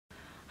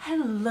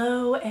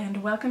Hello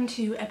and welcome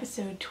to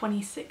episode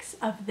 26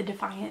 of the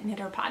Defiant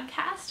Knitter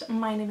podcast.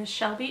 My name is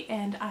Shelby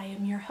and I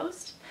am your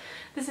host.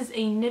 This is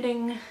a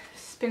knitting,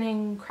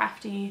 spinning,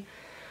 crafty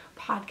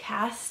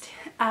podcast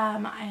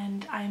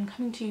and I am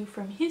coming to you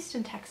from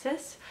Houston,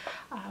 Texas,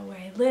 where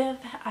I live.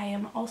 I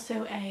am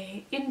also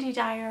a indie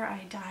dyer.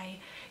 I dye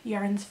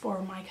yarns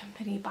for my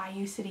company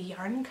Bayou City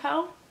Yarn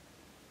Co.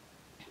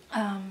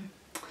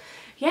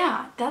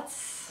 Yeah,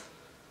 that's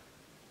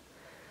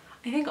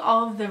I think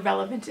all of the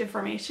relevant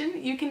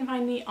information. You can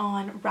find me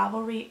on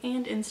Ravelry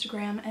and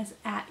Instagram as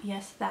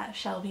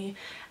 @YesThatShelby,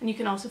 and you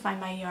can also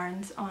find my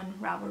yarns on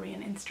Ravelry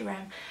and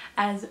Instagram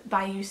as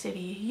Bayou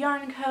City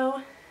Yarn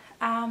Co.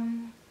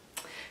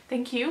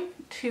 Thank you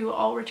to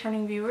all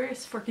returning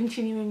viewers for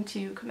continuing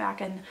to come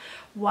back and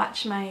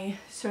watch my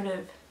sort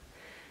of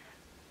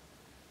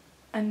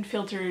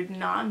unfiltered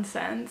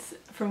nonsense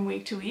from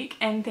week to week,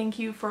 and thank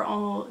you for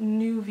all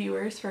new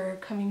viewers for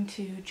coming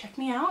to check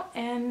me out,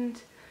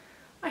 and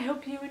I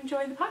hope you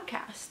enjoy the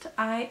podcast.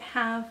 I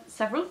have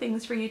several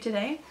things for you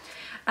today.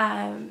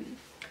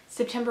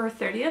 September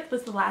 30th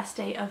was the last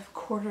day of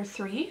quarter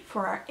 3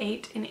 for our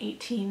 8 and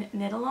 18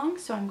 knit along,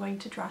 so I'm going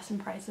to draw some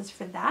prizes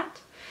for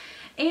that.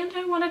 And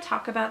I want to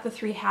talk about the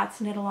 3 hats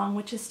knit along,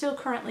 which is still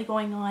currently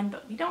going on,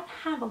 but we don't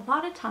have a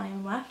lot of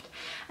time left,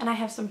 and I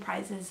have some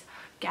prizes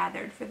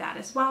gathered for that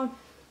as well.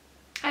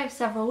 I have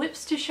several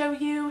WIPs to show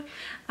you.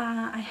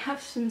 I have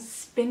some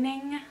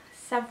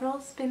several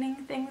spinning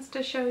things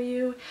to show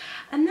you,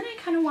 and then I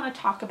kind of want to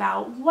talk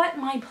about what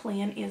my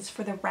plan is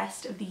for the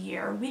rest of the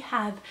year. We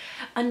have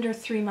under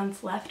 3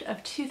 months left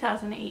of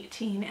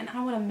 2018 and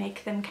I want to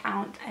make them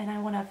count, and I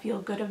want to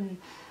feel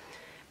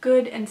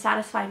good and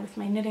satisfied with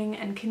my knitting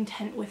and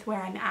content with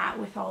where I'm at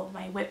with all of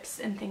my WIPs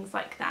and things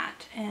like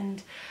that,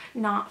 and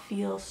not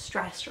feel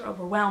stressed or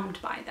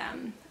overwhelmed by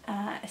them.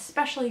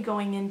 Especially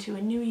going into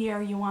a new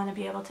year, you want to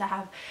be able to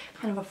have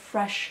kind of a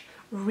fresh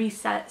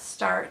reset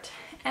start.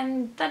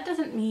 And that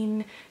doesn't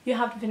mean you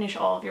have to finish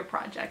all of your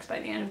projects by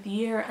the end of the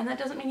year, and that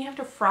doesn't mean you have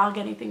to frog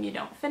anything you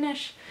don't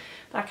finish,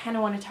 but I kind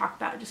of want to talk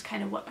about just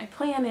kind of what my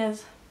plan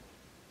is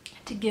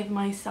to give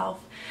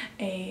myself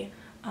a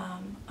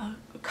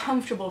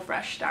comfortable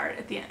fresh start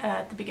at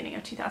the beginning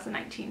of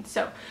 2019.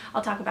 So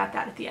I'll talk about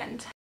that at the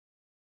end.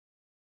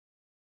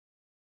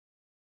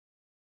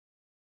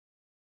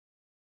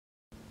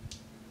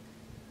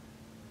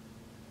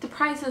 The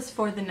prizes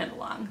for the knit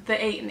along,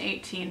 the 8 and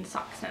 18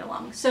 socks knit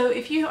along. So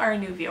if you are a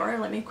new viewer,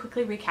 let me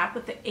quickly recap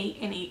what the 8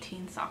 and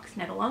 18 socks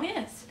knit along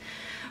is.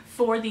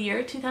 For the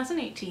year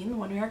 2018, the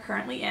one we are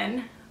currently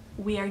in,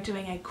 we are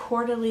doing a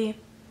quarterly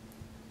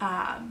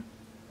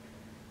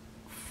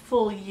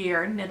full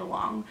year knit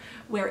along,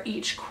 where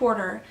each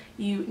quarter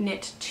you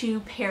knit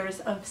 2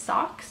 pairs of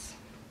socks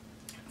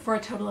for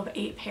a total of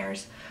 8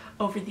 pairs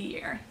over the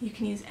year. You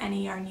can use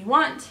any yarn you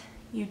want.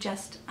 You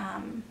just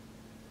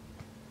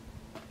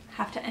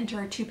have to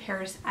enter 2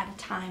 pairs at a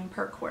time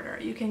per quarter.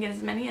 You can get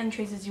as many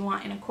entries as you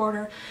want in a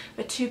quarter,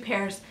 but 2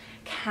 pairs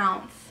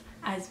counts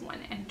as 1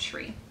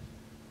 entry.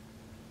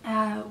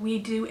 We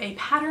do a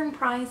pattern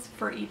prize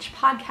for each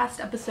podcast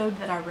episode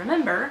that I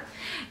remember,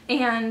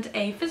 and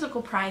a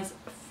physical prize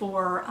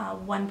for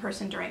 1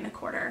 person during the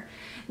quarter.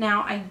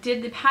 Now, I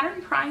did the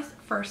pattern prize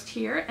first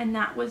here, and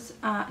that was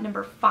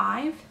number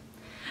 5.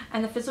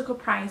 And the physical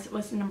prize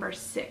was number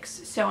 6.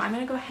 So I'm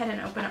going to go ahead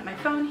and open up my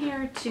phone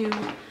here to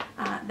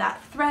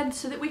that thread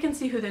so that we can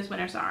see who those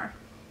winners are.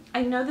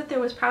 I know that there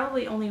was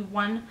probably only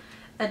 1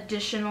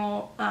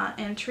 additional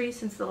entry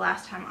since the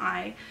last time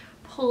I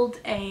pulled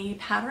a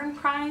pattern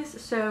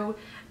prize. So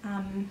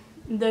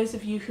those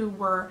of you who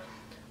were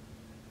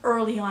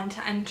early on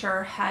to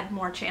enter had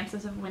more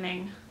chances of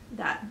winning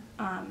that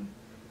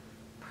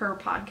per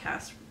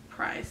podcast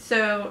prize.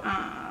 So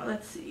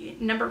let's see,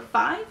 number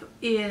 5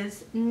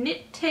 is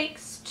Knit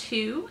Takes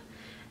 2,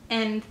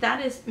 and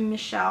that is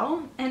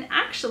Michelle. And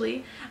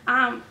actually,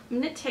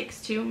 Knit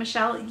Takes 2,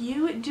 Michelle,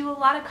 you do a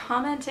lot of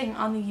commenting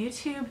on the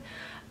YouTube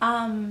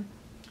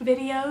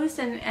videos,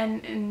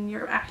 and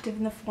you're active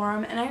in the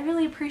forum, and I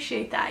really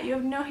appreciate that. You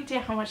have no idea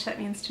how much that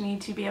means to me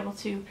to be able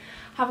to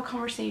have a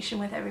conversation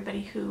with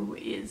everybody who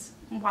is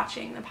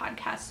watching the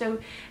podcast. So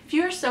if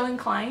you are so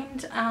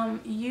inclined,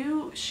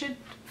 you should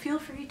feel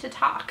free to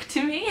talk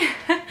to me.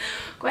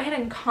 Go ahead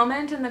and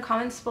comment in the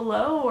comments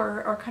below,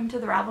 or come to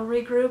the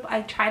Ravelry group.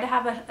 I try to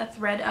have a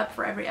thread up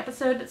for every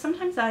episode, but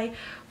sometimes I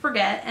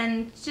forget,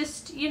 and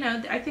just, you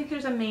know, I think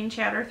there's a main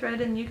chatter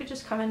thread, and you could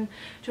just come and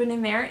join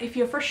in there. If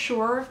you're for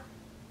sure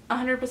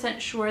 100%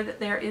 sure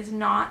that there is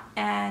not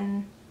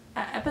an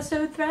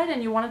episode thread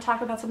and you want to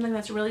talk about something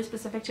that's really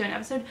specific to an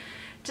episode,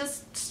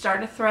 just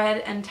start a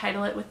thread and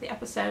title it with the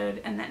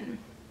episode, and then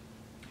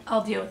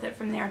I'll deal with it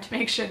from there to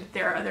make sure that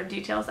there are other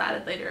details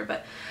added later.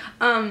 But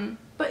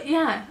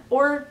yeah,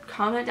 or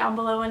comment down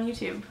below on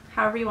YouTube,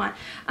 however you want.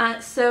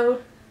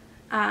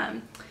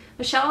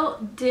 Michelle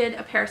did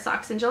a pair of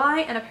socks in July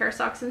and a pair of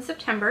socks in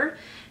September,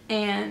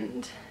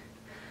 and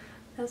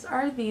those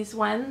are these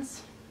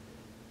ones.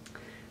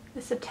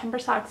 The September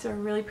socks are a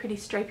really pretty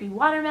stripy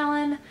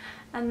watermelon,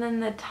 and then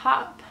the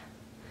top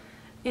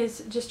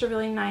is just a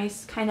really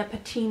nice kind of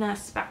patina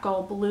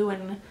speckle blue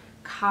and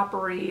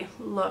coppery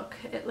look.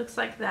 It looks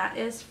like that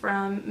is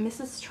from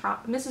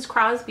Mrs.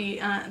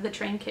 Crosby, the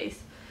train case,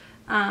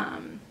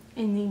 in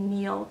the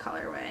Neil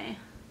colorway.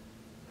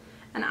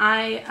 And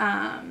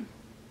I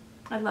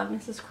love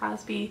Mrs.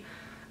 Crosby,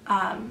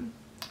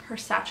 her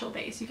satchel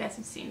base. You guys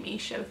have seen me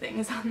show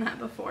things on that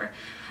before.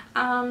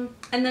 And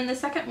then the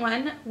second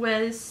one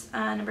was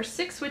number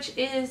 6, which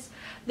is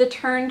the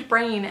Turned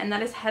Brain, and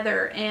that is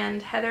Heather.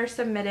 And Heather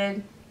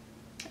submitted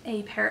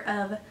a pair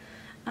of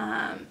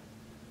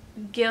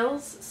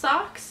Gills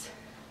socks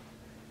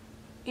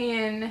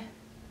in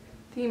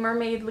the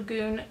Mermaid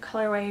Lagoon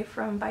colorway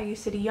from Bayou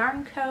City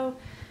Yarn Co.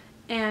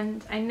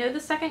 And I know the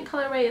second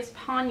colorway is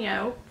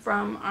Ponyo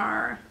from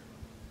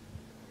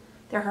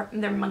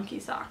their monkey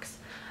socks,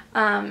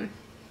 from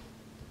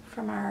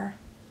our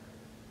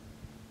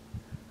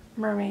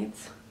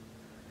mermaids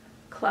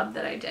club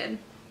that I did.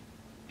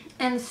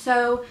 And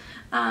so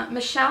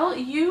Michelle,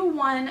 you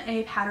won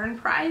a pattern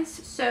prize.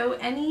 So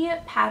any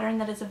pattern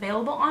that is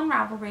available on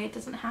Ravelry, it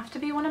doesn't have to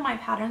be one of my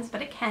patterns,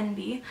 but it can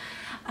be,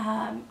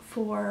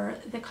 for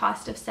the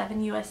cost of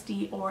 $7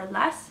 USD or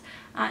less.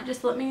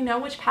 Just let me know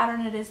which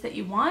pattern it is that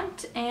you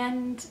want,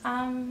 and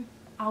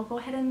I'll go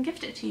ahead and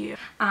gift it to you.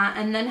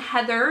 And then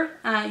Heather,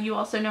 you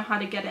also know how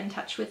to get in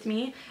touch with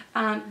me.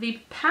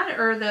 The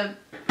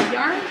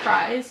yarn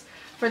prize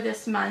for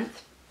this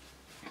month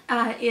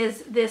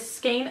is this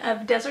skein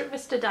of Desert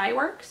Vista Dye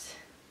Works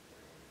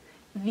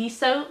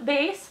Viso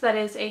base. That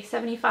is a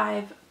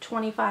 75-25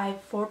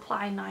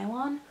 4-ply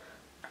nylon.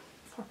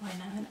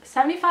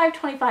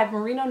 75-25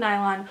 merino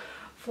nylon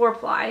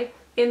 4-ply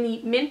in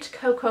the Mint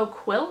Cocoa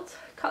Quilt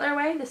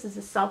colorway. This is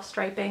a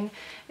self-striping.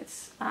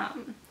 It's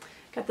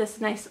got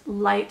this nice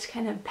light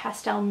kind of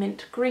pastel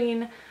mint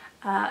green,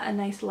 a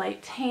nice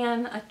light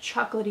tan, a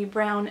chocolatey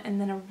brown,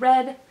 and then a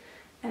red.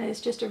 And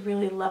it's just a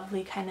really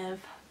lovely kind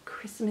of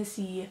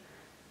Christmassy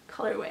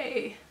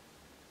colorway.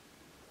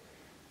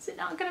 Is it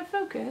not gonna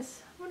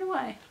focus? I wonder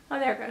why. Oh,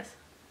 there it goes.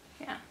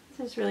 Yeah,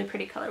 this is really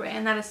pretty colorway,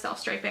 and that is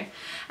self-striping.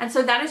 And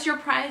so that is your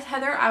prize,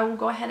 Heather. I will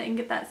go ahead and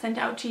get that sent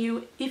out to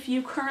you. If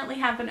you currently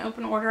have an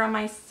open order on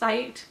my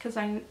site, because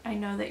I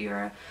know that you're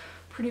a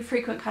pretty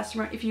frequent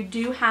customer, if you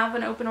do have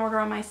an open order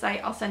on my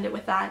site, I'll send it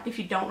with that. If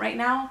you don't right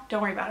now,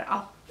 don't worry about it.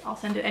 I'll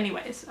send it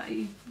anyways.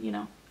 You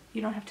know,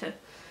 you don't have to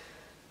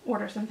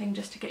order something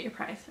just to get your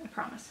prize, I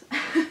promise.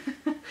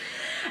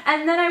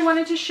 And then I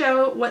wanted to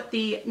show what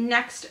the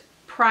next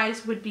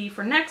prize would be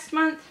for next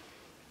month.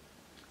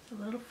 A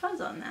little fuzz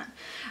on that.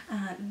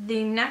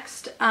 The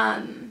next,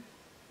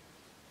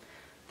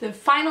 the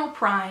final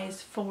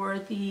prize for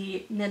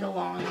the knit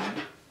along,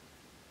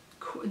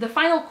 the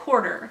final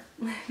quarter,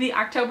 the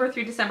October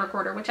through December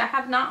quarter, which I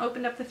have not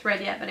opened up the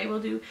thread yet, but I will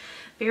do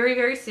very,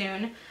 very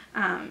soon.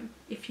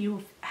 If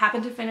you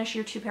happen to finish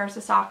your 2 pairs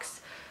of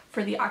socks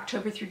for the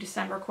October through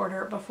December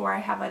quarter before I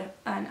have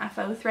an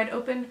FO thread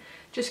open,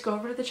 just go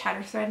over to the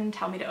chatter thread and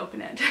tell me to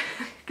open it.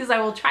 Because I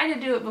will try to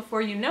do it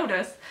before you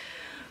notice,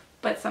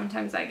 but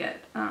sometimes I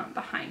get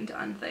behind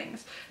on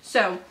things.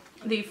 So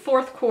the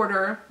 4th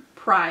quarter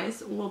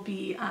prize will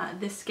be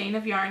this skein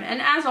of yarn.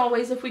 And as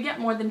always, if we get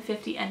more than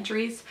 50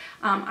 entries,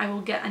 I will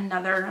get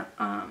another,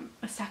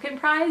 a second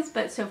prize,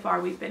 but so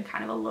far we've been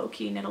kind of a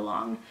low-key knit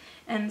along.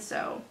 And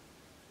so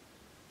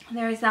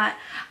there's that.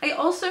 I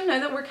also know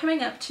that we're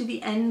coming up to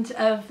the end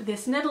of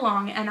this knit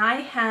along, and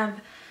I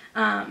have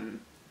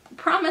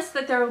promised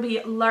that there will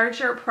be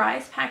larger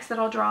prize packs that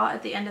I'll draw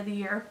at the end of the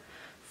year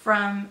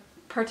from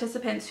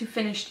participants who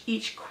finished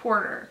each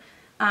quarter.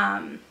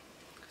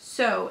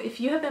 So if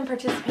you have been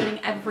participating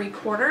every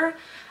quarter,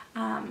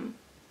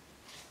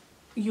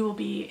 you will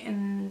be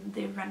in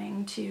the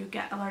running to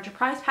get a larger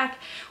prize pack,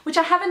 which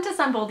I haven't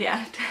assembled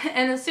yet.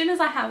 And as soon as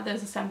I have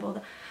those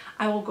assembled,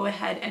 I will go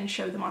ahead and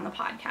show them on the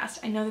podcast.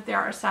 I know that there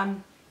are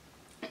some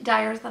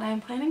dyers that I am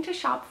planning to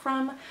shop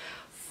from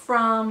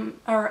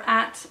or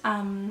at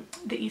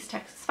the East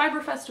Texas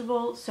Fiber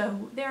Festival,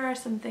 so there are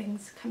some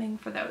things coming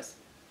for those.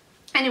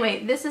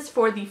 Anyway, this is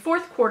for the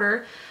 4th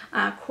quarter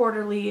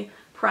quarterly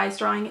prize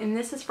drawing, and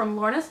this is from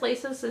Lorna's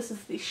Laces. This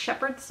is the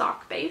Shepherd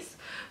Sock Base,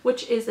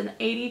 which is an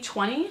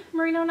 80-20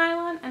 merino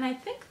nylon, and I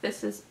think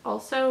this is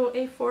also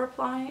a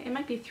 4-ply. It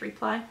might be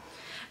 3-ply.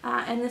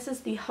 And this is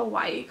the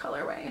Hawaii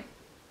colorway.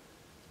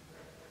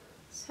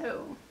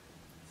 So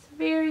it's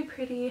very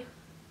pretty.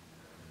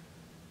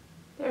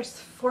 There's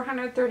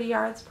 430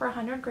 yards per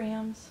 100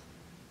 grams.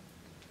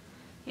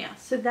 Yeah,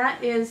 so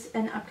that is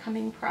an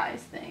upcoming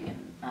prize thing,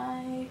 and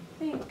I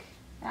think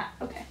that,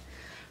 okay.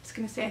 I was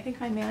gonna say, I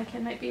think my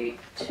mannequin might be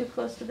too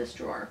close to this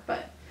drawer,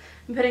 but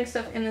I'm putting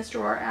stuff in this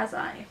drawer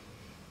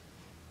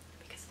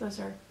because those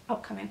are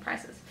upcoming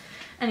prizes.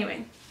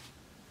 Anyway,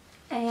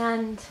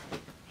 and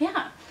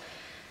yeah.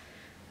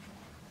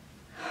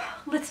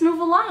 Let's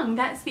move along.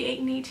 That's the 8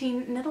 and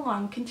 18 knit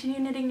along. Continue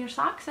knitting your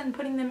socks and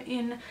putting them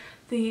in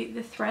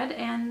the thread,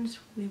 and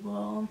we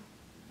will,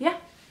 yeah.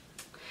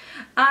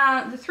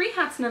 The 3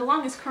 Hats knit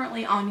along is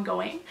currently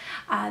ongoing.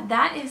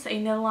 That is a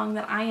knit along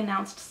that I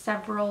announced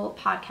several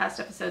podcast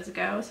episodes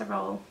ago,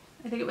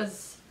 I think it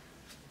was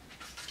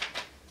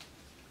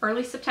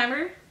early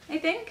September, I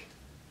think,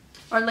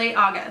 or late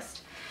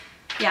August.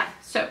 Yeah,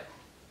 so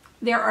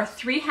there are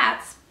 3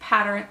 hat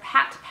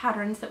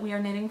patterns that we are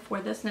knitting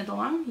for this knit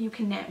along. You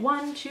can knit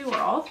 1, 2, or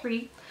all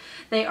 3.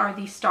 They are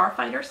the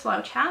Starfighter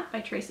Slouch Hat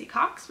by Tracy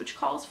Cox, which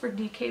calls for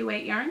DK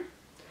weight yarn.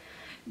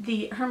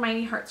 The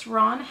Hermione Hearts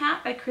Ron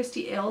Hat by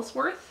Christy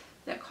Aylesworth,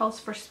 that calls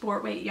for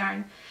sport weight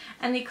yarn.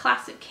 And the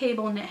Classic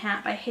Cable Knit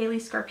Hat by Haley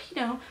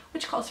Scarpino,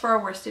 which calls for a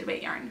worsted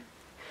weight yarn.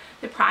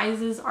 The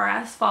prizes are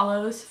as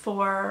follows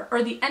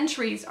the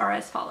entries are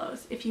as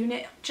follows. If you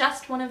knit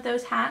just one of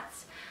those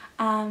hats,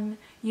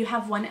 you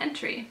have 1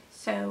 entry.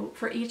 So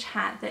for each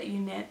hat that you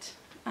knit,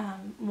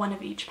 one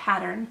of each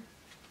pattern,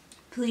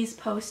 please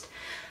post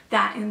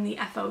that in the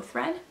FO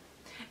thread.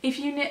 If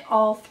you knit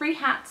all 3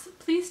 hats,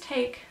 please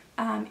take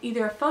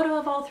either a photo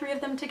of all 3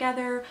 of them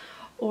together,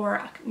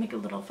 or make a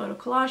little photo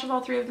collage of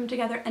all 3 of them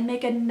together and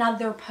make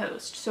another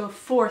post, so a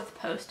 4th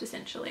post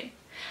essentially.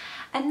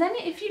 And then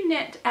if you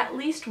knit at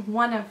least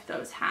one of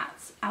those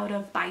hats out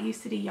of Bayou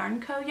City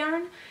Yarn Co.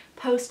 yarn,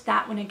 post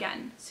that one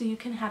again, so you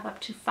can have up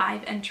to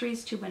 5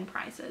 entries to win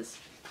prizes.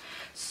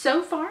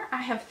 So far,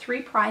 I have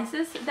 3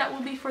 prizes that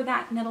will be for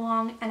that knit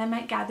along, and I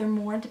might gather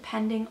more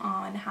depending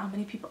on how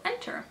many people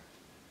enter.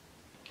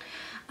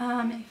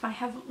 If I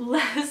have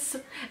less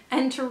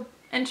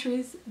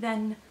entries,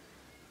 then...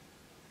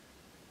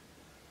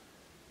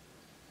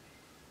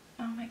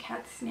 Oh, my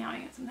cat's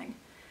meowing at something.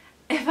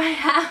 If I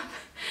have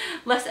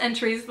less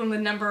entries than the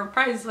number of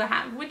prizes I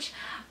have, which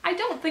I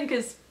don't think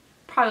is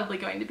probably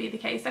going to be the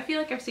case. I feel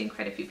like I've seen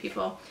quite a few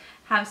people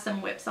have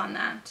some WIPs on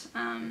that.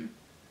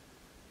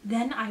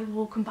 Then I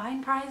will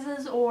combine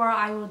prizes, or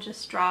I will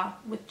just draw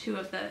with 2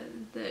 of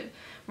the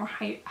more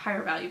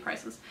higher value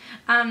prizes.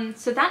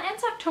 So that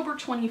ends October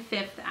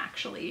 25th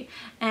actually,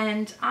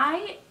 and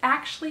I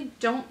actually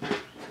don't...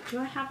 Do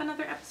I have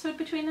another episode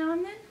between now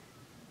and then?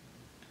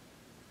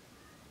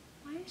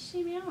 Why is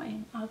she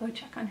meowing? I'll go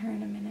check on her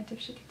in a minute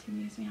if she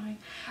continues meowing.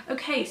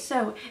 Okay,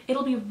 so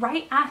it'll be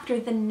right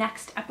after the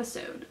next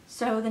episode.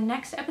 So the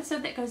next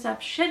episode that goes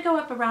up should go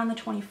up around the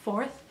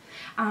 24th.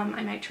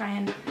 I might try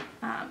and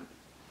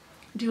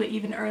do it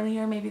even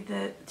earlier, maybe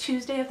the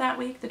Tuesday of that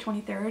week, the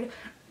 23rd.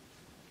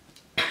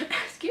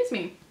 Excuse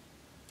me.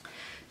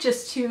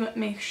 Just to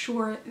make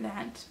sure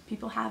that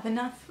people have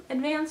enough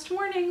advanced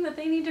warning that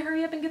they need to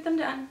hurry up and get them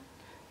done.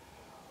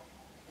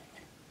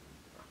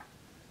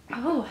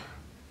 Oh,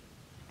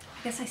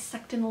 I guess I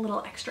sucked in a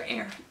little extra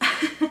air.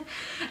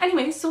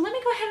 Anyway, so let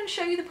me go ahead and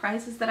show you the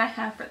prizes that I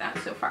have for that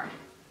so far.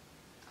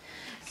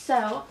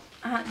 So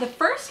the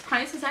first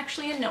prize is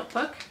actually a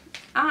notebook.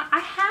 I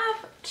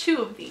have 2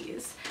 of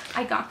these.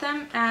 I got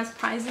them as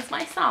prizes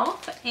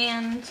myself,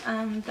 and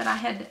that I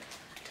had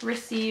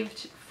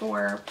received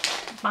for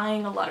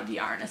buying a lot of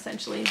yarn,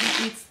 essentially.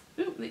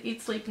 The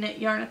Eat, Sleep, Knit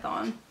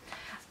Yarnathon,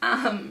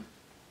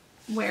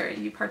 where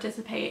you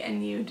participate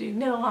and you do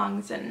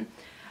knit-alongs and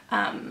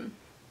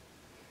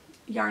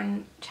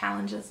yarn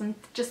challenges and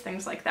just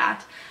things like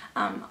that.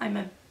 I'm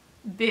a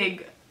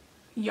big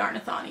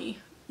yarnathoner.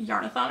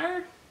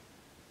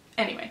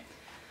 Anyway.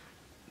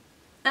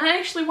 And I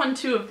actually won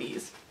 2 of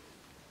these.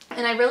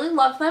 And I really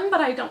love them, but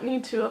I don't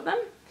need 2 of them.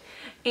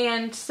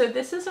 And so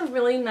this is a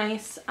really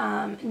nice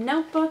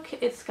notebook.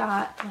 It's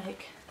got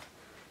like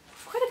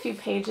quite a few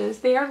pages.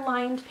 They are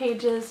lined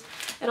pages.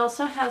 It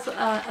also has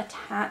a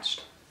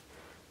attached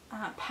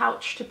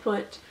pouch to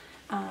put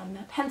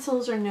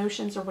pencils or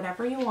notions or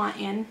whatever you want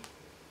in.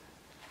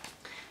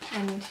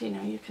 And you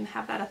know, you can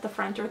have that at the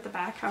front or at the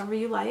back, however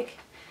you like.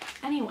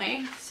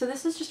 Anyway, so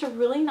this is just a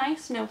really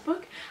nice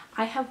notebook.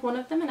 I have one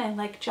of them and I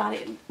like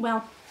jotting,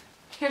 well,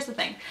 here's the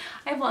thing.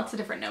 I have lots of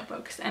different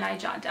notebooks and I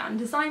jot down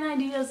design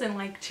ideas in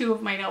like 2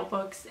 of my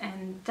notebooks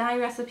and dye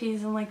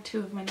recipes in like 2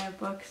 of my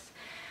notebooks,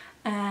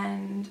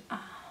 and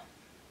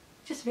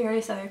just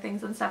various other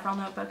things in several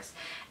notebooks.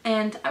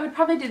 And I would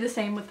probably do the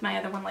same with my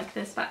other one like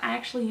this, but I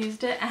actually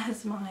used it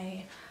as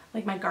my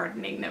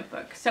gardening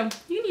notebook. So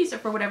you can use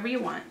it for whatever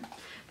you want.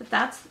 But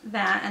that's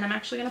that, and I'm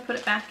actually going to put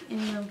it back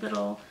in the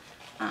little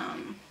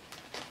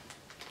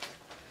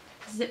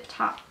zip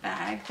top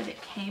bag that it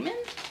came in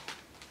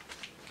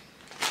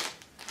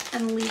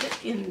and leave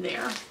it in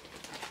there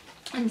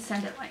and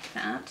send it like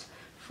that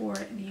for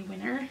the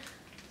winner.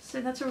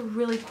 So that's a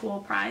really cool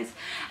prize.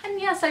 And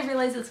yes, I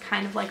realize it's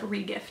kind of like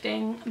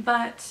regifting,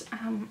 but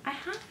I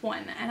have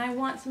one and I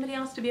want somebody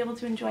else to be able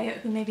to enjoy it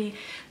who maybe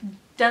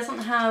doesn't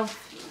have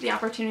the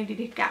opportunity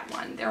to get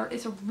one. There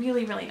is a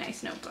really, really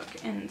nice notebook,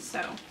 and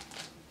so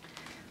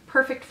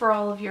perfect for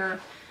all of your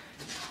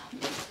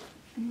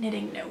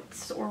knitting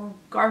notes or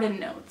garden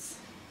notes.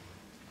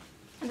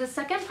 The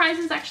second prize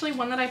is actually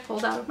one that I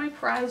pulled out of my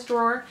prize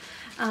drawer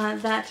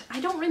that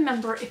I don't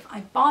remember if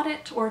I bought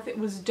it or if it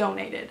was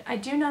donated. I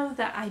do know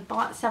that I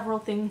bought several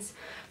things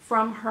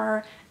from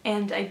her,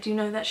 and I do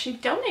know that she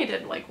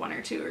donated like 1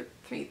 or 2 or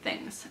 3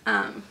 things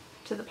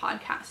to the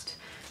podcast.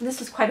 And this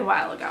was quite a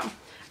while ago.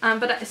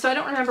 So I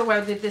don't remember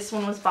whether this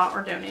one was bought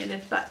or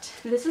donated, but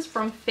this is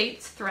from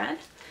Fate's Thread,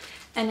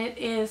 and it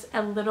is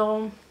a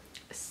little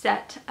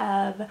set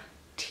of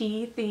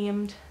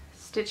tea-themed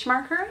stitch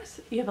markers.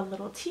 You have a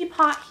little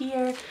teapot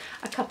here,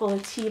 a couple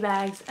of tea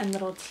bags, and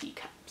little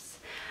teacups.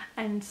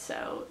 And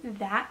so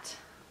that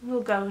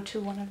will go to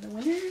one of the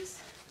winners.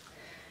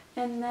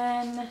 And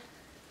then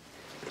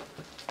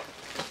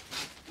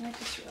I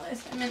just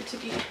realized I meant to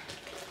be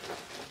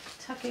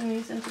tucking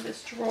these into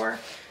this drawer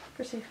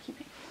for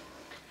safekeeping.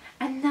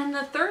 And then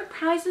the third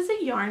prize is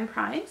a yarn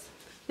prize.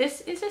 This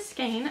is a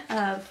skein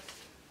of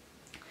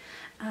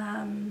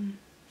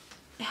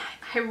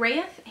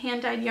Hiraeth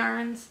hand-dyed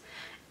yarns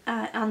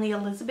on the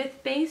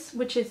Elizabeth base,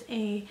 which is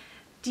a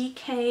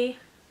DK.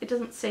 It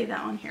doesn't say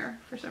that on here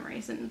for some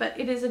reason, but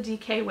it is a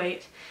DK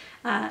weight.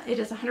 It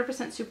is 100%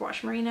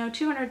 superwash merino,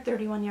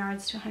 231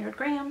 yards to 100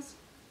 grams,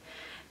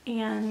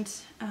 and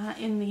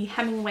in the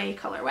Hemingway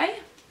colorway,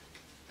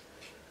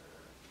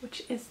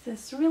 which is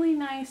this really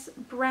nice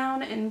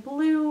brown and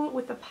blue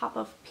with a pop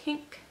of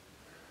pink.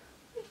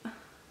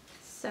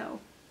 So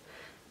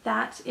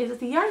that is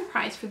the yarn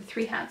prize for the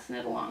 3 hats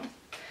knit along.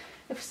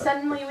 If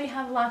suddenly we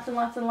have lots and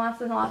lots and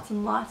lots and lots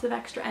and lots of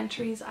extra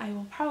entries, I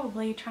will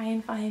probably try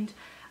and find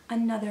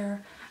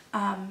another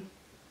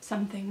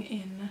something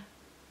in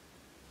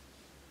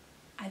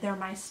either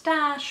my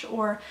stash,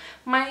 or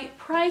my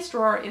prize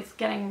drawer is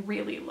getting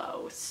really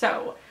low.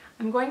 So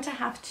I'm going to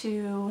have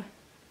to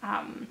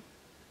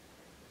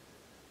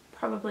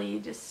probably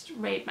just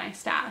raid my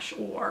stash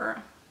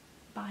or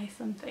buy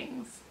some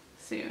things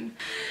soon.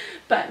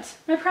 But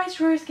my prize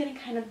drawer is getting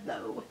kind of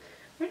low.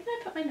 Where did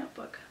I put my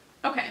notebook?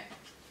 Okay,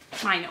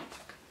 my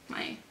notebook,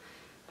 my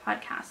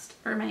podcast,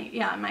 or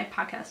my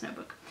podcast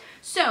notebook.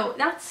 So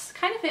that's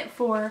kind of it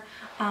for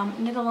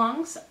knit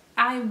alongs.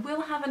 I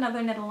will have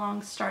another knit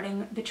along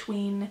starting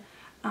between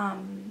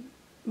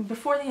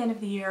before the end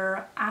of the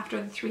year, after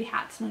the 3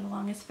 hats knit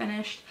along is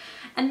finished.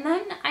 And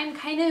then I'm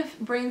kind of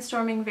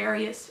brainstorming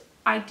various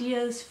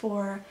ideas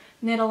for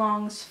knit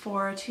alongs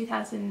for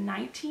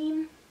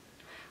 2019.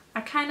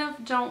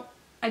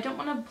 I don't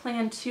want to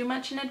plan too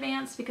much in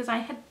advance, because I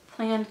had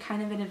planned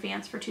kind of in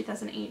advance for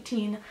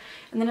 2018,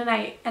 and then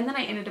I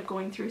ended up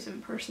going through some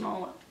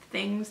personal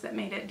things that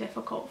made it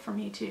difficult for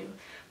me to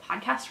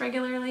podcast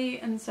regularly.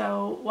 And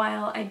so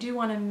while I do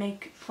want to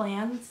make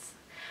plans,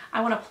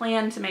 I want to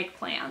plan to make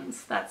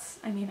plans. I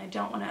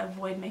don't want to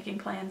avoid making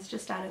plans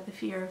just out of the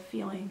fear of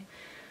feeling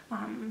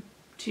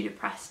too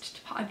depressed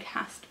to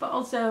podcast, but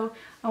also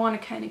I want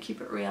to kind of keep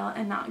it real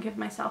and not give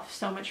myself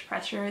so much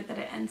pressure that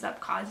it ends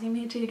up causing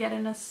me to get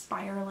in a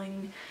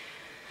spiraling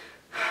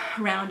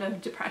round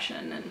of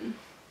depression, and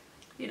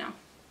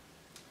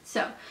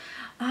So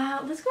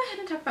let's go ahead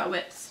and talk about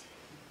WIPs.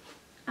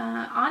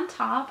 On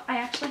top, I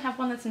actually have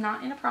one that's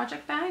not in a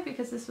project bag,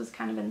 because this was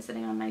kind of been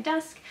sitting on my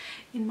desk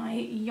in my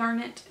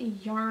Yarn-It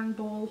yarn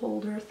bowl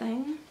holder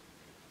thing.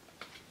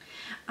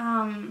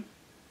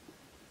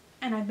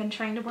 And I've been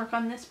trying to work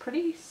on this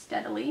pretty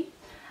steadily.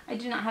 I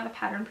do not have a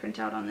pattern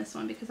printout on this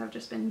one because I've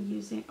just been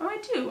using, oh, I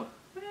do.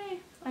 Okay.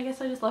 I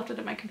guess I just left it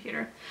at my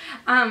computer.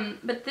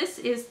 But this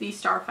is the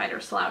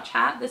Starfighter Slouch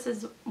hat. This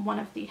is one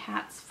of the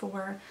hats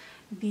for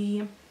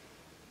the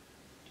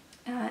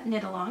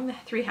knit along, the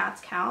 3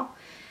 hats cowl.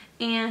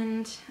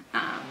 And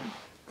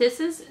this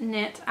is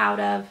knit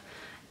out of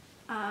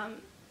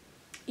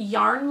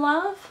Yarn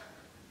Love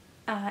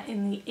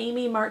in the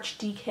Amy March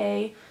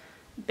DK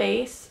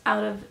base,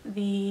 out of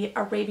the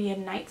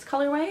Arabian Nights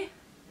colorway.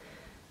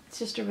 It's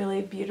just a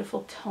really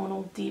beautiful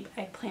tonal deep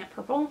eggplant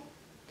purple.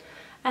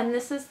 And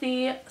this is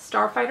the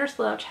Starfighter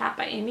Slouch hat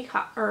by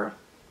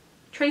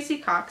Tracy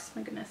Cox.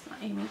 My goodness, not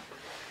Amy.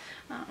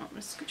 I'm going to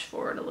scooch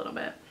forward a little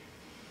bit.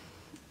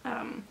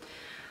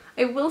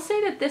 I will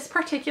say that this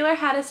particular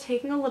hat is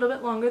taking a little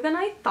bit longer than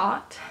I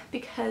thought,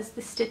 because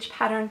the stitch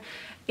pattern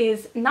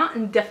is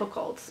not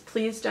difficult.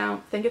 Please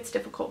don't think it's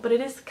difficult, but it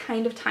is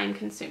kind of time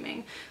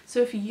consuming. So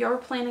if you're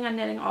planning on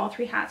knitting all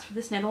 3 hats for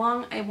this knit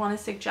along, I want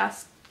to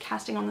suggest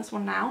casting on this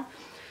one now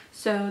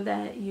so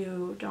that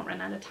you don't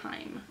run out of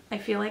time. I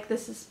feel like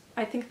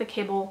I think the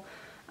cable,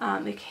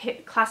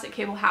 classic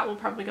cable hat will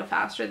probably go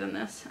faster than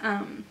this,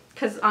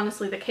 because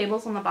honestly the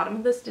cables on the bottom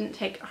of this didn't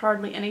take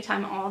hardly any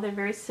time at all. They're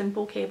very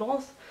simple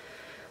cables.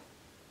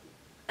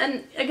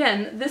 And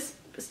again, this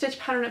stitch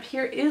pattern up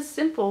here is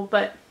simple,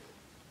 but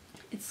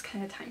it's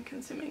kind of time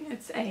consuming.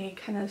 It's a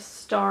kind of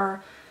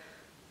star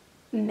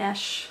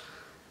mesh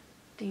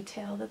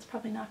detail that's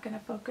probably not going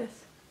to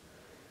focus.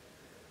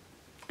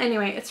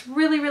 Anyway, it's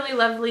really, really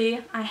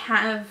lovely. I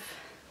have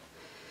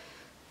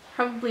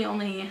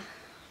to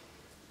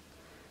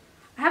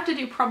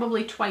do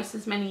probably twice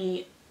as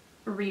many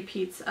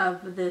repeats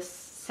of this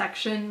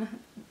section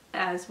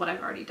as what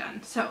I've already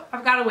done. So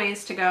I've got a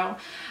ways to go.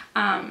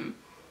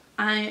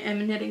 I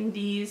am knitting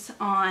these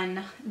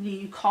on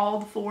the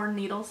called for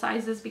needle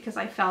sizes because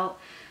I felt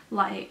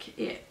like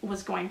it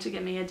was going to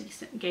give me a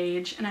decent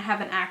gauge, and I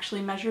haven't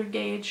actually measured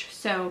gauge.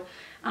 So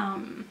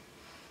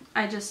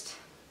I just,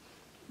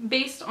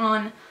 based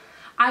on,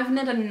 I've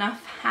knit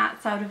enough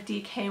hats out of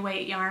DK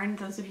weight yarn.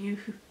 Those of you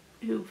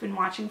who've been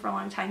watching for a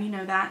long time, you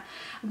know that.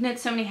 I've knit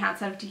so many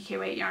hats out of DK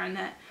weight yarn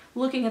that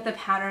looking at the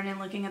pattern and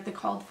looking at the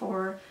called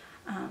for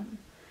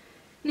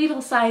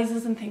needle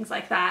sizes and things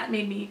like that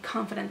made me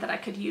confident that I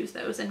could use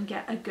those and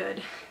get a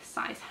good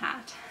size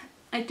hat.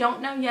 I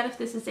don't know yet if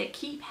this is a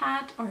keep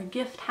hat or a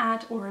gift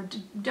hat or a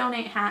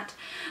donate hat,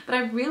 but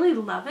I really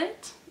love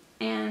it,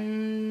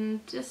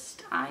 and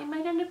just I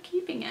might end up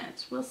keeping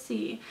it. We'll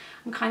see.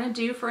 I'm kind of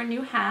due for a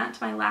new hat.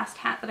 My last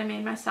hat that I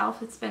made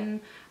myself, it's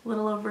been a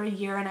little over a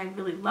year, and I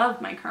really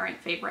love my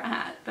current favorite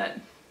hat, but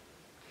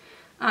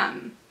yeah,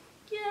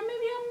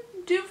 maybe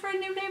I'm due for a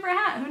new favorite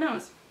hat. Who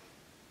knows?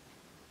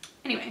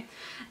 Anyway,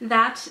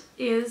 that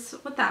is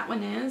what that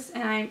one is,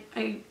 and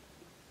I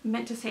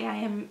meant to say I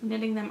am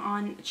knitting them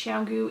on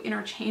Qiaogu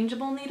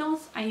interchangeable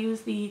needles. I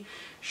use the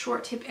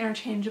short tip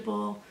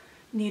interchangeable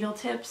needle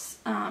tips,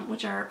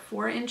 which are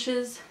 4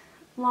 inches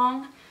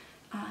long,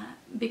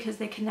 because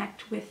they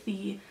connect with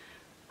the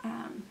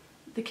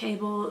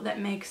cable that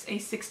makes a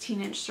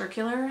 16-inch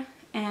circular.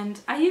 And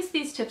I use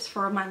these tips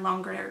for my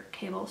longer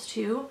cables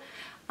too,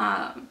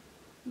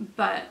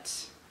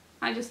 but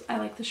I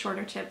like the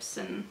shorter tips,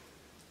 and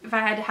if I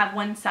had to have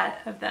one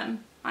set of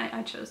them,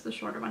 I chose the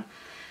shorter one.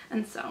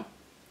 And so,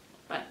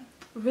 but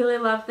really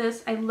love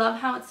this. I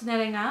love how it's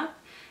knitting up.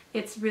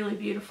 It's really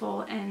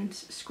beautiful and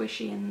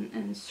squishy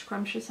and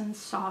scrumptious and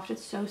soft.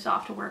 It's so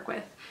soft to work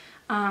with.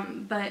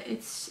 But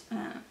it's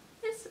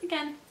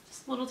again,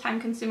 just a little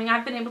time consuming.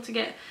 I've been able to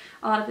get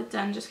a lot of it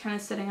done just kind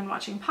of sitting and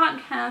watching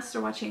podcasts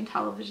or watching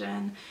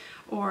television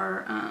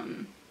or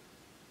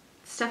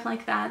stuff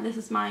like that. This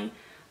is my,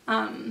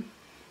 and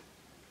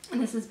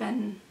this has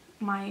been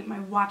my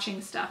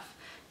watching stuff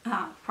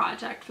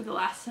project for the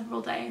last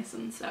several days,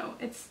 and so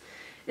it's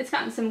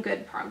gotten some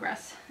good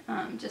progress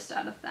just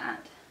out of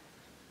that.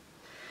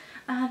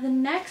 The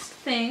next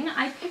thing,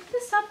 I picked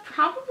this up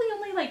probably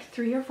only like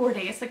 3 or 4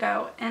 days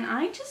ago, and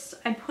I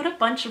put a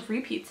bunch of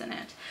repeats in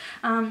it.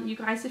 You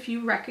guys, if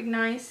you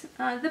recognize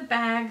the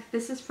bag,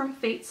 this is from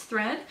Fate's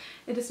Thread.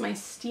 It is my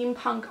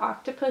Steampunk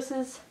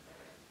Octopuses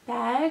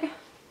bag.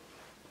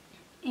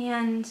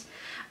 And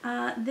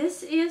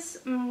this is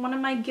one of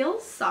my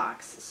Gills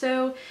socks.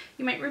 So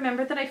you might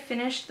remember that I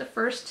finished the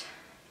first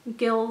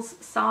Gills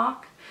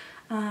sock,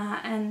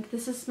 and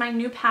this is my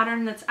new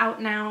pattern that's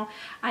out now.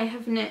 I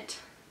have knit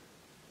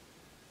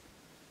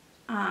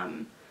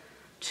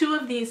 2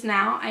 of these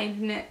now. I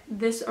knit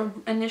this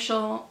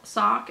initial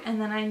sock, and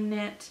then I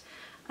knit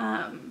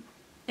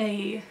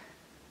a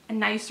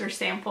nicer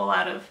sample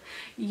out of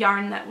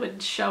yarn that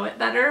would show it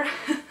better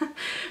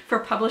for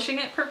publishing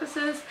it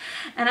purposes.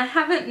 And I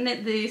haven't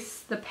knit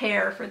the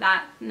pair for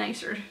that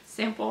nicer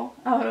sample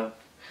out of,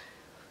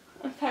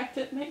 in fact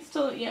it might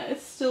still, yeah,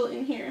 it's still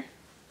in here.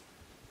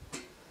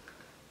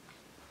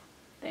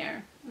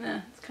 There,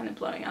 it's kind of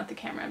blowing out the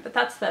camera, but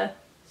that's the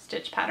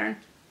stitch pattern.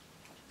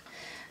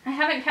 I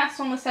haven't cast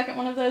on the second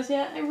one of those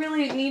yet. I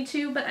really need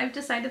to, but I've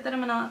decided that I'm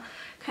gonna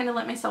kind of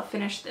let myself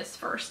finish this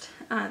first,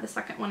 the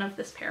second one of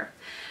this pair.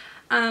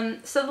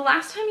 So the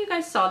last time you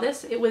guys saw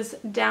this, it was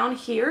down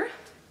here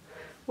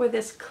where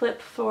this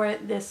clip for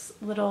this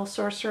little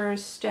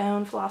Sorcerer's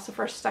Stone,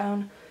 Philosopher's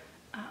Stone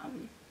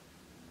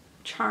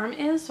charm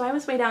is. So I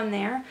was way down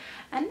there,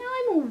 and now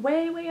I'm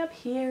way up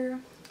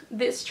here.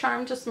 This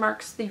charm just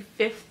marks the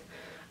 5th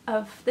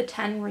of the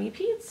 10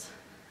 repeats,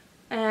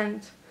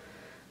 and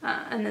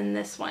then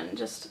this one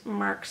just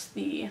marks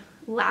the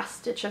last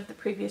stitch of the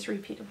previous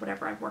repeat of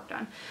whatever I've worked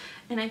on.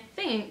 And I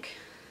think,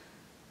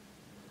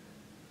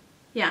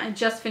 yeah, I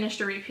just finished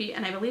a repeat,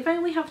 and I believe I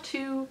only have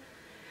 2.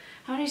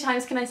 How many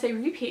times can I say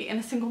repeat in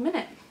a single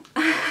minute?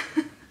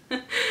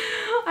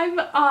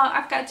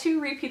 I've got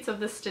 2 repeats of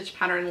this stitch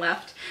pattern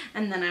left,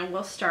 and then I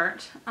will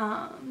start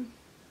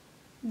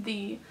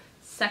the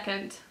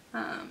second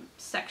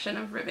section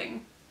of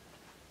ribbing.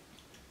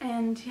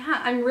 And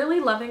yeah, I'm really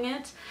loving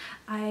it.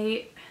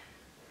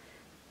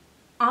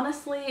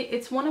 Honestly,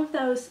 it's one of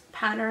those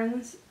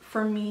patterns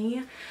for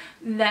me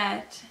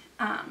that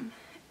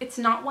it's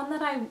not one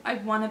that I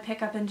want to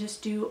pick up and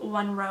just do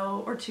 1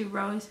 row or 2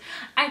 rows.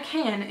 I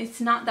can,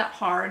 it's not that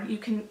hard. You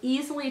can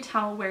easily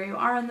tell where you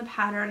are in the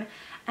pattern,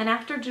 and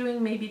after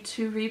doing maybe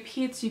 2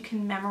 repeats, you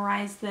can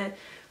memorize the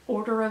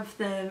order of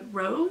the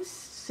rows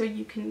so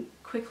you can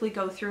quickly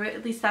go through it.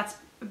 At least that's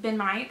been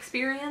my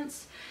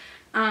experience.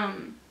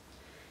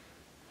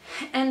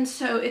 And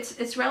so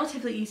it's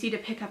relatively easy to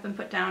pick up and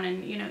put down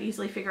and, you know,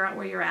 easily figure out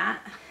where you're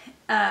at.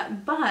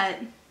 But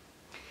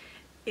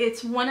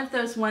it's one of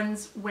those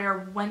ones where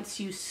once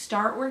you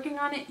start working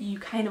on it, you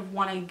kind of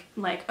want to,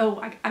 like,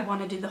 oh, I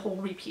want to do the whole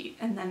repeat,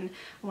 and then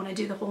I want to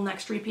do the whole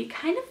next repeat,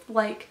 kind of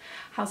like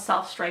how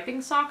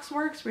self-striping socks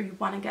works, where you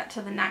want to get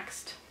to the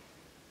next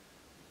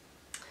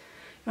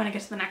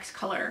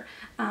color.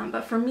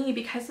 But for me,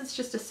 because it's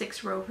just a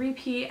 6-row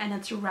repeat and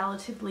it's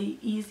relatively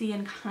easy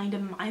and kind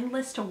of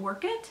mindless to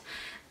work it,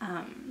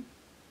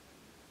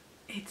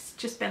 it's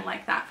just been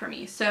like that for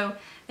me. So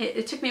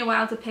it took me a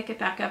while to pick it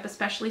back up,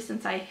 especially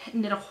since I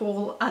knit a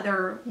whole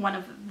other one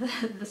of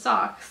the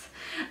socks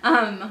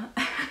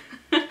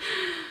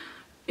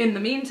in the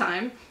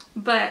meantime.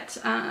 But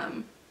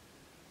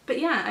But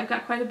yeah, I've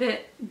got quite a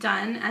bit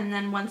done, and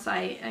then once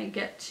I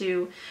get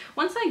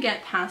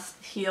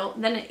past the heel,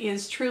 then it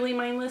is truly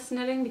mindless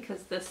knitting,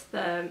 because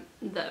the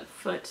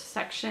foot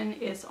section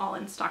is all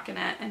in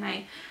stockinette, and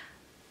I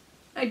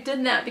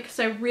did that because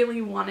I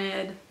really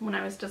wanted, when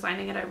I was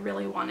designing it, I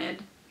really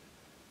wanted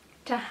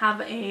to have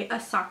a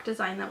sock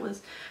design that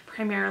was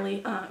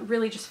primarily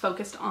really just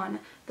focused on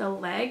the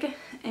leg.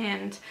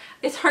 And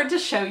it's hard to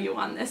show you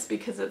on this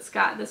because it's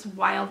got this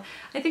wild,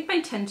 I think my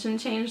tension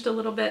changed a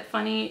little bit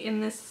funny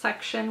in this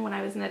section when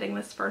I was knitting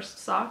this first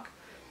sock,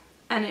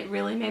 and it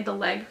really made the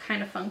leg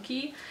kind of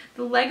funky.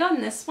 The leg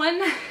on this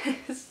one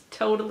is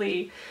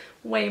totally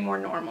way more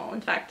normal.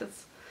 In fact,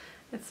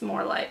 it's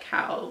more like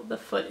how the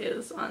foot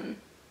is on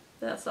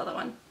this other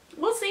one.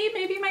 We'll see,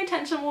 maybe my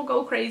tension will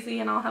go crazy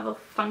and I'll have a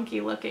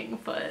funky looking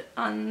foot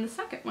on the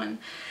second one.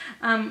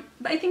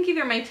 But I think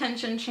either my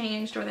tension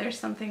changed or there's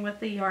something with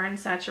the yarn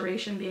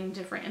saturation being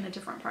different in a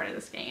different part of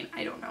the skein.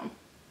 I don't know.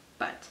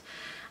 But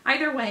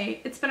either way,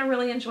 it's been a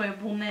really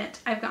enjoyable knit.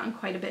 I've gotten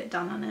quite a bit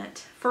done on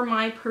it. For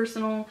my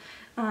personal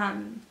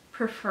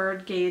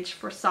preferred gauge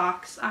for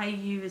socks, I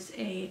use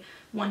a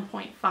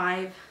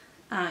 1.5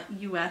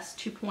 US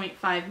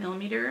 2.5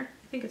 millimeter.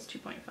 I think it's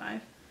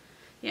 2.5.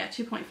 Yeah,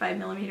 2.5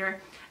 millimeter.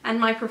 And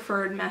my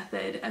preferred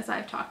method, as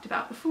I've talked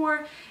about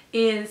before,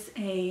 is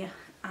a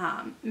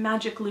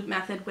magic loop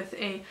method with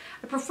I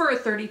prefer a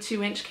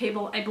 32-inch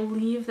cable. I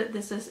believe that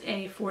this is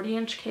a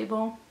 40-inch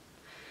cable,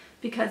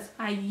 because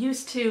I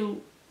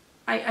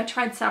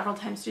tried several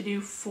times to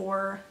do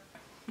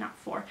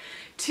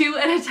two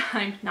at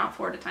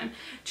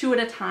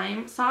a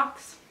time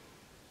socks.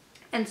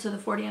 And so the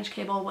 40-inch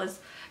cable was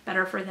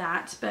better for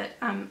that. But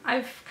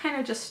I've kind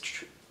of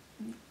just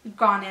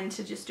gone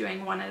into just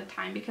doing one at a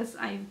time, because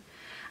I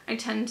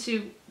tend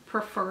to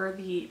prefer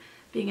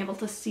being able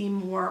to see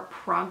more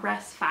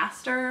progress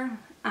faster,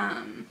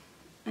 and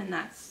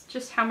that's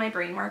just how my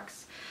brain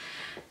works.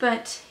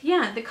 But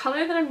yeah, the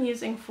color that I'm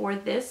using for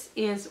this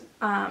is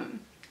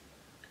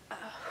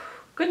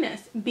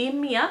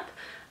Beam Me Up,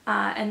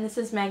 and this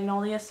is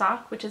Magnolia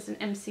Sock, which is an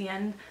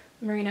MCN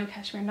merino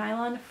cashmere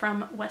nylon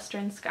from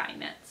Western Sky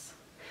Knits.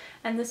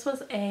 And this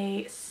was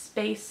a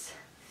space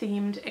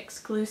themed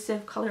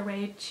exclusive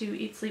colorway to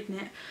Eat Sleep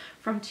Knit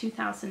from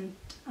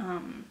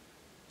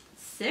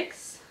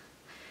 2006,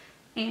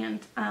 and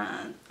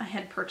I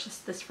had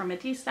purchased this from a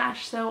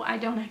D-stash, so I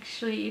don't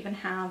actually even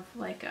have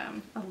like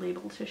a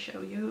label to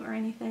show you or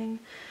anything.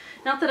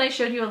 Not that I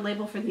showed you a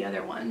label for the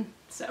other one,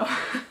 so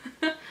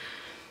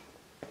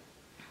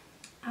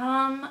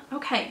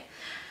okay,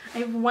 I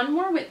have one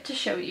more WIP to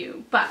show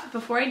you, but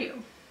before I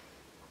do,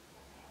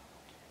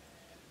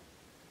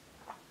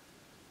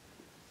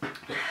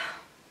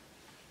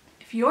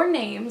 if your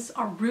names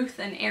are Ruth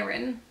and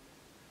Erin,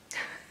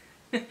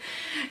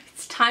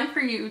 it's time for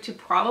you to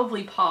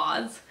probably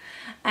pause.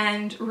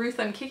 And Ruth,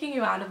 I'm kicking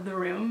you out of the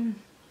room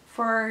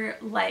for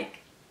like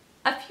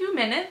a few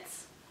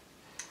minutes,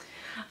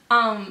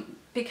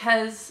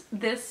 because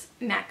this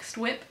next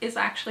WIP is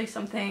actually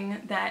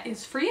something that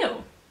is for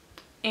you.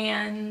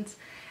 And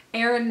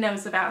Erin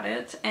knows about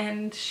it,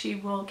 and she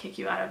will kick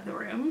you out of the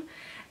room,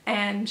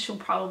 and she'll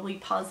probably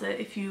pause it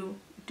if you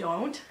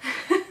don't.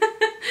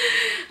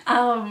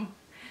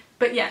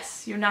 But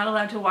yes, you're not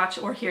allowed to watch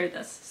or hear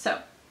this. So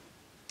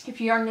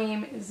if your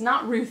name is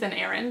not Ruth and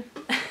Erin,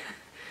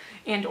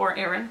 or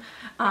Erin,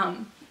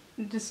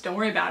 just don't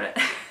worry about it.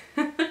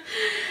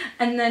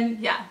 And then,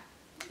 yeah,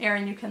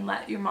 Erin, you can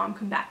let your mom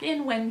come back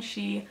in when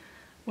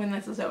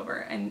this is over,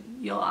 and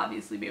you'll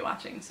obviously be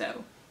watching,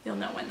 so you'll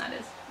know when that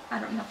is. I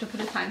don't have to put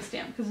a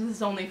timestamp because this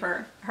is only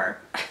for her.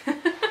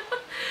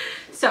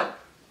 So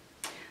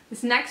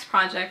this next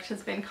project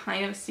has been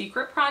kind of a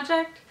secret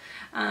project,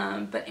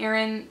 but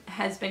Erin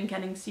has been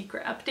getting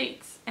secret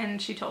updates,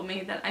 and she told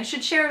me that I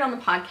should share it on the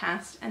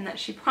podcast, and that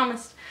she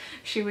promised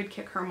she would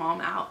kick her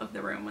mom out of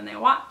the room when they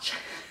watch.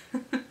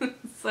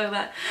 So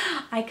that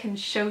I can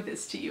show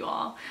this to you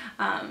all,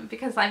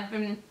 because I've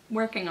been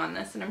working on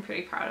this and I'm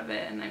pretty proud of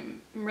it, and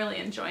I'm really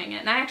enjoying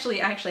it. And I actually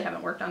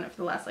haven't worked on it for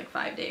the last like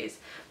 5 days,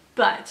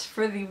 but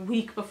for the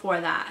week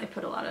before that I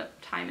put a lot of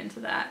time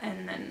into that,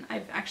 and then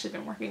I've actually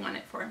been working on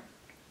it for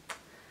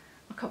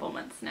a couple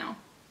months now.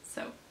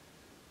 So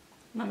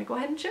let me go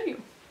ahead and show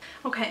you.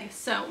 Okay,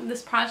 so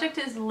this project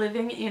is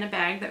living in a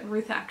bag that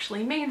Ruth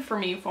actually made for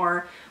me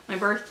for my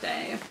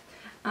birthday.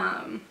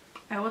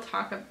 I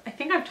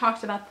think I've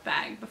talked about the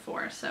bag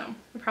before, so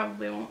we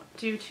probably won't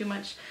do too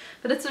much,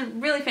 but it's a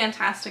really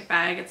fantastic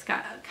bag. It's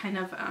got kind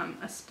of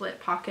a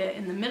split pocket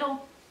in the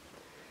middle,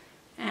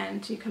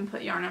 and you can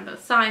put yarn on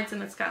both sides,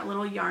 and it's got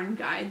little yarn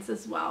guides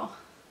as well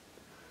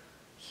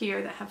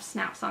here that have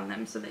snaps on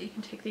them so that you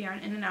can take the yarn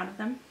in and out of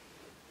them.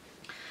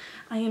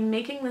 I am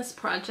making this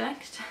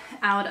project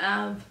out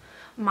of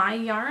my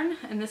yarn,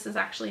 and this is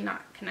actually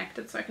not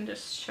connected, so I can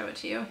just show it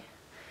to you.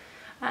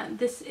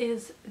 This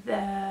is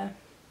the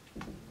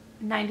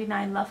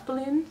 99 Love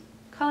Balloon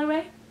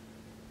colorway,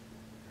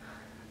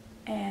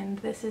 and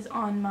this is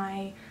on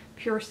my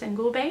pure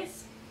single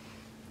base.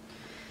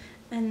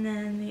 And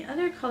then the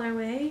other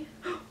colorway,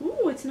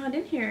 ooh, it's not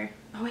in here.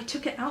 Oh, I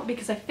took it out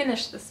because I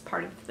finished this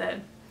part of the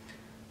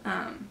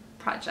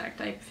project.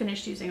 I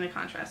finished using the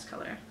contrast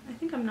color. I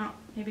think I'm not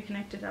maybe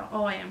connected out.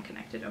 Oh, I am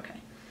connected. Okay.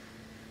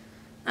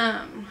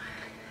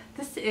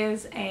 This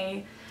is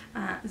a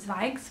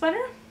Zweig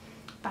sweater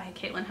by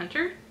Caitlin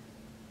Hunter.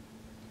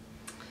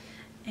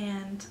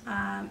 And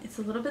it's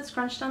a little bit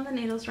scrunched on the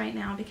needles right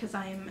now because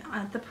I'm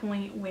at the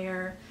point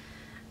where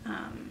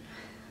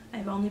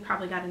I've only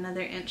probably got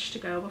another inch to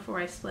go before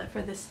I split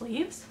for the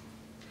sleeves.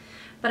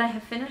 But I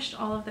have finished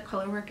all of the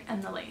color work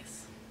and the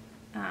lace.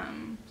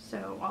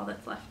 So all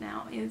that's left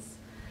now is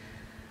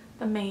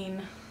the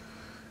main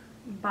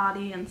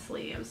body and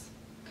sleeves.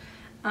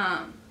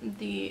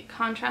 The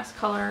contrast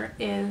color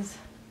is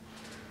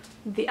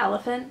the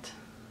Elephant,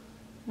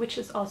 which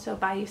is also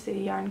by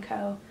UC Yarn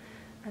Co.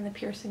 and the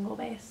Pure Single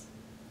Base.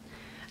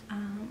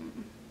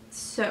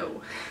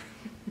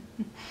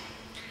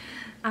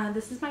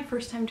 This is my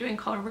first time doing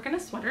color work in a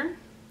sweater.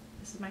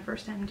 This is my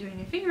first time doing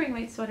a fingering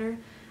weight sweater,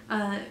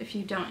 if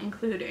you don't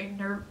include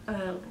a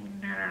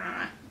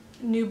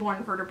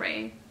newborn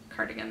vertebrae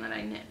cardigan that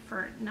I knit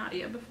for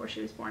Nadia before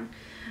she was born,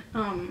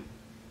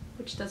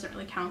 which doesn't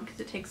really count because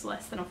it takes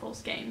less than a full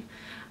skein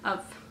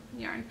of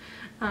yarn.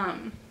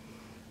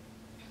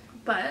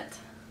 But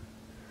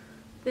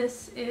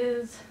this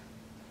is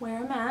where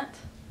I'm at.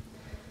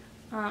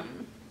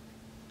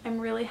 I'm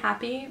really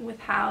happy with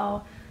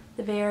how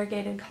the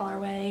variegated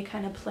colorway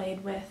kind of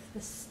played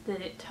with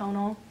the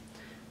tonal,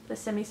 the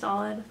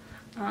semi-solid.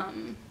 Let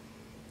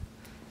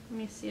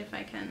me see if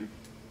I can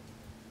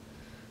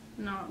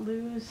not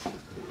lose.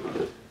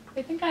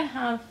 I think I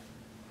have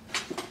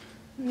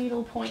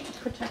needle point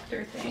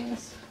protector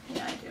things.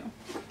 Yeah, I do.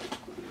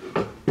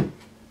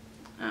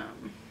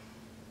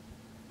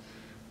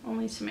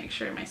 Only to make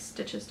sure my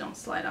stitches don't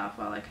slide off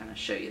while I kind of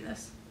show you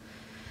this.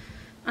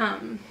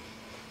 I'm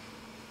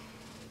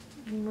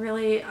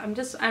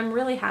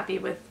really happy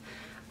with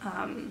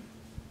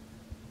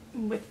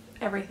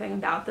everything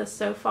about this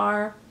so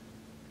far.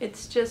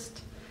 It's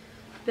just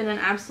been an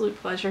absolute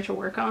pleasure to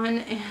work on,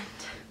 and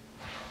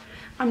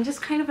I'm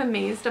just kind of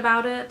amazed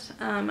about it.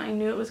 I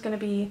knew it was going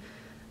to be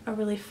a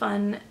really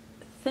fun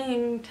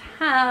thing to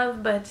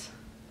have, but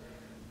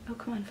oh,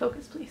 come on,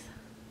 focus please.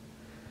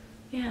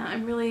 Yeah,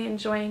 I'm really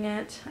enjoying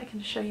it. I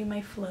can show you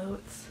my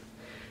floats.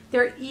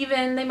 They're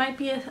even. They might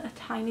be a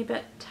tiny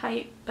bit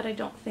tight, but I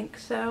don't think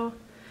so.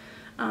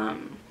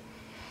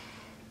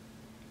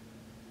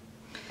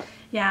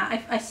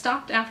 Yeah, I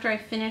stopped after I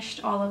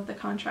finished all of the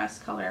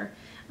contrast color,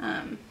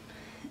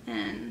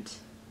 and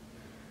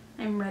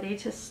I'm ready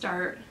to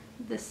start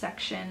this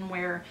section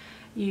where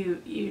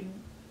you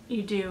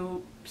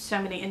do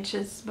so many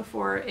inches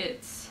before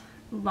it's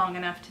long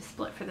enough to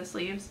split for the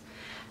sleeves.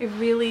 I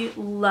really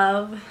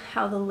love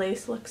how the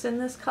lace looks in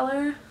this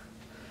color.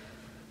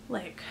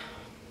 Like,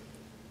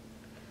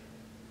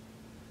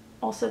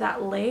 also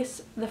that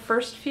lace, the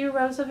first few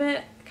rows of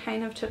it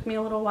kind of took me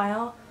a little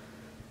while,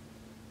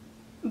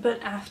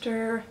 but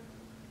after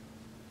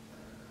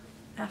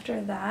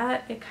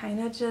that it kind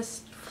of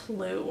just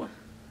flew.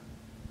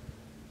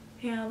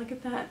 Yeah, look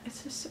at that.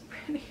 It's just so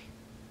pretty.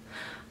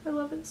 I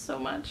love it so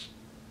much.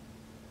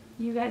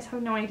 You guys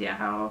have no idea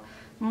how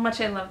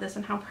much I love this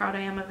and how proud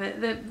I am of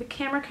it. The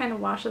camera kind of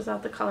washes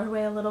out the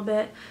colorway a little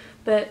bit,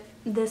 but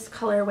this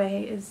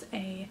colorway is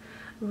a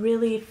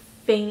really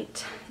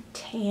faint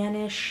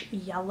tannish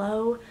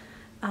yellow,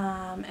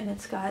 and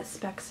it's got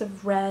specks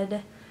of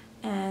red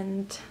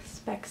and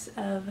specks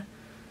of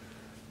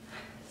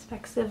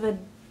a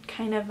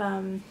kind of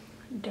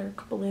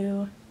dark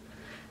blue.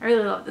 I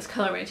really love this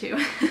colorway too.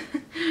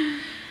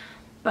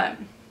 But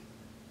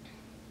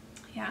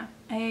yeah,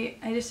 I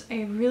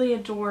really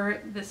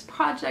adore this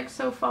project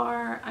so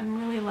far.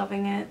 I'm really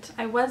loving it.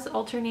 I was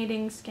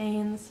alternating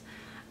skeins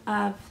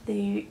of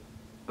the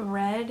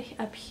red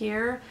up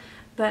here,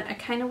 but I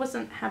kind of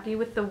wasn't happy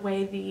with the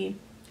way the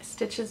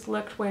stitches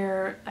looked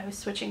where I was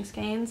switching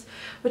skeins,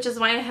 which is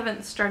why I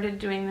haven't started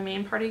doing the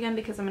main part again,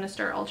 because I'm going to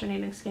start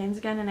alternating skeins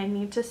again, and I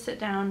need to sit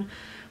down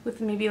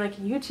with maybe like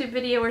a YouTube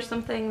video or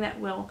something that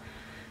will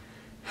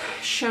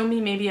show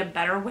me maybe a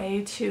better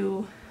way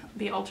to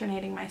be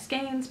alternating my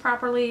skeins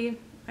properly.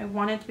 I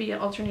wanted to be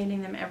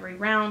alternating them every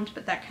round,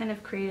 but that kind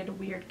of created a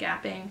weird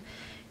gapping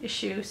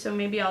issue, so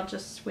maybe I'll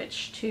just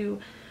switch to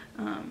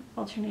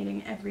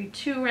alternating every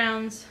 2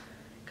 rounds,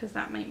 because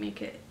that might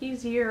make it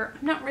easier.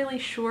 I'm not really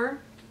sure.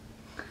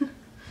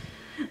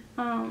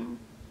 But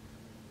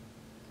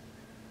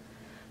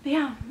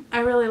yeah, I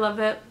really love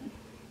it.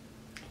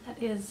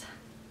 That is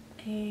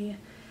a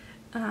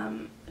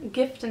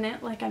gift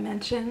knit, like I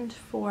mentioned,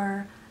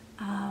 for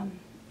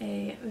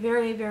a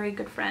very, very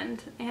good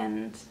friend,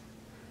 and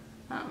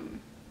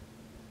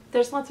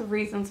there's lots of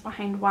reasons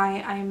behind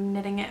why I'm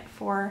knitting it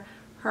for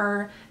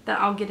her that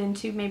I'll get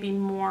into maybe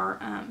more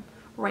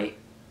right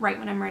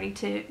when I'm ready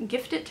to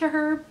gift it to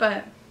her.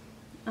 But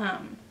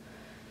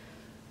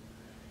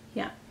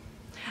yeah,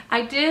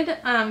 I did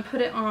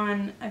put it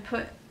on.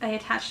 I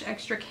attached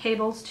extra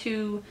cables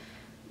to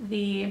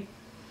the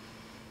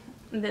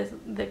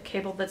the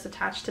cable that's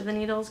attached to the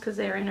needles because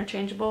they are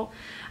interchangeable.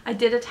 I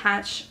did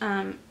attach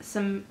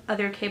some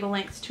other cable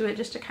lengths to it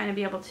just to kind of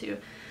be able to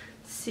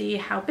see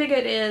how big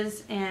it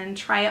is and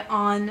try it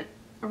on.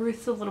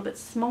 Ruth's a little bit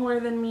smaller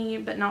than me,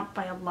 but not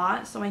by a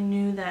lot, so I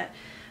knew that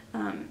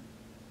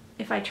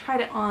if I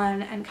tried it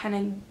on and kind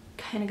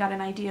of got an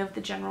idea of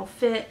the general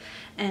fit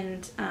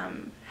and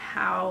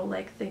how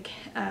like the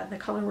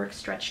color work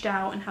stretched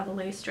out and how the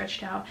lace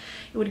stretched out,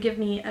 it would give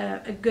me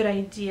a good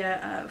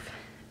idea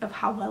of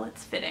how well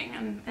it's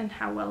fitting and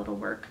how well it'll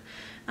work.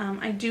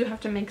 I do have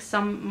to make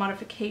some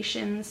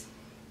modifications,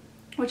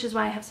 which is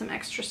why I have some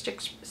extra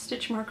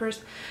stitch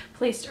markers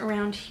placed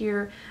around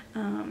here,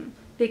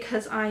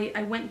 because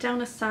I went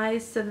down a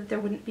size so that there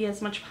wouldn't be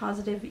as much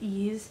positive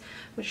ease,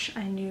 which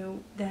I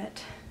knew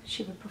that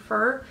she would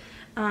prefer.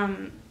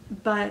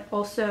 But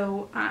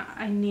also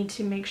I need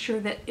to make sure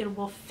that it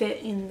will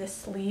fit in the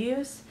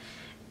sleeves,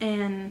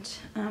 and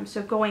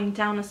so going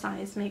down a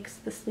size makes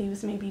the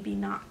sleeves maybe be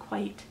not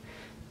quite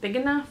big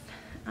enough,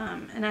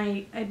 and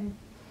I'd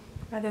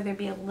rather there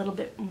be a little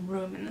bit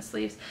room in the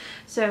sleeves.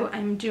 So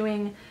I'm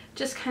doing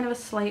just kind of a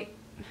slight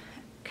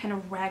kind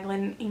of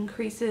raglan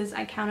increases.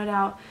 I counted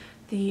out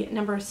the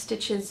number of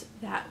stitches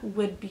that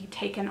would be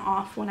taken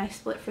off when I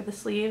split for the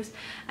sleeves,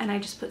 and I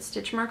just put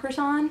stitch markers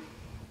on.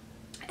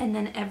 And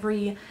then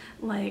every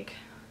like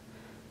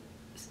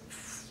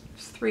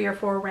 3 or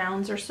 4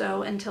 rounds or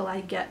so until I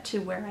get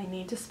to where I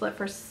need to split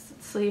for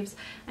sleeves,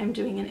 I'm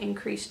doing an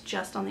increase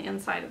just on the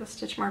inside of the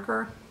stitch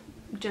marker,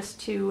 just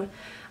to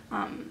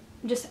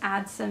just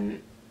add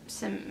some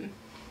I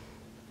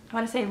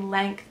want to say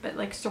length, but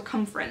like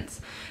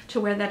circumference to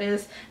where that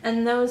is.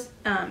 And those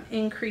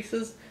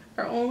increases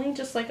are only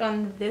just like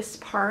on this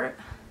part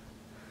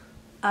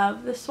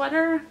of the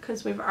sweater,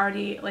 because we've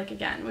already, like,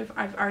 again,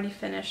 I've already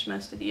finished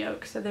most of the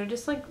yoke, so they're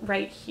just like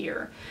right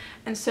here,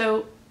 and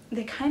so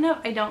they kind of,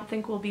 I don't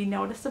think will be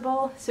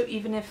noticeable. So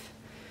even if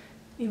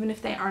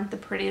they aren't the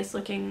prettiest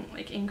looking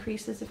like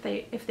increases, if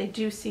they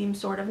do seem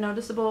sort of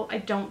noticeable, I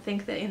don't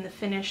think that in the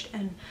finished,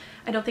 and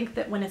I don't think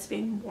that when it's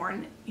being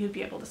worn you'd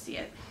be able to see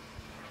it.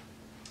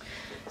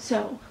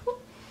 So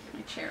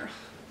my chair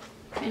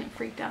kind of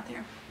freaked out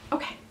there.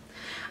 Okay,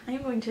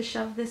 I'm going to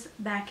shove this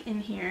back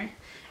in here,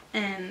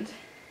 and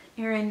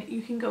Erin,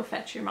 you can go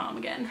fetch your mom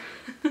again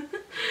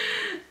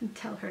and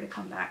tell her to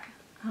come back,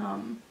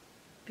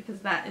 because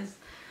that is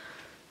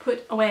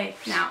put away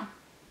now.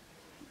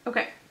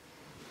 Okay.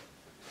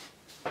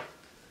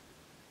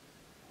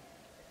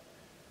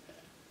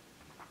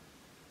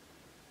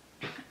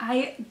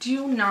 I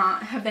do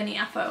not have any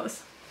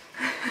FOs.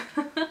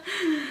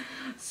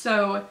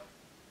 So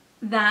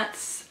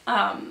that's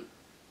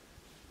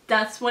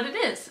what it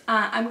is.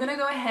 I'm gonna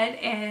go ahead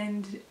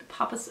and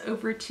pop us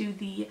over to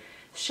the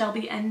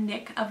Shelby and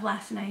Nick of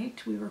last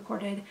night. We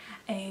recorded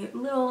a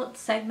little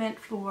segment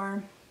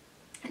for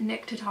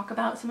Nick to talk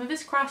about some of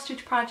his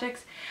cross-stitch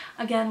projects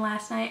again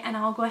last night, and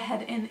I'll go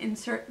ahead and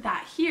insert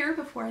that here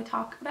before I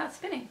talk about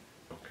spinning.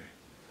 Okay.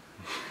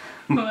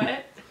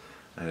 What?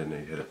 I didn't know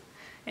you hit it.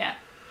 Yeah.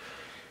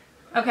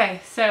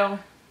 Okay, so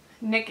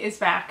Nick is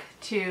back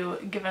to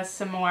give us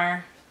some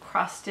more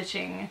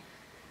cross-stitching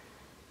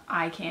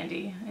eye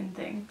candy and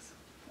things.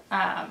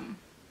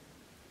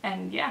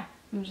 And yeah,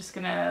 I'm just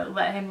gonna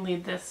let him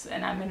lead this,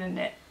 and I'm gonna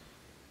knit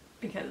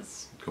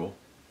because... Cool.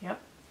 Yep.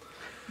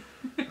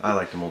 I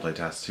like to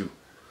multitask too.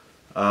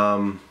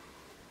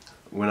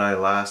 When I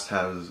last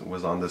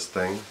was on this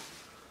thing,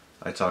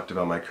 I talked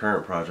about my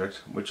current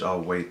project, which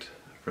I'll wait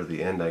for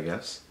the end, I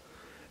guess,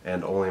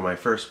 and only my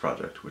first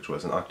project, which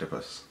was an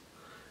octopus.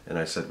 And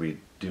I said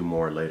we'd do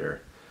more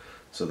later.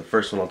 So the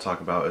first one I'll talk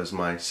about is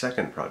my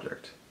second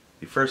project.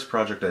 The first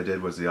project I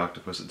did was the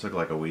octopus. It took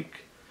like a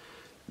week.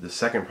 The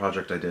second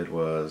project I did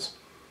was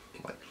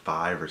like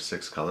 5 or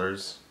 6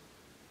 colors.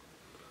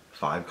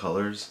 5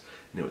 colors.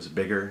 And it was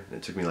bigger, and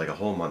it took me like a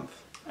whole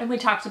month. And we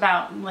talked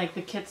about like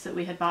the kits that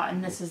we had bought,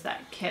 and this is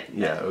that kit.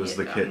 Yeah, it was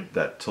the kit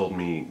that told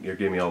me, you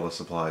gave me all the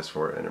supplies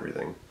for it and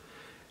everything.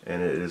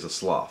 And it is a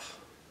sloth.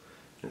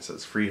 And it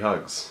says free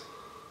hugs.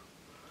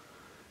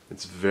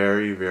 It's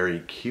very,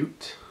 very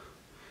cute.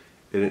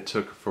 And it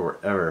took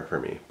forever for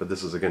me. But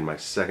this is again my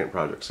second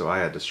project, so I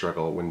had to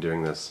struggle when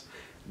doing this,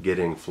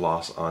 getting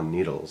floss on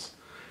needles.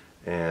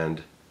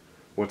 And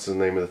what's the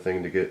name of the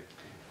thing to get?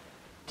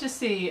 Just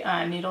the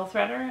needle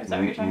threader, is that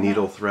what you're talking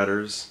needle about?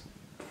 threaders,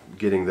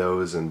 getting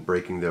those and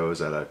breaking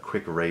those at a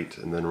quick rate,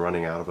 and then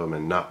running out of them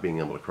and not being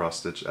able to cross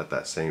stitch at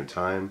that same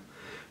time,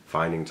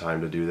 finding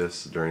time to do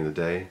this during the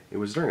day. It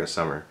was during the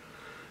summer,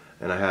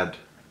 and I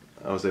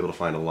was able to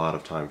find a lot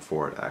of time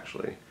for it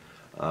actually.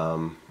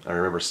 I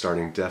remember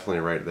starting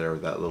definitely right there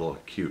with that little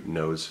cute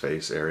nose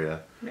face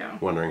area, Yeah.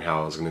 wondering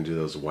how I was going to do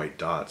those white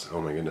dots.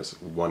 Oh my goodness,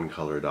 one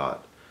color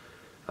dot.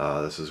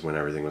 This is when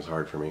everything was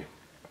hard for me.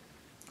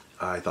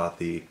 I thought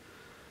the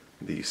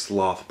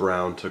sloth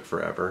brown took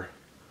forever.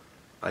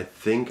 I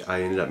think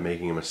I ended up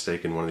making a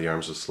mistake, and one of the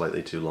arms was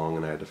slightly too long,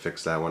 and I had to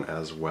fix that one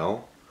as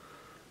well.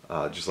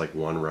 Just like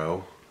one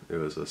row. It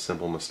was a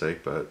simple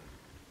mistake, but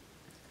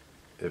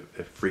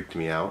it freaked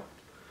me out.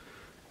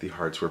 The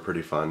hearts were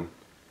pretty fun.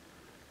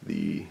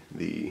 the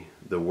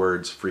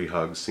words free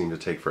hugs seem to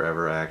take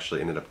forever. I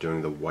actually ended up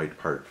doing the white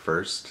part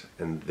first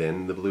and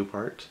then the blue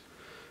part,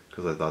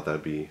 because I thought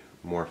that'd be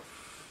more,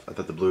 I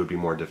thought the blue would be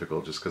more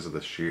difficult just because of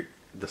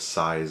the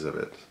size of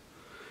it.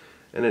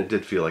 And it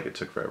did feel like it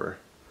took forever.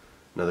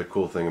 Another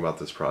cool thing about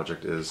this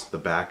project is the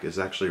back is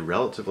actually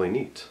relatively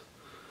neat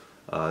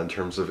in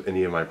terms of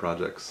any of my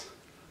projects.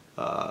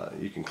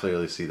 You can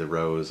clearly see the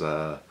rows,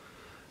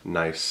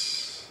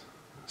 nice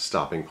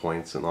stopping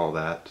points and all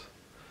that.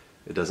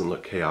 It doesn't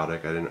look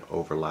chaotic. I didn't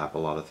overlap a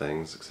lot of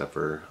things except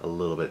for a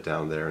little bit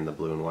down there in the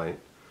blue and white.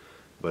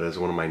 But as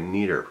one of my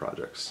neater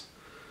projects,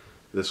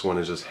 this one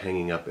is just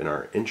hanging up in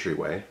our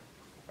entryway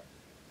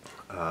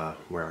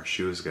where our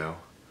shoes go.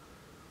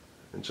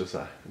 It's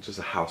just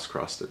a house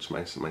cross stitch,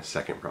 my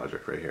second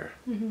project right here.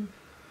 Mm-hmm.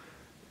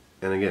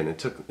 And again,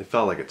 it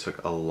felt like it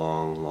took a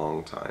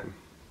long time,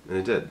 and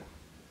it did.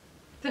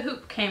 The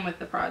hoop came with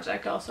the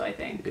project also, I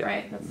think, yeah.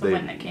 Right? That's the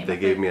one that came with it. They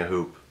gave me a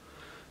hoop,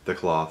 the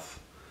cloth,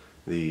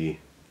 the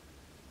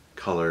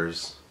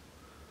colors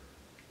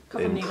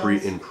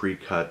in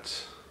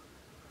pre-cut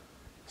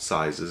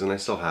sizes, and I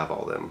still have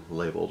all them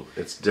labeled.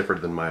 It's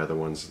different than my other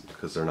ones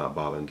because they're not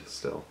bobbined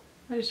still.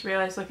 I just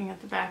realized looking at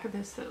the back of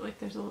this that like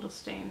there's a little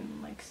stain,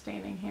 like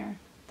staining here.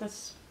 It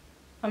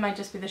might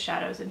just be the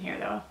shadows in here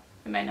though.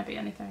 It might not be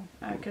anything.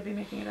 I could be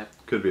making it up.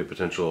 Could be a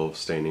potential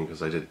staining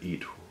because I did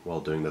eat while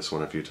doing this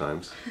one a few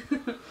times.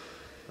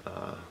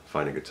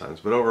 Finding good times.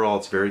 But overall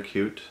it's very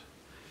cute.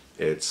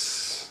 It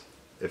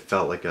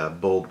felt like a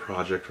bold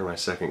project for my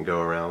second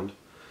go around.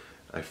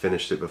 I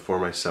finished it before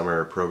my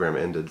summer program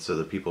ended, so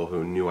the people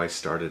who knew I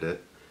started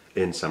it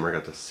in summer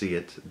got to see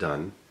it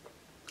done,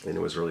 and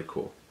it was really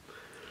cool.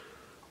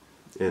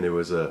 And it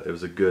was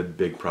a good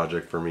big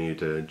project for me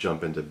to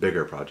jump into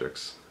bigger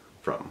projects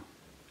from.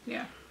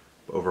 Yeah.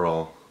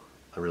 Overall,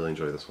 I really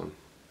enjoy this one.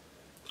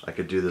 I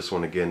could do this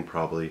one again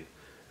probably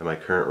at my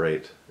current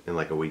rate in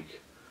like a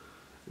week.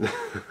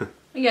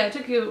 Yeah, it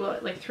took you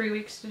what, like 3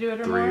 weeks to do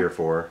it or more? 3 or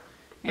 4,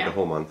 like a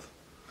whole month.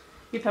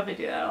 You'd probably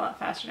do that a lot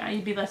faster now.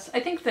 You'd be less. I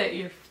think that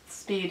your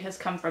speed has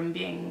come from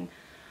being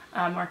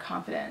more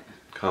confident.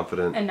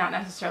 Confident. And not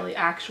necessarily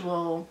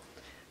actual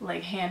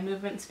like hand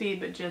movement speed,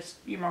 but just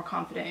you're more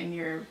confident in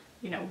your,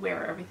 you know,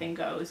 where everything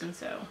goes, and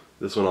so.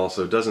 This one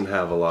also doesn't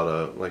have a lot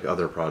of like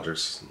other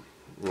projects.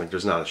 Like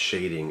there's not a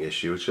shading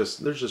issue. It's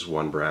just there's just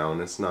one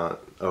brown. It's not,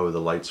 oh, the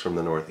light's from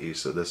the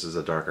northeast, so this is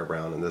a darker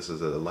brown and this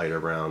is a lighter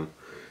brown.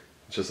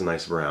 It's just a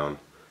nice brown.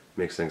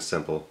 Makes things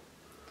simple.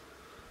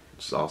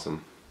 Which is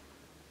awesome.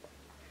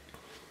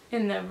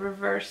 In the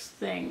reverse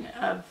thing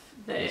of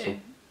the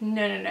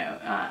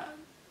no.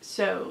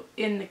 So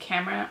in the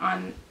camera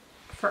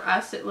for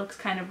us it looks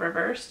kind of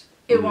reversed.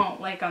 It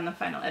won't like on the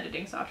final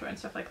editing software and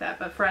stuff like that,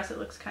 but for us it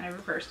looks kind of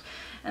reversed,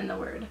 and the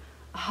word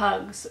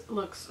hugs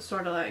looks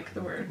sort of like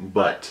the word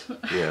but.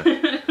 Yeah.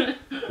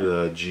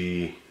 The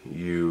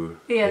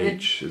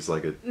G-U-H is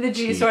like a the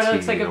G sort of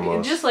looks like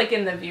a, just like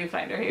in the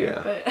viewfinder here.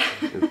 Yeah. But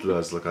it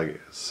does look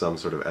like some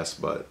sort of S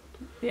butt.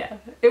 Yeah.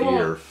 It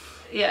won't.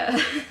 Yeah.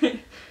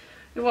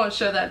 It won't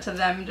show that to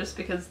them just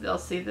because they'll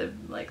see the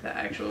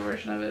actual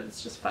version of it.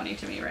 It's just funny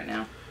to me right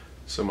now.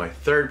 So my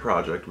third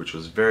project, which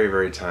was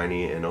very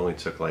tiny and only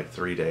took like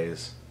 3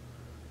 days,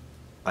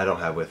 I don't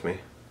have with me.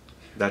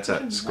 That's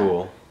at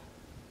school.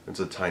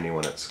 It's a tiny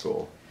one at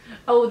school.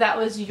 Oh, that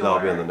was your... That'll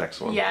be on the next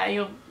one.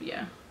 Yeah,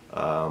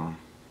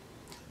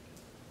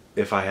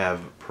 if I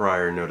have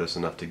prior notice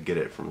enough to get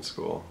it from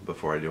school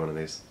before I do one of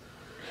these.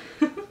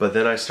 But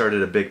then I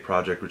started a big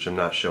project, which I'm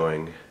not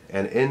showing.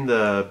 And in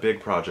the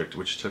big project,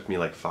 which took me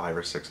like 5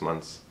 or 6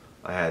 months,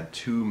 I had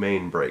 2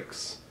 main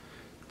breaks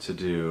to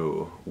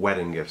do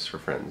wedding gifts for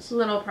friends.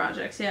 Little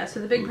projects, yeah.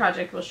 So the big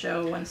project will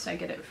show once I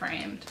get it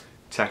framed.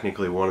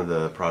 Technically, one of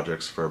the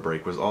projects for a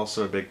break was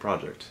also a big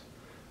project.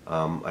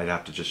 I'd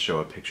have to just show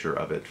a picture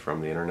of it from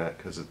the internet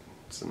because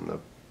it's in the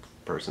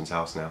person's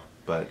house now.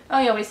 But oh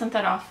yeah, we sent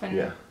that off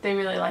and they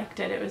really liked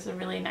it. It was a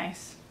really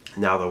nice...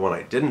 Now the one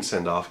I didn't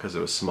send off because it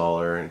was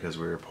smaller and because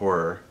we were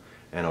poorer,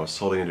 and I was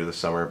told to do the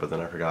summer, but then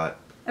I forgot.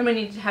 And we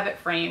need to have it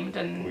framed,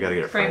 and we gotta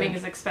get it framing framed.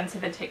 is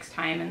expensive. It takes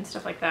time and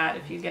stuff like that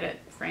if you get it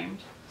framed.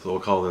 So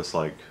we'll call this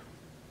like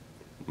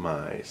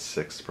my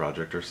 6th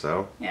project or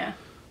so. Yeah.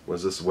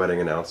 Was this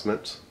wedding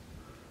announcement.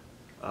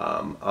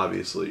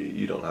 Obviously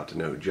you don't have to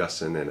know who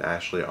Justin and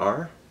Ashley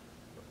are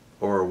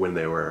or when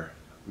they were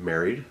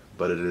married,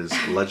 but it is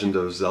Legend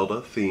of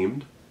Zelda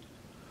themed.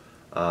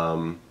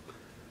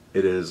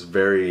 It is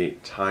very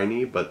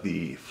tiny, but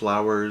the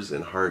flowers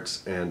and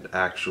hearts and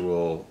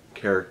actual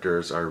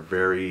characters are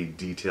very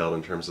detailed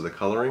in terms of the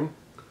coloring.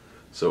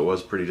 So it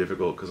was pretty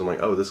difficult because I'm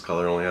like, oh, this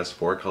color only has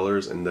 4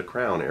 colors in the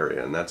crown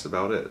area, and that's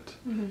about it.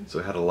 So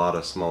it had a lot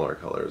of smaller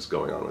colors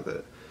going on with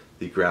it.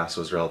 The grass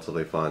was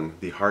relatively fun.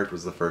 The heart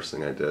was the first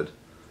thing I did.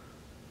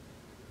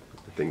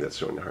 I think that's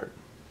showing the heart.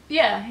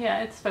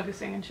 Yeah, it's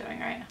focusing and showing,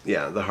 right?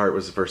 Yeah, the heart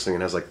was the first thing.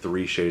 It has like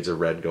 3 shades of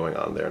red going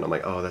on there, and I'm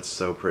like, oh, that's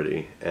so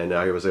pretty. And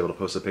I was able to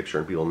post a picture,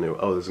 and people knew,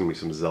 oh, this is going to be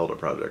some Zelda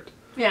project.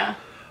 Yeah.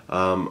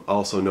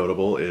 Also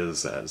notable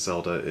is that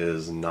Zelda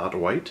is not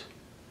white.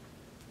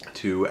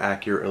 to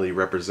accurately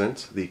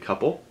represent the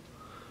couple.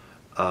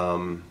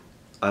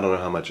 I don't know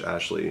how much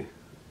Ashley,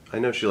 I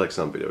know she likes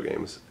some video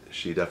games.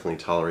 She definitely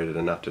tolerated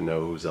enough to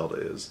know who Zelda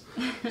is.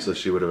 So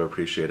she would have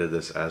appreciated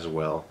this as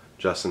well.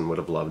 Justin would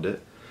have loved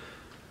it.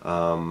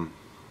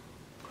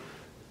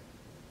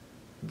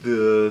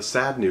 The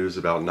sad news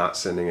about not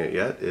sending it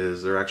yet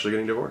is they're actually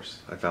getting divorced.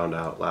 I found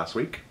out last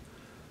week.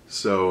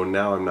 So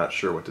now I'm not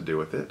sure what to do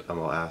with it. I'm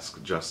going to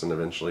ask Justin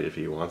eventually if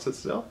he wants it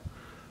still.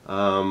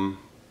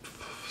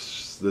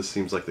 This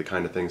seems like the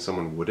kind of thing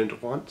someone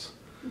wouldn't want.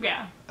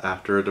 Yeah.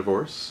 After a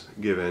divorce,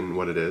 given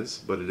what it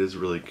is, but it is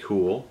really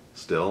cool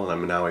still, and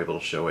I'm now able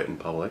to show it in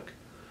public.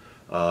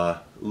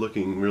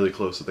 Looking really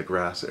close at the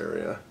grass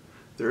area,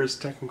 there is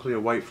technically a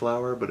white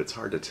flower, but it's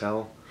hard to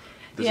tell.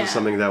 This is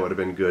something that would have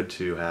been good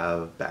to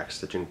have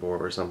backstitching for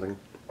or something.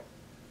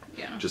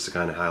 Yeah. Just to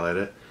kind of highlight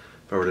it.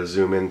 If I were to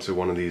zoom into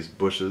one of these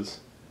bushes,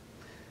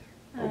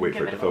 I'll wait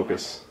for it to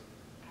focus.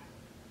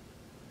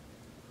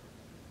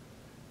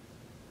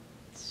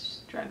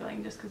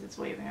 Struggling just because it's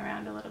waving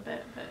around a little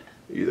bit, but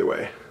either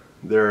way,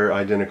 they're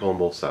identical on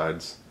both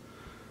sides,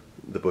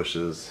 the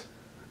bushes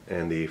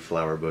and the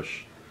flower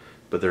bush,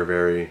 but they're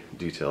very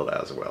detailed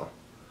as well.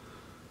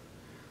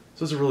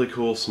 So it's a really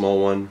cool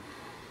small one.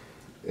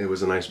 It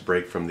was a nice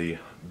break from the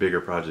bigger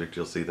project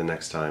you'll see the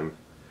next time.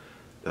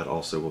 That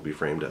also will be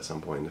framed at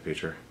some point in the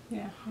future.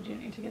 Yeah, we do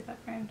need to get that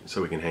framed.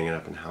 So we can hang it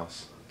up in the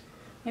house.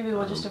 Maybe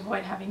we'll just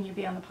avoid having you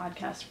be on the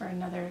podcast for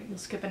you'll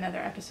skip another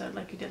episode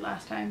like you did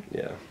last time.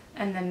 Yeah.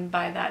 And then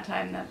by that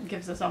time, that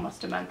gives us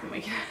almost a month and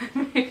we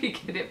can maybe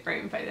get it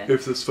framed by then.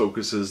 If this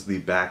focuses, the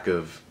back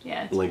of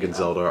Link and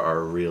Zelda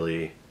are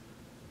really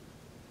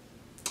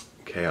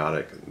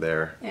chaotic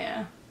there.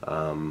 Yeah.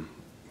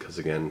 Because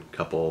again,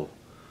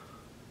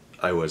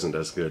 I wasn't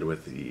as good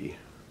with the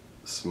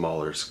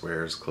smaller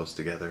squares close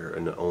together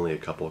and only a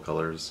couple of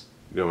colors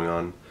going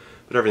on.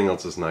 But everything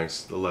else is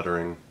nice. The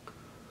lettering,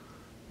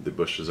 the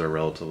bushes are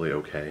relatively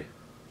okay.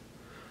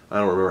 I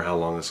don't remember how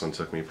long this one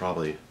took me,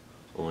 probably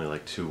only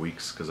like 2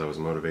 weeks because I was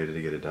motivated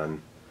to get it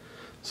done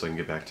so I can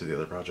get back to the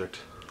other project.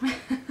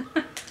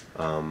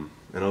 And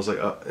I was like,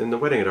 and the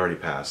wedding had already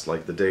passed,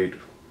 like the date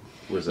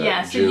was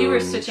at so June you were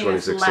stitching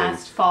this 2016.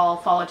 last fall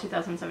of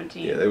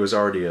 2017. Yeah, it was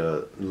already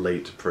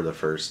late for the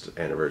first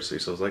anniversary,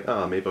 so I was like,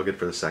 maybe I'll get it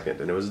for the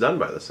second, and it was done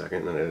by the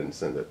second, and I didn't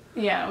send it.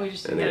 Yeah, we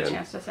just didn't get a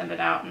chance to send it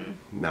out. And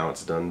now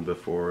it's done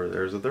before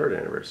there's a third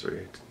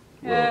anniversary.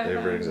 Will it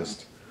ever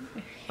exist?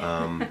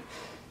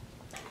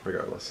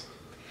 Regardless.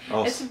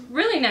 It's a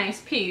really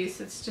nice piece.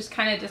 It's just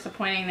kind of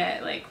disappointing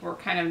that we're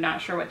kind of not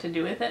sure what to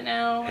do with it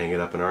now. Hang it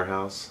up in our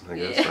house, I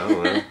guess. I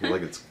don't know. Do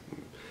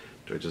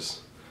I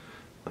just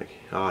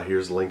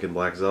here's Link and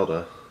Black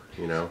Zelda,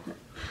 you know?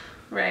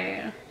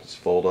 Right. Just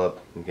fold up.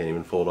 You can't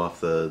even fold off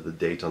the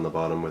date on the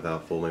bottom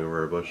without folding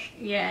over a bush.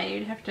 Yeah,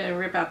 you'd have to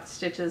rip out the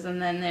stitches,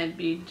 and then it'd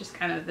be just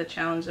kind of the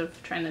challenge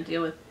of trying to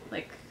deal with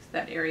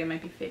that area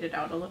might be faded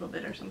out a little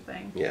bit or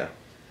something. Yeah.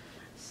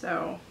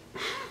 So.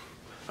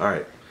 All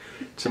right.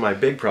 To my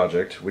big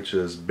project, which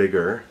is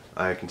bigger,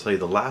 I can tell you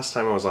the last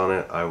time I was on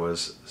it, I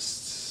was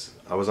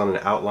on an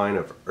outline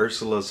of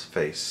Ursula's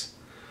face.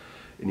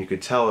 And you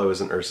could tell it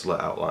was an Ursula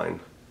outline.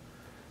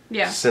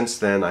 Yeah. Since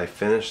then, I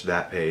finished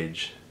that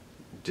page,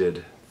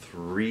 did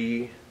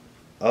 3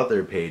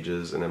 other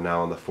pages, and I'm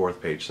now on the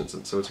 4th page since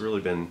then. So it's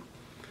really been,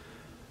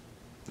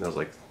 that was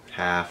like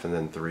half, and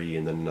then 3,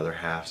 and then another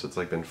half. So it's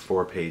been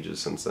 4 pages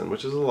since then,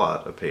 which is a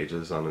lot of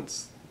pages on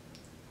its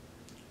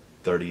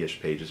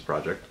 30-ish pages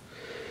project.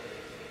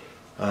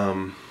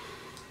 And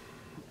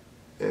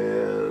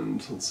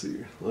let's see,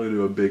 let me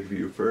do a big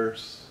view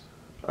first.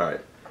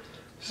 Alright,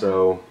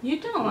 so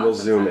we'll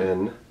zoom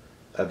in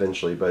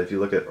eventually, but if you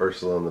look at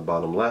Ursula on the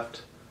bottom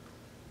left,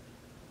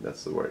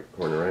 that's the right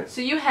corner, right?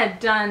 So you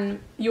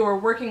were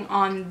working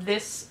on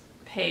this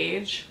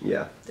page.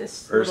 Yeah.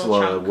 This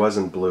Ursula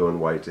wasn't blue and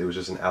white, it was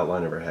just an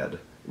outline of her head.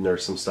 And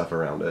there's some stuff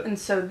around it. And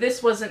so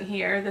this wasn't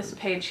here, this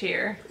page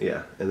here.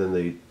 Yeah, and then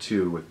the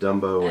 2 with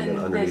Dumbo and then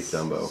underneath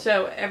Dumbo.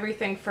 So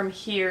everything from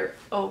here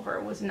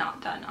over was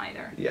not done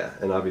either. Yeah,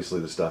 and obviously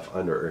the stuff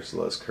under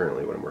Ursula is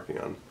currently what I'm working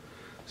on.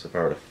 So if I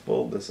were to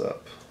fold this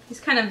up. He's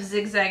kind of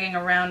zigzagging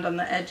around on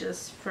the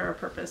edges for a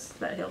purpose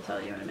that he'll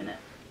tell you in a minute.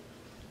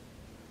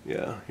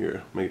 Yeah,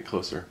 here, make it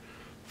closer.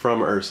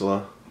 From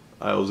Ursula,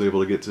 I was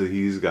able to get to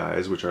these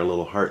guys, which are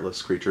little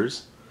heartless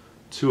creatures.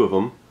 2 of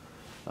them.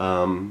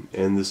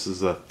 And this is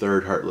the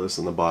 3rd heartless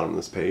on the bottom of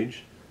this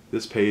page.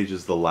 This page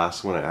is the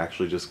last one I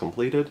actually just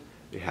completed.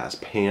 It has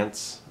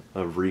pants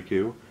of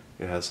Riku.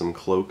 It has some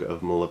cloak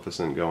of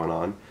Maleficent going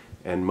on.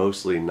 And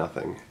mostly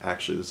nothing.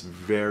 Actually, this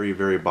very,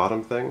 very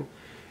bottom thing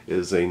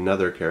is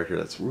another character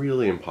that's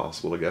really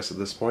impossible to guess at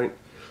this point.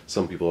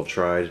 Some people have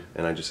tried,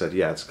 and I just said,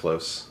 yeah, it's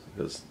close.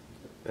 Because,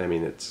 I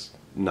mean, it's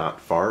not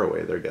far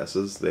away, their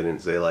guesses. They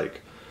didn't say,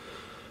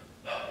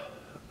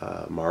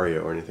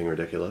 Mario or anything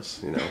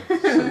ridiculous, you know.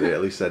 So they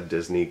at least said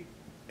Disney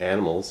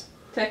animals.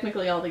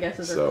 Technically all the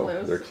guesses are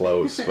close. So they're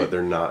close, but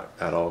they're not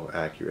at all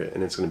accurate,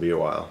 and it's going to be a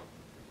while.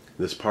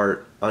 This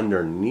part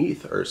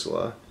underneath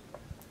Ursula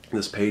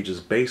This page is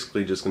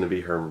basically just going to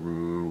be her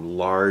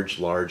large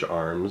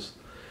arms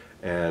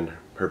and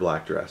her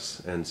black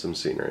dress and some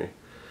scenery.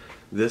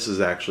 This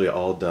is actually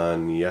all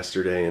done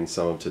yesterday and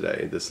some of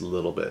today, this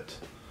little bit.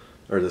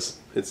 Or this,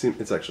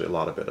 it's actually a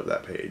lot of bit of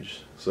that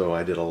page. So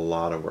I did a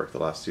lot of work the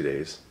last 2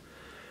 days.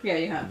 Yeah,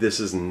 you have.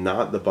 This is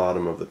not the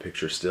bottom of the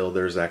picture still.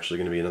 There's actually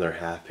going to be another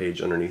half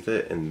page underneath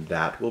it, and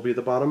that will be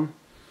the bottom.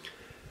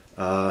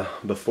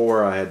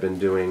 Before I had been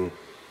doing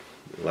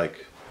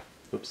like,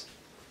 oops.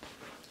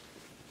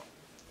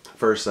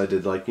 First I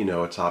did like, you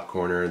know, a top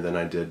corner, and then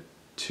I did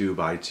 2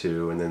 by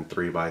 2 and then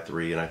 3 by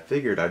 3, and I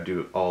figured I'd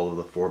do all of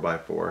the 4 by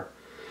 4.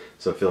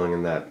 So filling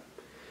in that,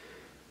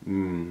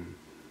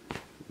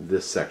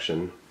 this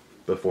section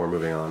before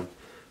moving on.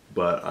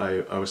 But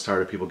I was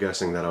tired of people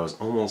guessing that I was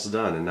almost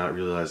done and not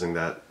realizing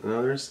that,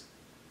 no, there's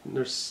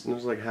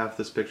like half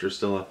this picture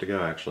still left to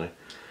go actually.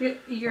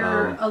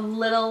 You're a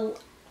little,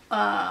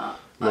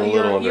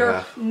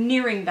 you're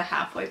nearing the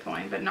halfway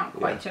point, but not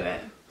quite to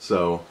it.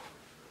 So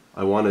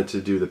I wanted to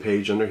do the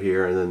page under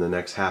here and then the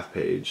next half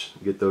page,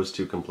 get those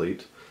 2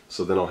 complete.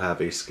 So then I'll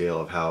have a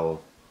scale of how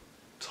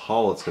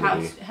tall it's going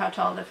to be. How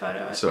tall the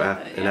photo is. So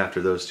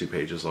after those 2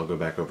 pages, I'll go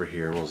back over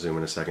here and we'll zoom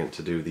in a second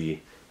to do the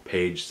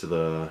page to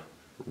the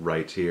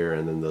right here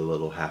and then the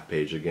little half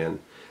page again,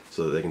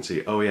 so that they can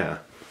see, oh yeah,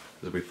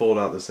 as we fold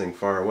out this thing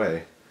far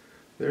away,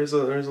 there's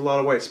a lot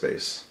of white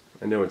space.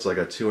 I know it's like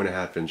a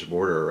 2.5 inch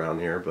border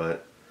around here,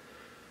 but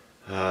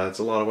it's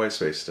a lot of white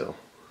space still.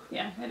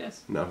 Yeah, it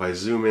is. Now if I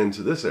zoom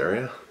into this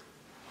area,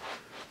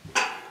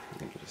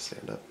 let me just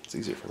stand up, it's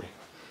easier for me.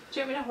 Do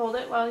you want me to hold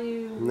it while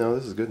you... No,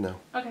 this is good now.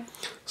 Okay.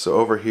 So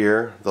over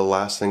here, the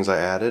last things I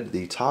added,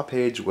 the top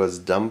page was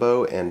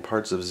Dumbo and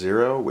parts of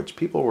Zero, which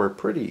people were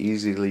pretty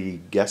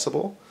easily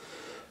guessable.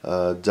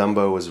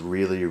 Dumbo was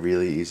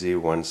really easy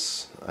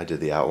once I did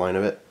the outline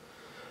of it.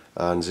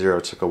 And Zero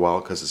took a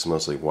while because it's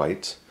mostly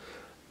white.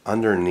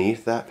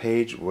 Underneath that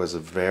page was a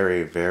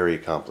very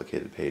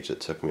complicated page that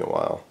took me a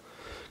while.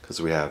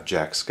 Because we have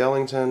Jack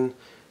Skellington,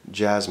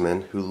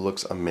 Jasmine, who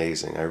looks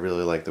amazing. I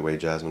really like the way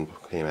Jasmine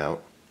came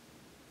out.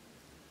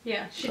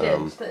 Yeah, she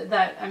did.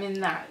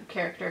 That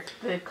character,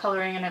 the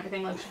coloring and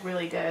everything looks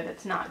really good.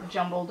 It's not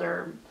jumbled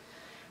or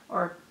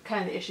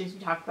kind of the issues we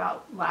talked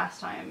about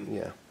last time.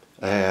 Yeah.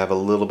 I have a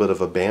little bit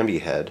of a Bambi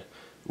head,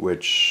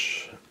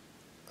 which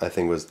I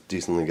think was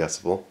decently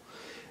guessable.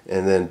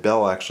 And then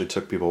Belle actually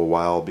took people a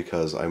while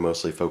because I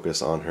mostly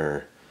focused on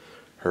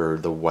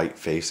the white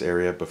face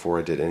area before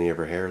I did any of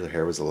her hair. The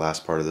hair was the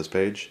last part of this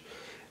page.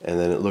 And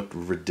then it looked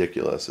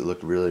ridiculous. It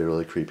looked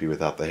really creepy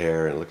without the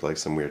hair, and it looked like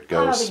some weird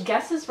ghost. Oh, the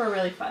guesses were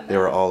really fun, though. They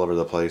were all over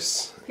the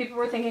place. People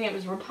were thinking it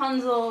was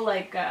Rapunzel,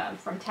 like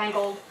from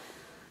Tangled.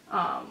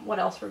 What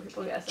else were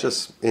people guessing?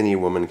 Just any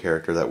woman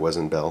character that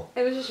wasn't Belle.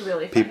 It was just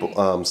really funny.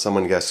 People,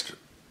 someone guessed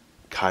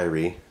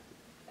Kyrie.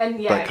 And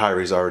yeah, but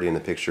Kyrie's already in the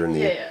picture in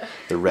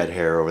the red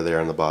hair over there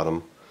on the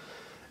bottom.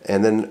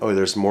 And then,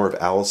 there's more of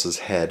Alice's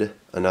head,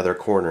 another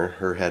corner.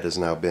 Her head has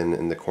now been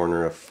in the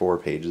corner of 4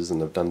 pages,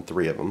 and I've done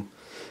 3 of them.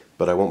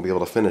 But I won't be able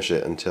to finish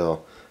it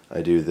until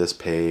I do this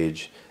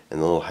page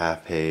and the little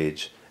half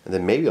page, and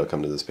then maybe I'll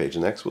come to this page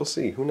next. We'll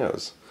see. Who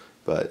knows?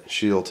 But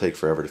she'll take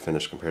forever to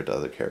finish compared to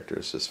other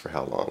characters, just for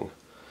how long.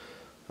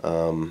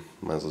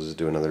 Might as well just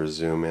do another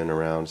zoom in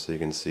around so you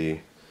can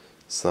see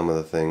some of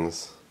the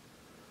things.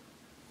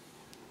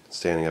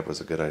 Standing up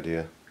was a good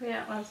idea.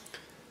 Yeah, it was.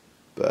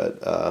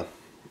 But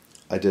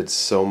I did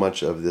so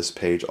much of this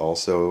page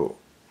also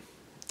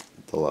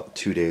the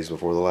 2 days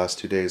before the last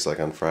 2 days, like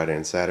on Friday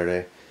and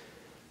Saturday.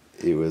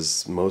 It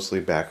was mostly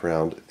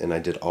background, and I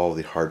did all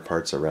the hard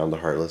parts around the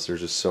Heartless. There's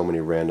just so many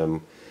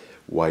random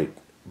white,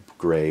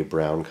 gray,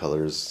 brown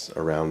colors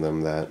around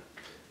them that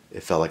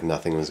it felt like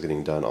nothing was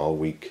getting done all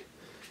week,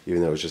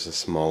 even though it was just a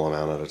small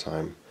amount at a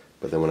time.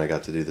 But then when I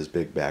got to do this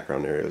big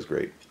background area, it was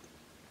great.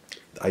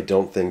 I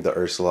don't think the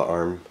Ursula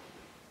arm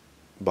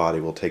body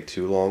will take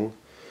too long,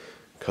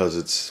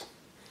 because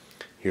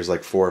here's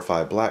like 4 or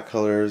 5 black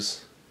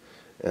colors,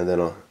 and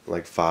then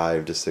like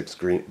 5 to 6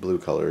 blue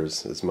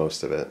colors is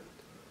most of it.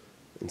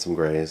 And some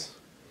grays,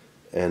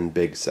 and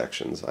big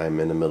sections. I'm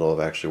in the middle of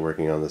actually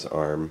working on this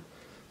arm,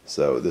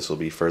 so this will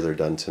be further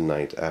done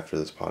tonight after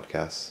this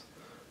podcast,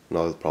 and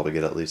I'll probably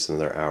get at least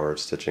another hour of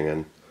stitching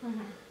in.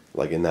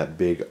 Like in that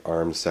big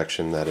arm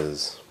section that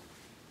is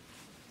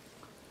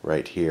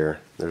right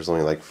here, there's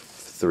only like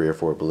 3 or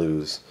 4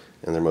 blues,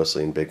 and they're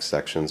mostly in big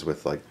sections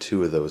with like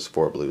 2 of those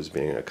 4 blues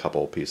being a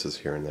couple pieces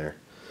here and there.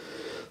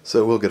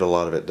 So we'll get a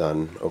lot of it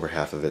done, over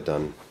half of it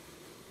done,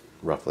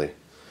 roughly.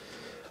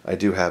 I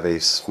do have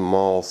a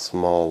small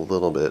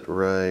little bit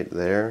right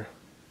there.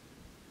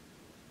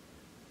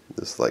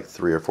 This like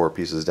 3 or 4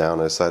 pieces down.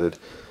 I was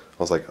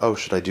like, oh,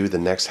 should I do the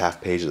next half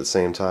page at the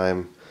same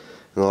time?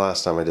 And the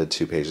last time I did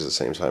 2 pages at the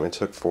same time. It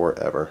took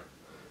forever.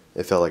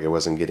 It felt like I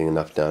wasn't getting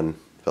enough done.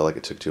 It felt like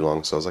it took too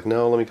long. So I was like,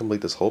 no, let me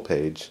complete this whole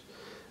page,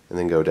 and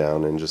then go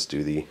down and just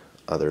do the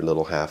other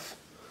little half,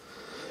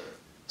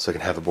 so I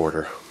can have a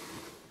border.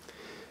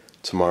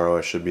 Tomorrow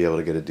I should be able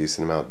to get a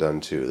decent amount done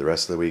too. The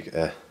rest of the week,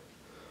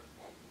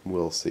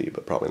 we'll see,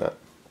 but probably not.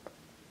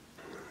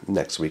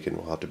 next weekend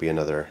will have to be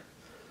another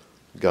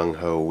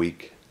gung-ho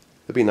week.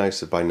 It'd be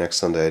nice if by next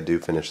Sunday I do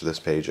finish this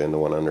page and the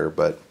one under,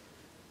 but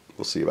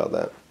we'll see about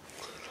that.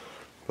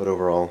 But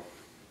overall...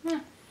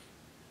 Yeah.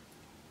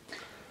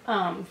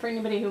 For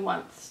anybody who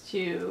wants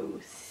to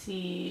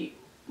see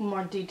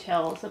more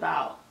details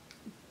about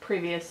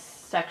previous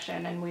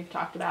section, and we've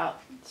talked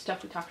about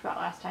stuff we talked about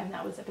last time,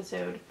 that was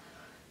episode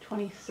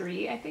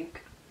 23, I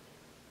think.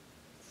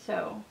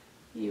 So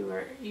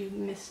you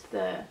missed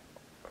the,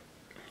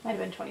 might have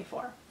been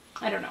 24.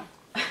 I don't know.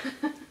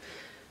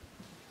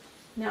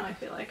 Now I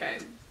feel like I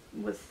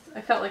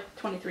felt like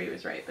 23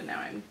 was right, but now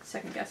I'm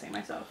second guessing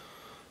myself.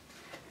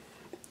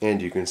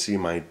 And you can see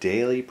my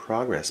daily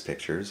progress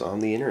pictures on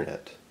the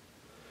internet.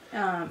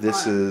 Oh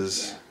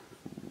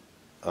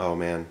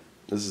man,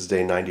 this is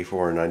day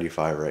 94 or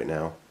 95 right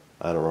now.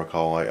 I don't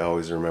recall. I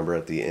always remember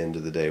at the end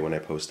of the day when I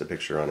post a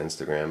picture on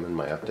Instagram and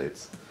my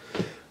updates.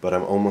 But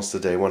I'm almost to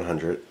day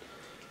 100.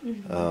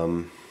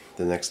 Mm-hmm.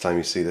 The next time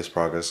you see this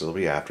progress, it'll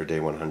be after day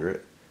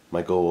 100.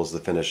 My goal is to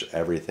finish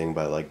everything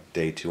by like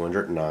day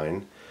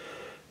 209.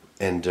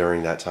 And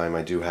during that time,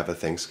 I do have a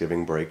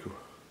Thanksgiving break.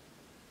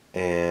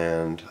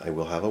 And I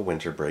will have a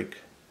winter break,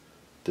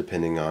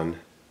 depending on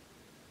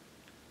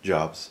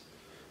jobs.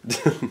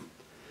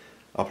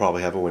 I'll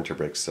probably have a winter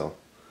break still.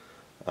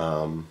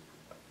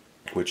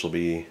 Which will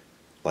be,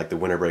 like, the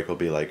winter break will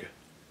be like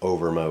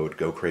over mode,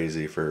 go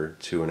crazy for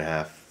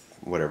 2.5,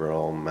 whatever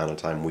all amount of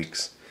time,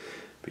 weeks.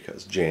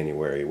 Because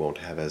January won't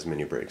have as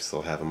many breaks.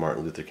 They'll have a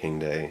Martin Luther King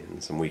Day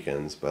and some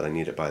weekends, but I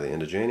need it by the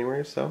end of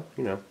January, so,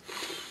 you know.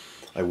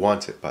 I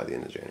want it by the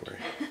end of January.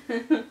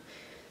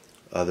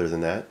 Other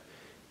than that,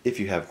 if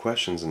you have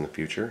questions in the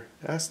future,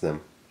 ask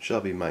them.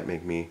 Shelby might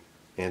make me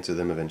answer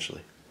them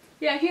eventually.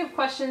 Yeah, if you have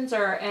questions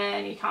or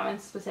any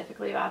comments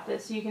specifically about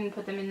this, you can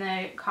put them in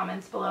the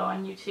comments below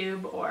on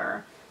YouTube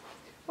or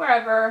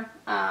wherever.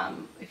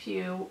 If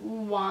you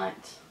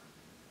want...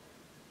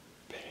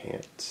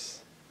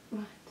 Pants.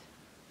 What?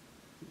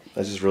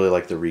 I just really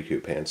like the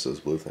Riku pants, those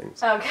blue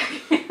things.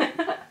 Okay.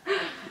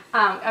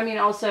 I mean,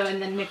 also,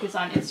 and then Nick is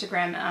on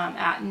Instagram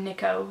at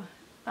Nico,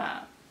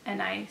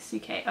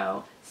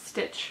 Nicko,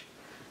 Stitch.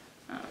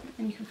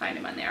 And you can find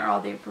him on there. All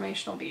the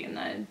information will be in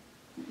the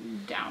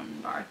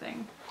down bar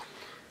thing.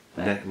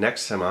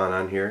 Next time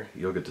on here,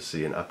 you'll get to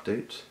see an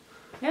update,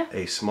 yeah,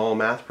 a small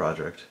math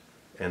project,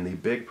 and the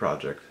big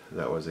project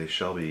that was a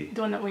Shelby...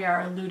 The one that we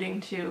are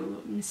alluding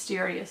to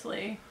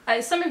mysteriously.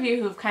 Some of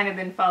you who've kind of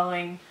been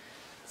following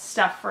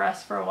stuff for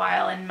us for a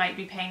while and might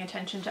be paying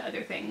attention to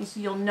other things,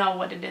 you'll know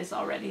what it is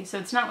already. So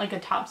it's not like a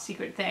top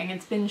secret thing.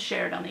 It's been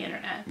shared on the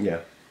internet.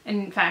 Yeah.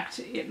 In fact,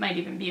 it might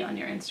even be on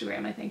your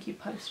Instagram. I think you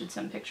posted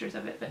some pictures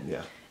of it. But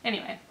yeah.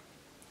 Anyway,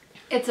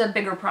 it's a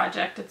bigger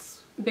project.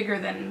 It's bigger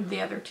than the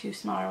other two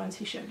smaller ones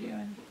he showed you.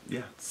 And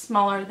yeah.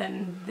 Smaller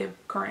than the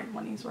current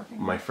one he's working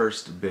on. My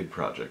first big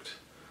project.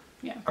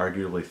 Yeah.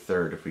 Arguably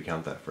third if we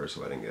count that first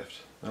wedding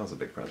gift. That was a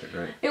big project,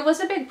 right? It was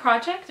a big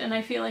project, and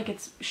I feel like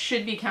it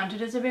should be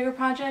counted as a bigger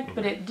project,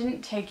 but it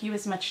didn't take you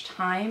as much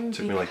time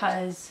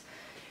because,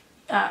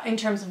 in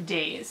terms of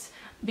days,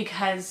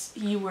 because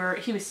he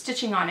was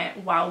stitching on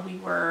it while we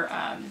were,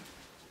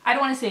 I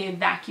don't want to say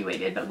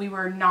evacuated, but we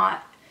were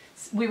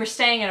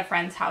staying at a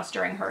friend's house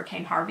during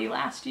Hurricane Harvey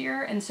last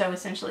year, and so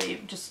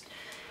essentially just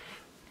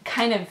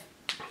kind of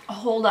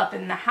holed up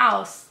in the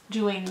house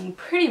doing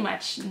pretty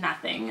much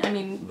nothing. I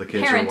mean, the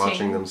kids parenting. Were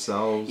watching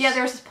themselves. Yeah,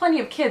 there's plenty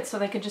of kids, so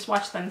they could just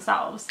watch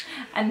themselves,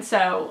 and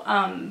so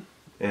and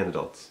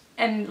adults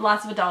and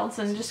lots of adults,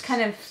 and just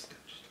kind of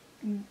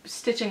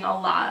stitching a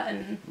lot.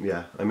 And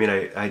yeah, I mean,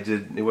 I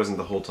did. It wasn't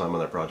the whole time on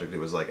that project. It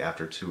was like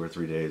after 2 or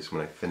 3 days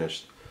when I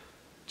finished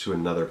to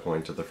another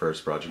point of the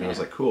first project. Yeah. And I was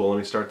like, cool, let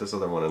me start this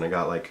other one, and I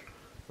got like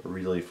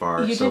really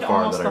far, you so did far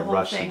almost that the I whole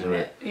rushed thing to do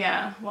it.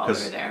 Yeah, while we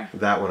were there.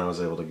 That one I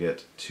was able to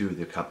get to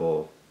the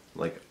couple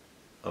like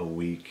a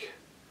week.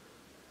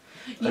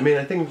 I mean,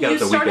 I think we got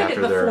the week after You started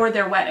it before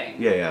their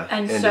wedding. Yeah, yeah.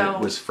 And so, it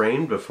was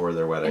framed before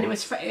their wedding. And it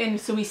was, and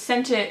so we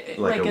sent it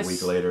like a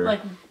week later.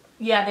 Like,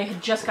 yeah, they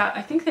had just got.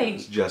 I think they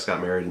just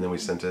got married, and then we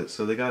sent it.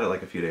 So they got it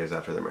like a few days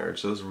after their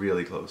marriage. So it was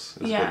really close.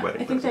 It was a big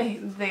wedding. I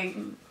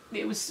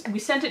think we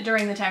sent it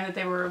during the time that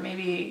they were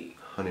maybe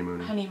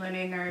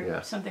honeymooning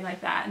or something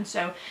like that, and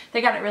so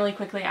they got it really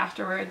quickly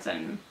afterwards,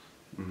 and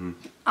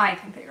I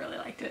think they really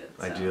liked it.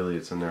 So. Ideally,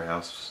 it's in their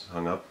house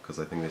hung up, because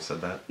I think they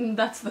said that.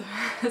 That's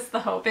the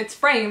hope. It's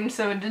framed,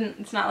 so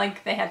it's not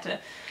like they had to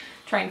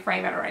try and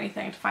frame it or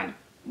anything to find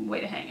a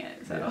way to hang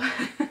it. So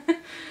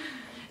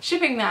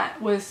shipping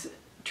that was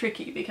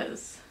tricky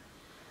because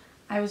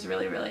I was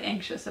really, really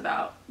anxious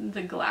about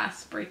the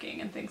glass breaking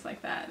and things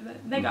like that.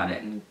 But they got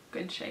it in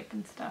good shape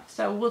and stuff.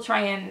 So we'll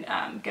try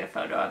and get a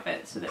photo of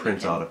it so that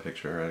print out a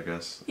picture, I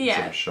guess. Yeah.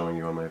 Instead of showing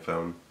you on my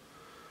phone.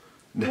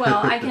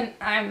 Well,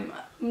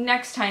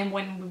 next time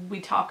when we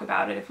talk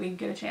about it, if we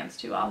get a chance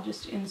to, I'll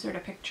just insert a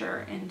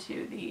picture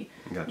into the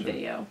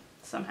video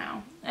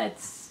somehow.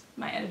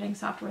 My editing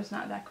software is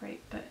not that great,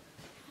 but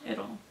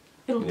it'll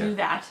do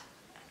that,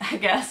 I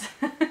guess.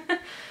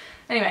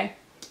 Anyway,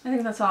 I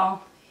think that's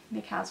all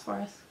Nick has for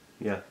us.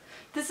 Yeah.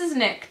 This is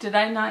Nick. Did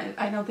I not?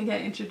 I don't think I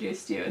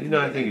introduced you. You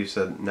know, I think you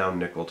said, now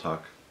Nick will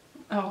talk.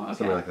 Oh, okay.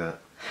 Something like that.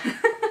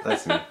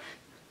 That's me.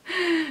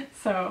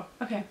 So,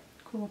 okay,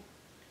 cool.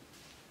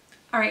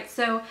 Alright,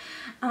 so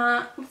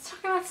let's talk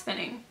about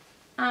spinning.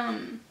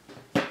 I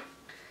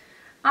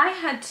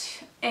had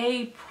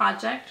a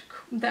project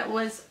that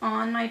was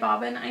on my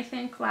bobbin, I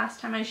think, last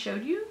time I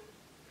showed you.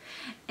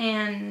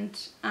 And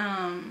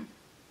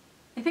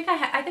I think I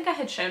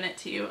had shown it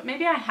to you.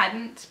 Maybe I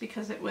hadn't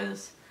because it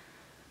was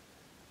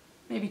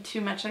maybe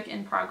too much like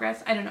in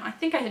progress. I don't know. I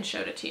think I had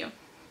showed it to you.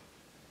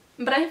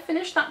 But I have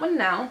finished that one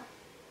now.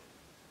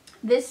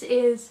 This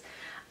is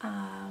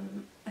a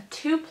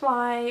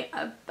 2-ply,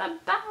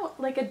 about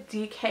like a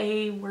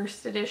DK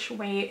worsted-ish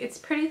weight. It's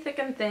pretty thick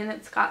and thin.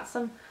 It's got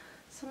some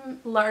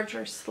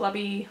larger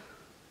slubby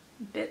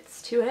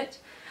bits to it.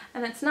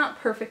 And it's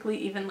not perfectly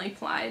evenly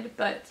plied,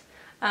 but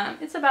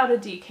it's about a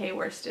DK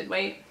worsted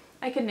weight.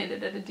 I can knit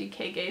it at a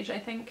DK gauge, I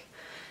think.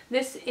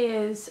 This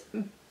is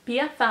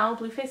BFL,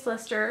 Blue Face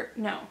Lister,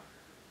 no.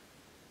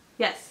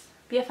 Yes,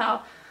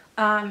 BFL,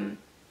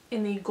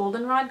 in the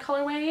goldenrod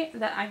colorway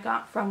that I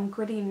got from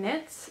Gritty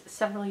Knits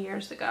several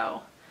years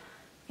ago.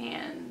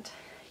 And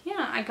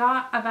yeah, I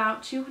got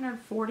about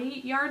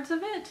 240 yards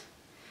of it.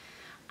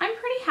 I'm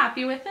pretty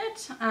happy with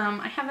it.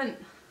 I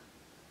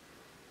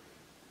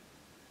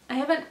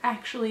haven't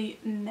actually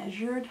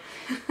measured.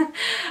 I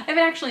haven't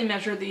actually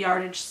measured the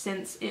yardage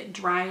since it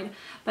dried,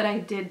 but I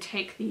did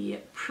take the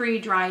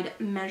pre-dried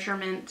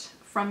measurement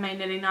from my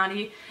Knitting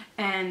Naughty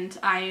and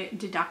I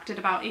deducted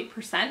about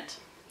 8%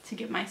 to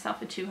give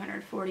myself a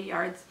 240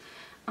 yards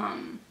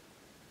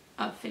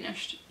of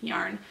finished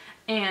yarn.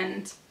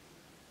 And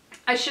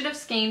I should have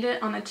skeined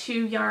it on a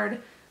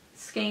 2-yard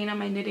skein on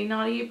my Knitting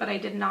Naughty, but I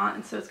did not,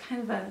 and so it's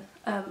kind of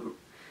a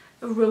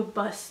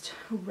robust,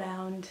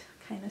 round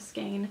kind of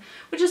skein,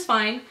 which is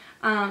fine.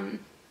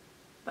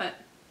 But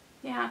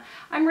yeah,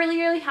 I'm really,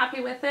 really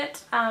happy with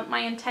it. My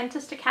intent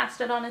is to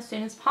cast it on as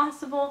soon as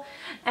possible,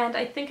 and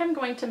I think I'm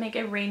going to make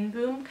a rain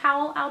boom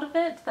cowl out of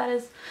it. That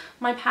is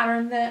my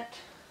pattern that...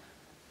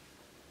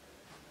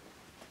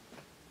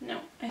 No,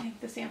 I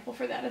think the sample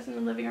for that is in the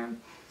living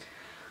room.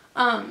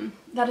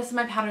 That is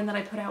my pattern that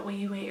I put out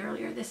way, way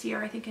earlier this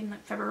year, I think in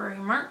like February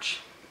or March.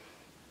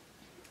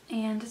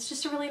 And it's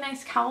just a really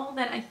nice cowl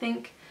that I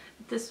think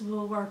this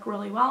will work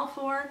really well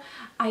for.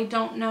 I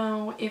don't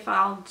know if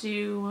I'll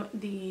do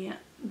the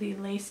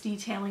lace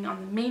detailing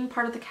on the main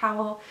part of the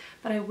cowl,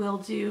 but I will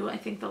do, I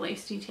think, the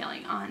lace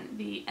detailing on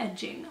the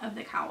edging of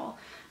the cowl,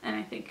 and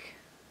I think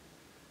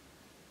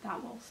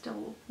that will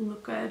still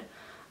look good.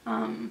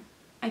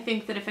 I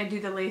think that if I do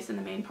the lace in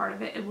the main part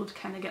of it, it will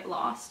kind of get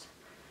lost,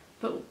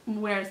 but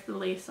whereas the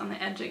lace on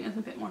the edging is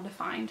a bit more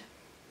defined.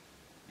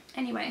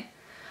 Anyway,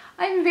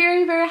 I'm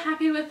very, very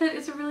happy with it.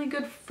 It's a really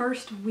good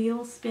first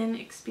wheel spin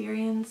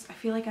experience. I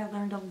feel like I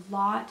learned a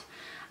lot.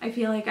 I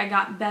feel like I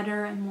got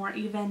better and more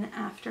even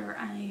after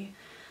as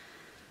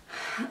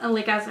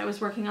I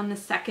was working on the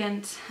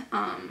second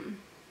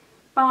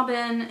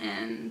bobbin,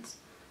 and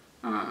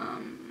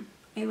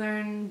I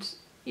learned,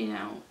 you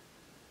know,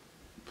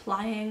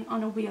 plying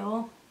on a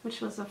wheel, which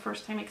was a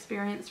first time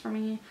experience for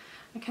me.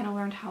 I kind of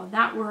learned how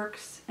that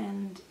works,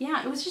 and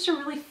yeah, it was just a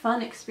really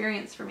fun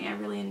experience for me. I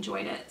really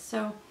enjoyed it.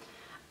 So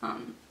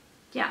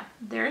yeah,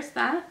 there's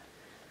that.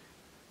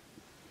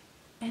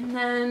 And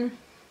then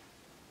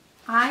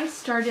I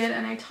started,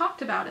 and I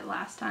talked about it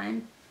last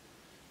time,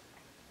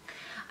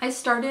 I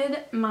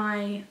started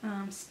my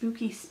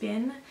Spooky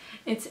Spin.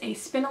 It's a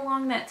spin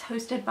along that's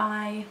hosted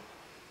by,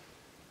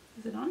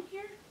 is it on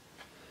here?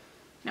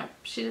 No,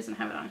 she doesn't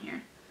have it on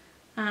here.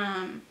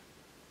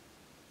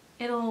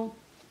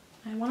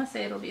 I want to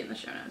say it'll be in the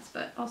show notes,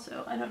 but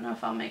also I don't know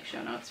if I'll make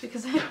show notes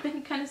because I've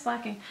been kind of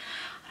slacking.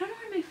 I don't know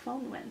where my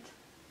phone went.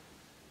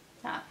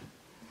 I'm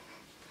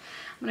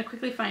going to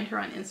quickly find her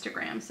on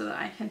Instagram so that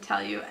I can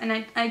tell you.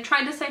 And I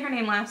tried to say her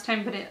name last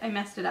time, but I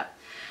messed it up.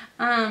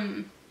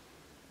 And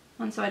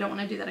so I don't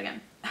want to do that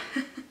again.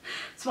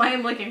 That's why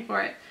I'm looking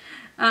for it.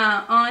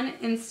 On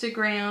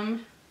Instagram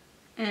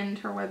and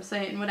her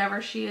website and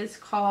whatever, she is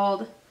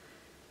called...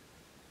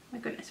 My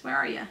goodness, where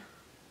are you?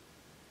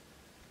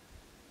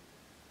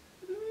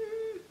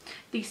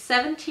 The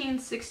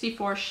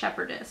 1764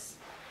 Shepherdess.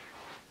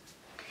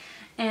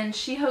 And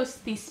she hosts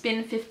the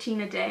Spin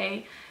 15 a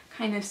Day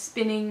kind of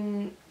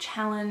spinning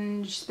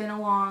challenge, spin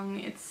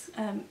along. It's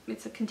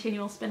a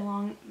continual spin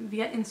along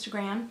via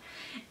Instagram,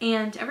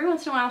 and every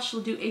once in a while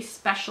she'll do a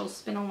special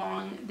spin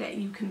along that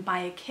you can buy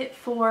a kit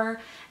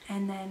for,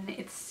 and then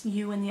it's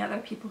you and the other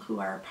people who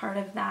are part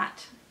of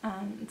that.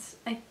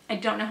 I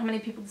don't know how many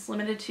people it's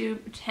limited to,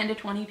 10 to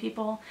 20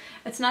 people.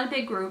 It's not a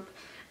big group.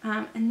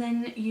 And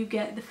then you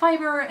get the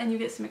fiber and you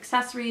get some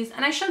accessories,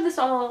 and I showed this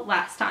all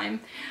last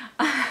time.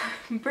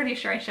 I'm pretty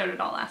sure I showed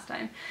it all last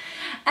time.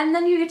 And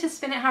then you get to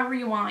spin it however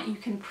you want. You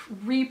can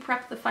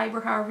re-prep the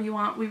fiber however you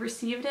want. We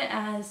received it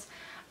as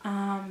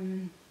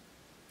kind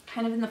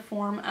of in the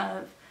form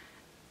of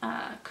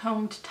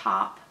combed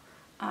top,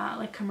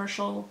 like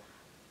commercial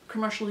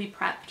commercially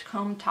prepped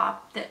comb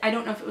top that I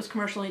don't know if it was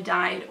commercially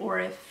dyed or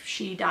if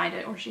she dyed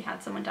it or she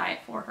had someone dye it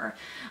for her.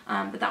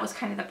 But that was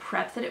kind of the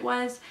prep that it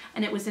was,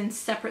 and it was in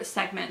separate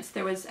segments.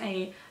 There was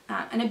a,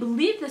 and I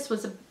believe this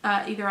was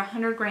either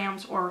 100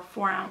 grams or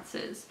 4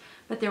 ounces,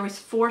 but there was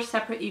 4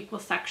 separate equal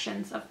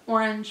sections of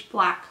orange,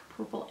 black,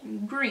 purple,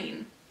 and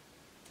green.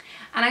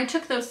 And I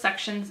took those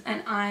sections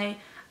and I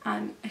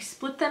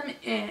split them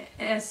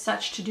as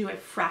such to do a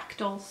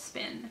fractal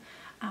spin.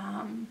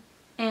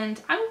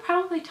 And I will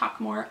probably talk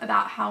more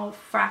about how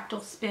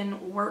fractal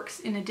spin works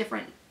in a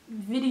different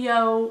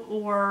video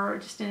or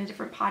just in a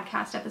different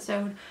podcast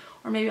episode,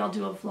 or maybe I'll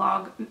do a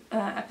vlog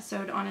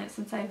episode on it,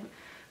 since I've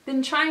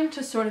been trying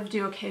to sort of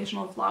do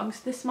occasional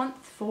vlogs this month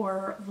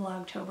for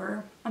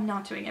Vlogtober. I'm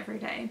not doing every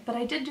day, but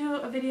I did do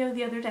a video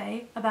the other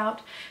day about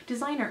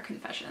designer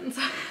confessions.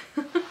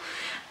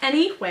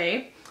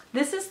 Anyway,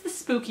 this is the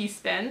spooky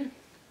spin,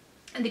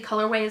 and the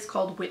colorway is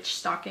called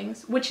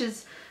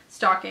Witch's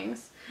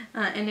Stockings,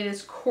 and it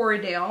is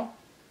Corriedale.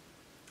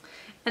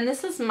 And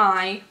this is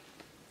my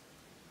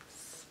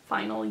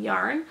final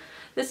yarn.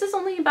 This is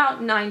only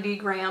about 90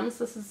 grams.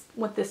 This is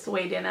what this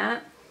weighed in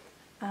at,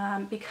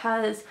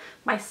 because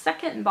my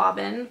second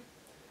bobbin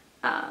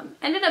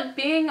ended up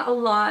being a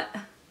lot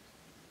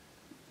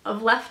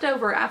of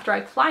leftover after I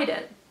plied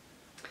it.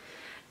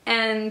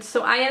 And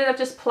so I ended up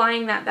just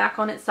plying that back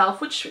on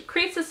itself, which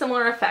creates a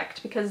similar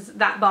effect because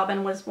that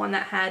bobbin was one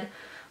that had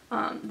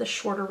the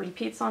shorter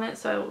repeats on it,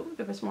 so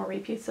there was more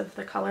repeats of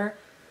the color,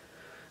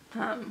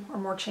 or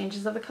more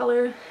changes of the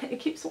color. It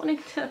keeps wanting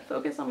to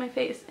focus on my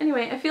face.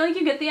 Anyway, I feel like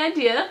you get the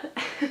idea.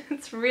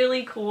 It's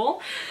really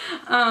cool.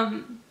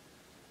 And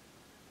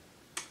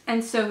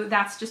so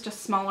that's just a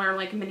smaller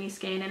like mini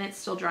skein, and it's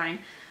still drying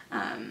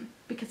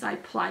because I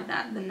plied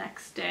that the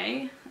next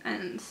day,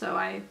 and so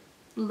I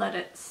let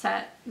it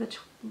set, the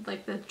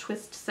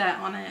twist set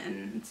on it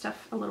and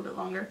stuff a little bit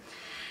longer.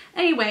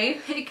 Anyway,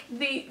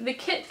 the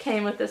kit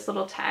came with this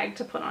little tag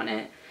to put on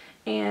it,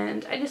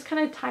 and I just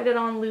kind of tied it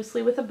on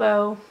loosely with a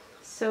bow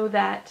so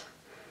that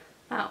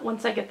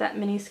once I get that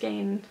mini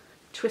skein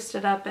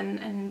twisted up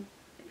and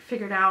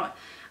figured out,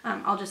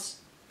 I'll just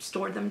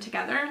store them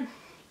together.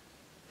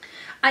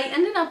 I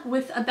ended up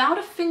with about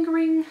a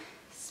fingering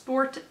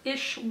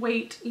sport-ish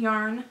weight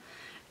yarn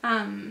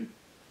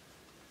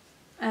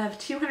of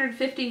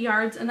 250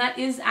 yards, and that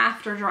is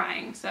after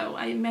drying, so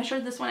I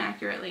measured this one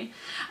accurately.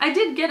 I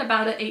did get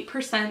about an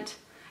 8%, it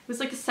was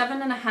like a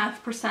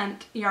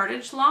 7.5%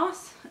 yardage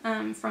loss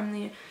from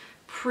the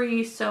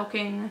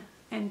pre-soaking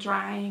and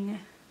drying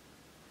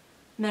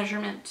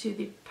measurement to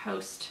the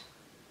post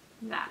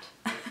that.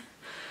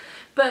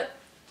 But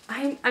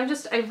I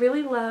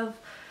really love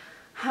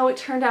how it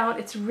turned out.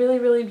 It's really,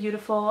 really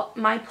beautiful.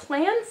 My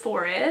plan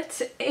for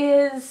it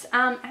is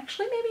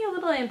actually maybe a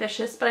little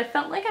ambitious, but I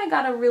felt like I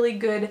got a really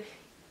good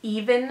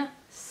even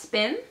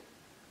spin.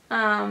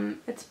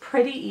 It's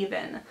pretty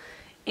even,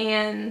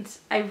 and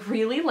I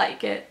really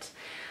like it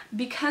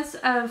because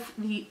of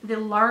the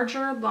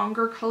larger,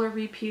 longer color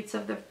repeats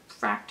of the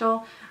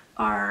fractal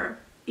are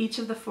each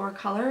of the 4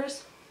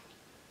 colors.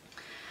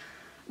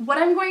 What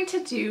I'm going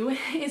to do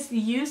is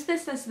use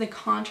this as the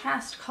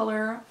contrast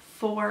color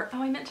for,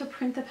 oh, I meant to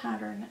print the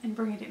pattern and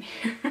bring it in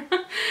here,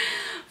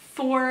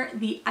 for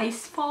the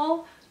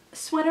Icefall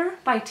sweater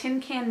by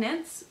Tin Can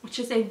Knits, which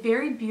is a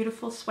very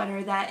beautiful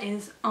sweater that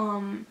is,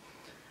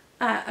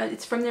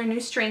 it's from their new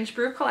Strange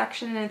Brew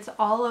collection, and it's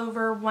all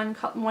over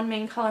one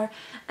main color,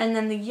 and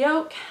then the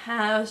yoke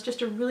has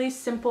just a really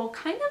simple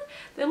kind of,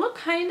 they look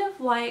kind of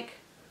like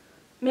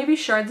maybe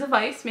shards of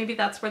ice, maybe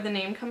that's where the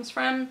name comes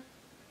from,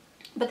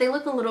 but they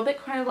look a little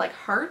bit kind of like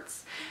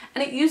hearts,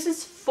 and it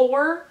uses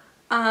 4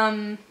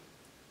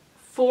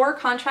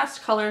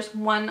 contrast colors,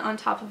 one on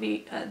top of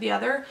the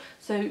other.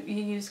 So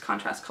you use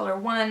contrast color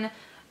 1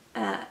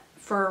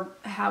 for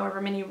however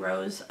many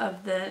rows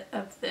of the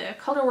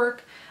color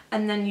work,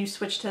 and then you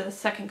switch to the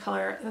second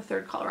color, the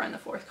third color, and the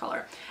fourth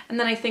color. And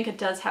then I think it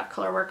does have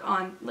color work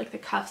on like the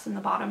cuffs and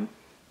the bottom.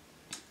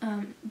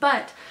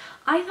 But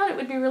I thought it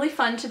would be really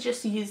fun to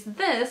just use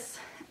this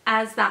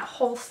as that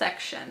whole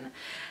section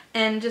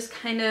and just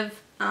kind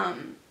of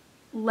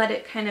let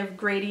it kind of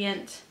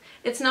gradient.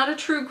 It's not a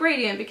true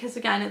gradient because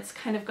again it's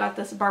kind of got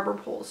this barber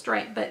pole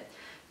stripe, but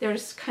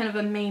there's kind of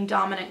a main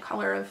dominant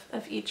color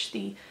of each,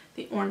 the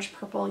orange,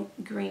 purple,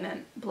 green,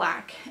 and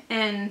black.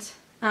 And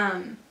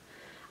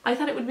I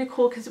thought it would be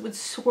cool because it would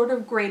sort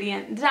of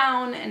gradient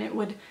down, and it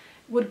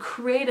would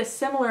create a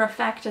similar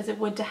effect as it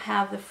would to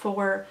have the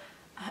 4.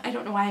 I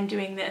don't know why I'm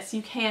doing this.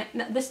 You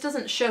can't, this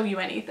doesn't show you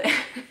anything.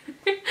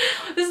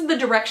 This is the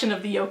direction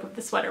of the yoke of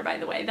the sweater, by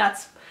the way.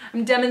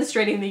 I'm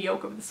demonstrating the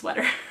yoke of the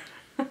sweater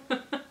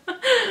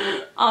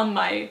on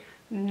my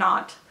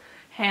not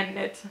hand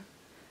knit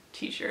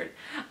t-shirt.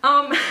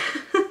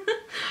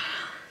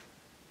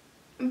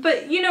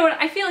 But you know what,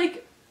 I feel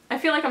like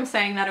I'm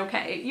saying that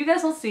okay. You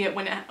guys will see it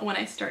when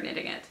I start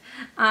knitting it.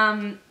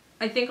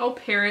 I think I'll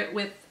pair it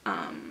with,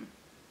 I'm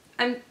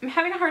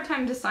having a hard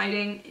time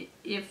deciding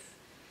if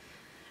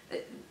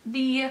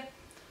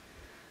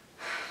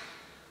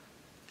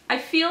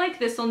feel like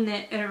this will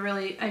knit in a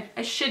really,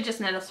 I should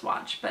just knit a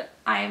swatch, but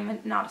I am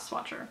not a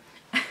swatcher.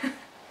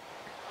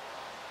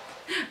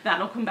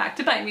 That'll come back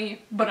to bite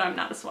me, but I'm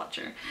not a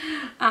swatcher.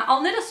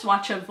 I'll knit a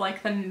swatch of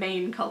like the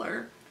main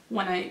color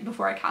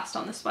before I cast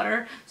on the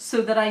sweater,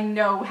 so that I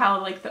know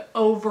how like the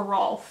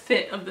overall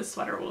fit of the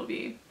sweater will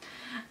be.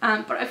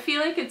 But I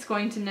feel like it's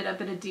going to knit up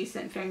at a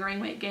decent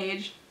fingering weight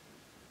gauge.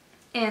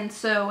 And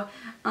so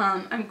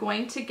I'm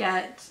going to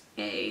get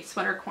a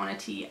sweater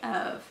quantity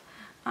of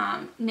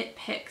Knit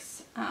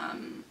Picks,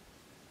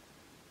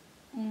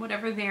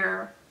 whatever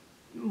their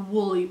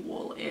woolly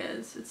wool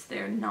is. It's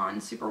their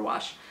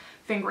non-superwash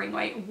fingering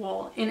weight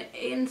wool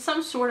in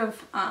some sort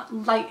of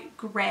light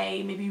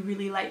gray, maybe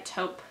really light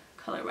taupe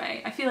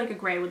colorway. I feel like a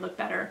gray would look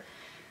better,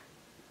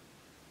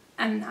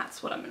 and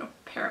that's what I'm going to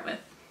pair it with.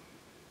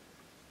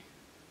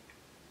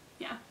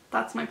 Yeah,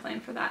 that's my plan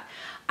for that.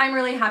 I'm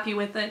really happy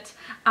with it.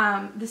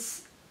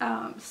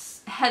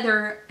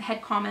 Heather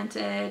had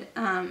commented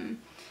on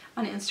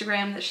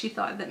Instagram that she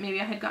thought that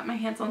maybe I had got my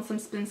hands on some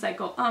Spin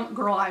Cycle.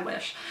 Girl, I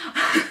wish.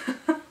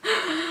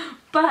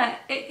 But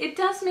it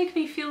does make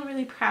me feel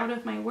really proud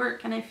of my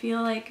work, and I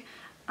feel like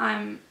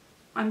I'm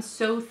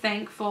so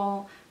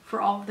thankful for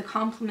all of the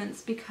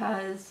compliments,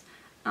 because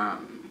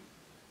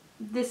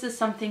this is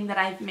something that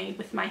I've made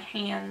with my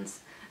hands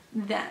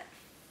that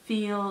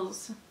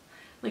feels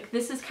like,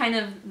 this is kind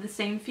of the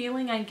same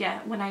feeling I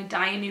get when I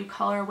dye a new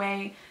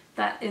colorway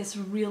that is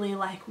really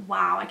like,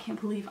 wow, I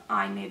can't believe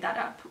I made that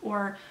up.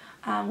 Or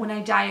when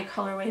I dye a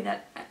colorway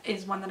that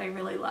is one that I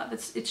really love.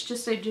 It's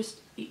just,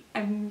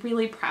 I'm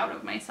really proud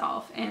of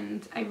myself,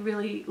 and I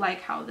really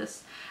like how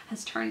this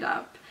has turned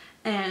up.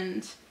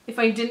 And if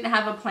I didn't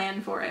have a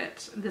plan for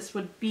it, this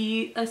would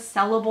be a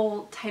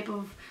sellable type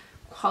of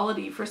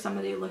quality for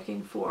somebody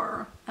looking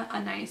for a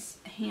nice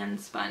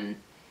hand-spun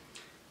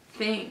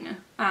thing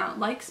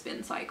like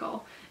Spin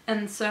Cycle.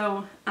 And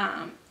so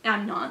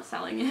I'm not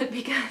selling it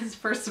because,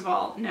 first of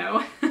all,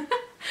 no.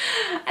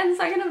 And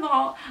second of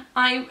all,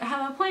 I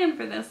have a plan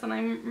for this, and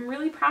I'm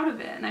really proud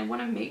of it, and I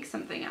want to make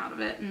something out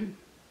of it.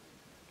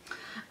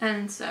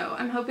 And so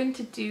I'm hoping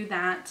to do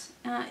that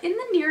in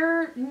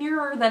the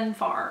nearer than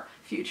far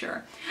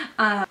future.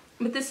 But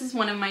this is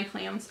one of my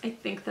plans I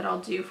think that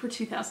I'll do for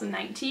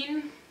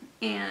 2019,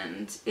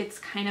 and it's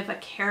kind of a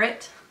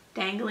carrot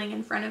dangling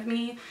in front of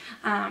me,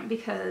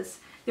 because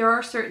there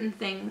are certain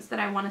things that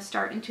I want to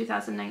start in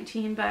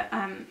 2019, but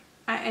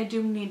I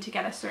do need to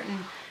get a certain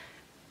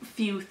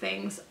few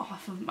things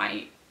off of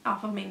my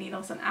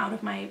needles and out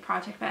of my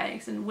project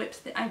bags and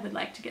WIPs that I would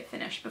like to get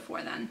finished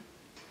before then.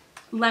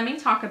 Let me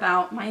talk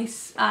about my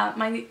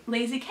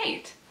Lazy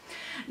Kate.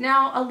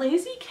 Now, a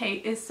Lazy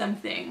Kate is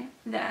something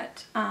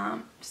that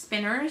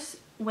spinners,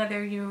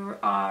 whether you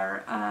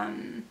are,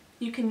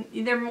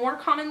 they're more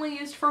commonly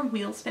used for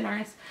wheel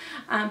spinners,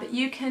 but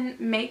you can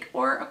make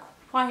or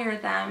acquire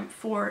them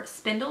for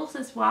spindles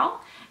as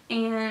well.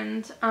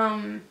 And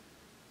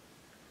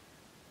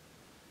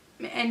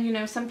you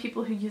know, some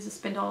people who use a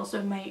spindle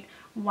also might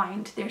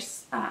wind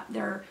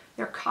their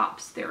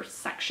cops, their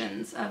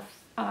sections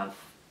of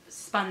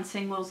spun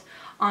singles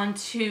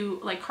onto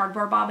like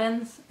cardboard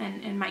bobbins,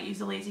 and might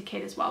use a Lazy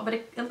Kate as well.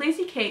 But a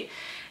Lazy Kate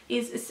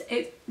it's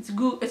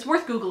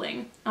worth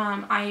Googling.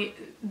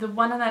 The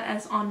one that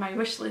is on my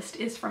wish list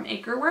is from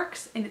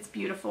Acreworks, and it's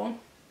beautiful.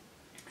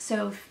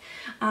 So if,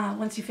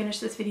 once you finish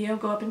this video,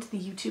 go up into the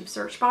YouTube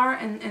search bar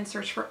and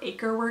search for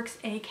Acreworks,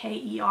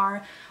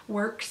 A-K-E-R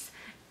Works,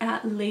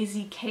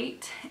 Lazy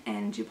Kate,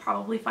 and you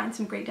probably find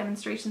some great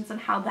demonstrations on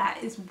how that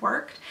is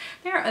worked.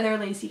 There are other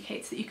Lazy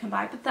Kates that you can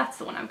buy, but that's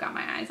the one I've got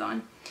my eyes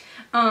on.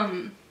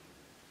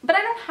 But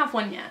I don't have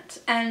one yet,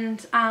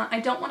 and I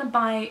don't want to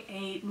buy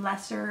a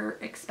lesser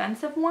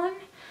expensive one,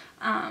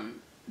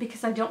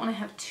 because I don't want to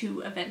have two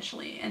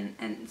eventually,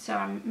 and so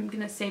I'm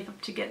gonna save up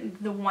to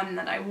get the one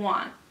that I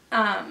want.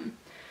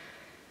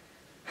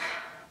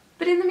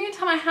 But in the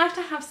meantime, I have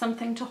to have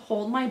something to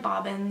hold my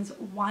bobbins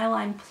while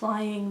I'm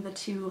plying the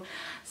two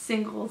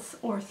singles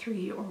or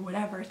three or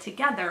whatever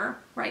together.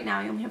 Right now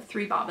I only have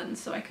 3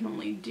 bobbins, so I can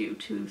only do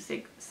 2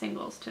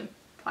 singles to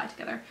ply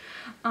together.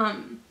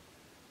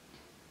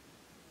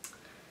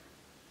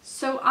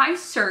 So I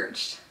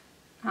searched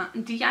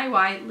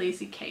DIY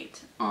Lazy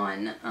Kate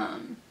on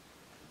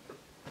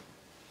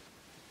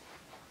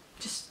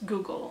just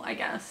Google, I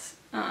guess.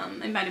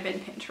 It might have been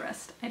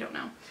Pinterest, I don't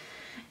know.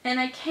 And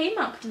I came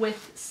up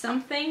with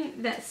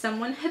something that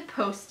someone had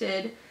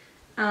posted.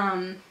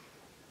 It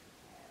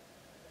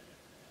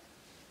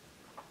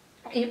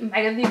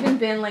might have even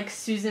been like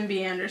Susan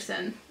B.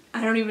 Anderson.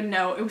 I don't even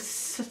know. It was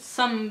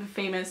some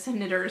famous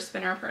knitter,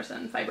 spinner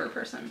person, fiber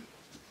person.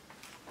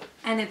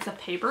 And it's a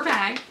paper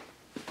bag,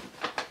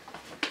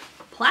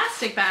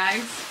 plastic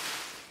bags,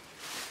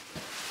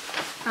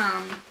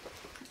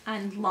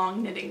 and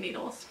long knitting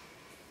needles.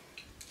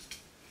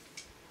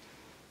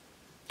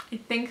 I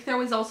think there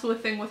was also a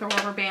thing with a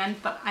rubber band,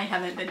 but I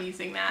haven't been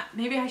using that.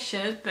 Maybe I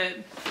should, but...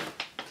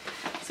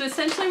 So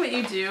essentially what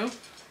you do...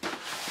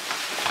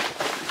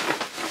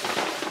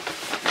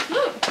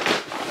 Ooh,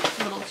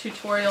 a little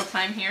tutorial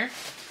time here.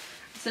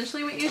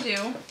 Essentially what you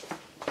do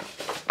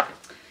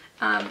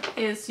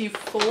is you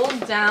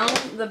fold down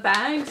the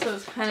bag so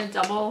it's kind of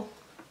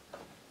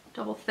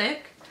double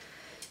thick.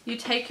 You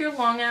take your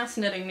long ass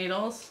knitting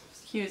needles,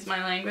 excuse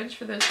my language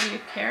for those of you who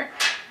care,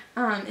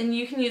 and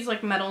you can use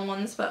like metal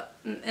ones,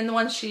 and the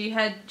ones she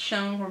had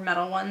shown were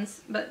metal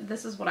ones, but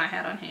this is what I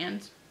had on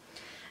hand.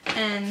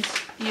 And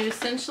you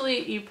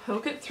essentially, you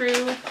poke it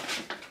through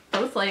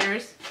both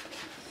layers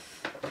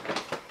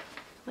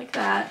like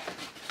that.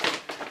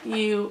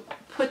 You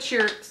put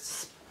your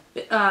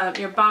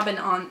bobbin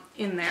on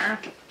in there,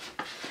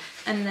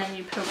 and then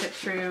you poke it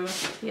through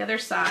the other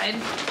side.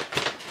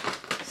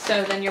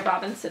 So then your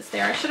bobbin sits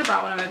there. I should have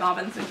brought one of my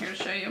bobbins in here to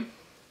show you.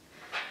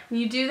 And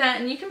you do that,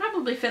 and you can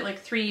probably fit like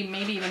 3,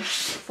 maybe even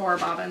 4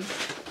 bobbins.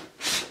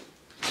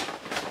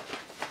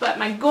 But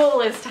my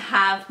goal is to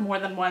have more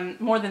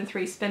than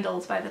 3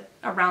 spindles by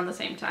around the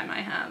same time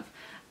I have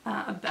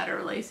a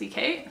better Lazy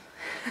Kate.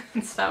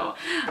 And so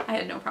I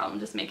had no problem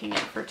just making it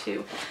for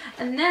 2.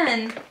 And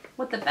then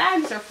what the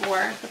bags are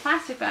for, the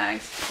plastic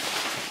bags,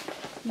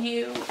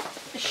 you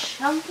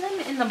shove them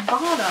in the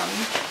bottom,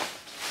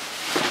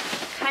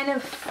 kind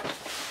of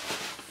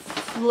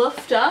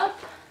fluffed up,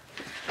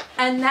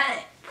 and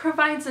that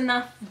provides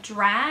enough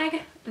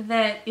drag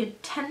that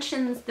it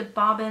tensions the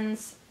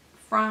bobbins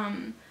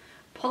from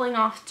pulling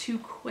off too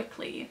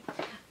quickly,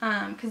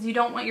 because you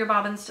don't want your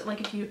bobbins to,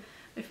 like, if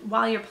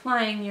while you're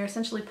playing, you're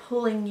essentially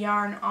pulling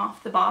yarn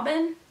off the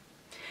bobbin.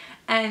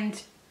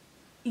 And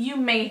you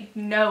may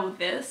know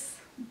this,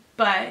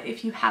 but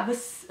if you have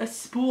a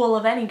spool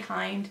of any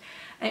kind,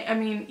 I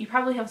mean, you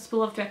probably have a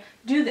spool of thread,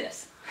 do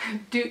this.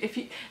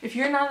 If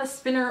you're not a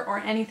spinner or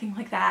anything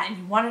like that and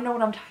you want to know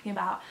what I'm talking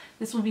about,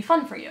 this will be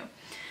fun for you.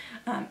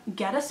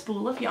 Get a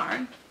spool of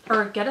yarn,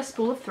 or get a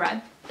spool of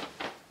thread,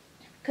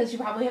 because you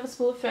probably have a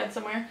spool of thread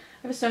somewhere.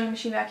 I have a sewing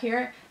machine back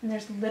here, and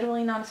there's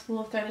literally not a spool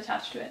of thread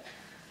attached to it.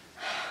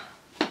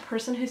 The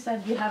person who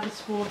said you have a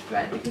spool of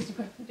thread, because you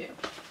probably do.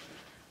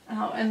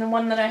 Oh, and the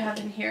one that I have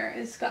in here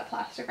is got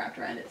plastic wrapped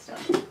around it still.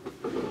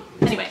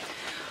 Anyway,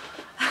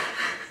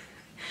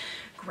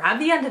 grab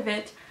the end of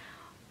it,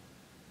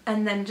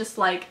 and then just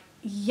like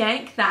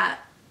yank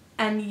that,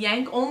 and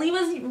yank only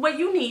what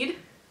you need,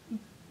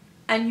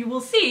 and you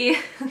will see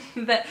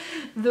that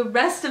the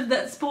rest of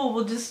that spool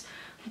will just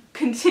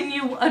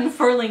continue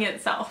unfurling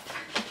itself.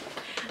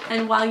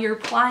 And while you're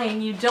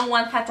plying, you don't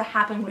want that to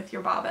happen with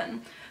your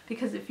bobbin,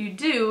 because if you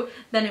do,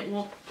 then it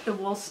will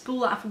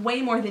spool off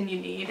way more than you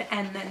need,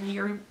 and then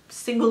your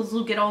singles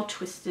will get all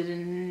twisted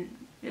and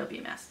it'll be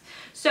a mess.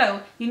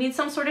 So you need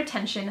some sort of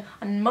tension.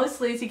 On most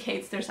Lazy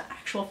Kates, there's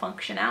actual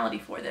functionality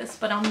for this,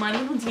 but on my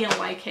little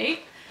DIY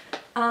Kate,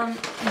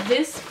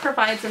 this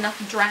provides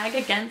enough drag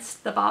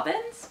against the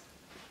bobbins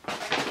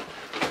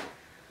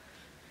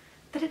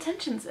that it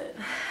tensions it.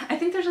 I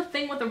think there's a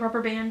thing with the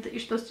rubber band that you're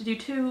supposed to do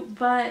too,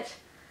 but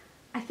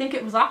I think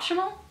it was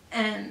optional,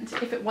 and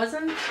if it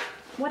wasn't,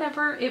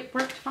 whatever, it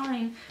worked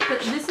fine.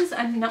 But this is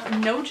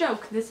no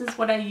joke, this is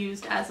what I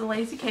used as a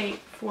Lazy Kate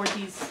for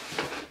these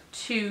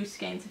 2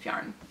 skeins of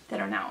yarn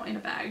that are now in a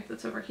bag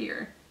that's over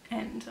here,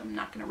 and I'm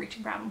not gonna reach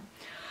and grab them.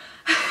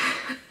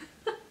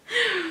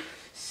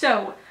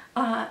 So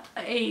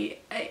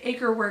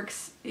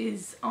Acreworks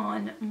is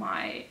on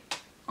my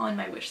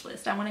wish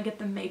list. I want to get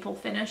the maple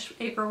finish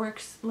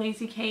Acreworks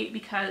Lazy Kate,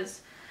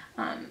 because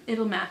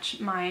it'll match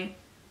my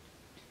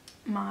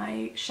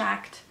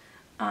shacked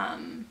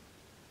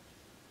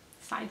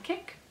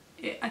sidekick.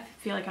 I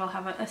feel like I'll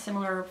have a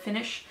similar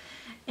finish,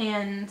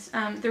 and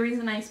the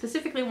reason I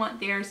specifically want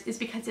theirs is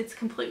because it's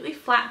completely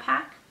flat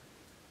pack.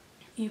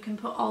 You can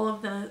put all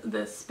of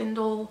the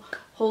spindle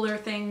holder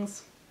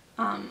things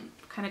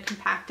kind of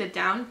compacted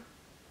down,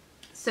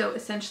 so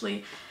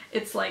essentially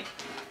it's like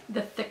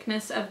the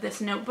thickness of this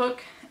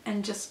notebook,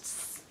 and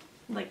just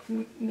like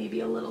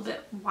maybe a little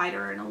bit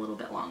wider and a little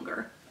bit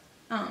longer,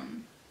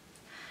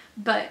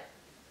 but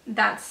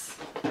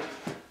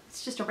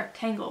it's just a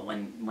rectangle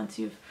once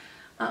you've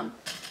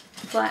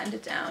flattened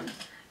it down.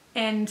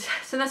 And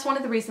so that's one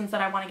of the reasons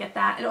that I want to get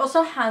that. It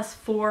also has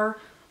 4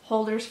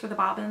 holders for the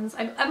bobbins.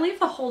 I believe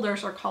the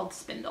holders are called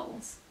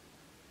spindles.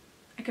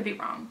 I could be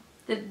wrong.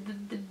 The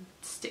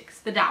sticks,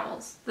 the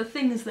dowels, the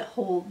things that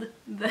hold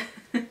the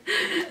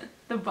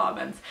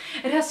bobbins.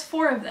 It has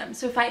 4 of them,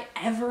 so if I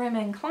ever am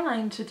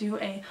inclined to do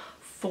a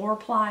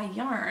 4-ply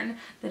yarn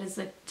that is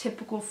a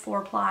typical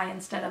 4-ply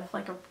instead of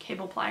like a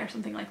cable ply or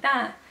something like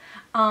that,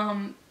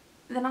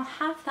 then I'll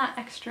have that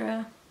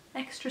extra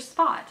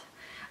spot.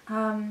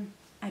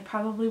 I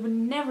probably would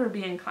never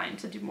be inclined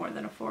to do more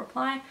than a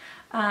 4-ply,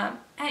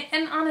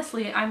 and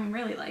honestly, I'm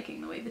really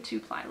liking the way the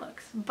 2-ply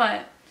looks.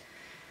 But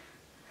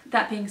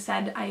that being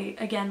said,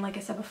 again, like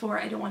I said before,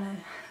 I don't want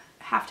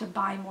to have to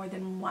buy more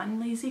than 1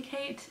 Lazy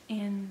Kate,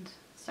 and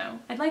so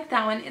I'd like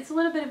that one. It's a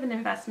little bit of an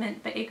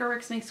investment, but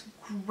Acreworks makes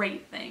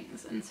great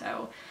things, and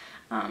so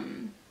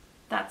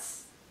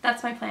that's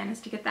my plan, is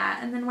to get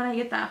that. And then when I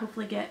get that,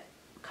 hopefully get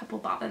a couple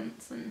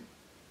bobbins. And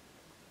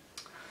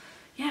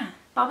yeah,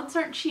 bobbins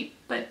aren't cheap,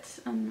 but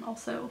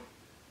also,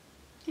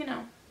 you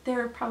know,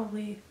 they're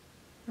probably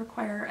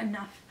require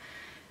enough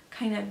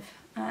kind of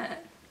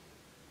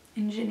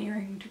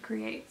engineering to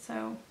create,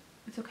 so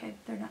it's okay,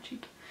 they're not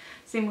cheap.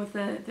 Same with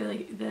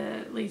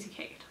the Lazy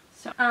Kate.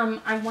 So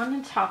I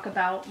want to talk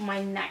about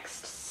my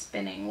next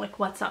spinning, like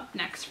what's up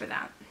next for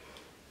that.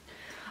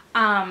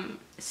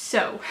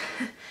 So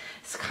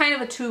it's kind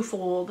of a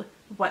twofold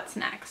what's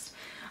next.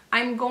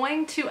 I'm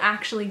going to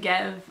actually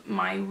give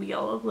my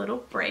wheel a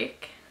little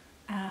break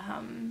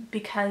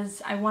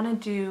because I want to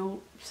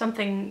do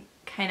something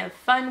kind of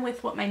fun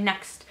with what my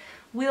next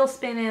wheel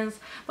spin is,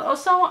 but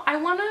also I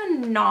want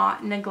to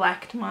not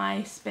neglect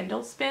my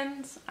spindle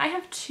spins. I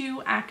have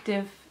 2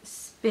 active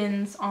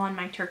spins on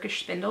my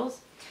Turkish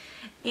spindles,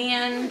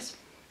 and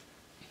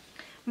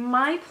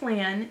my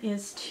plan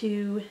is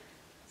to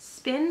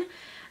spin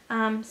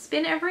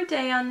every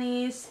day on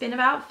these, spin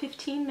about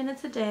 15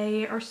 minutes a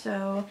day or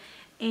so,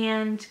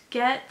 and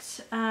get,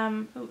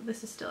 oh,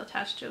 this is still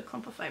attached to a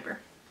clump of fiber.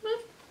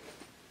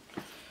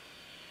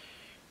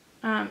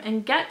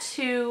 And get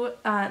to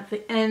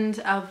the end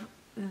of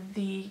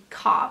the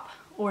cop,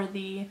 or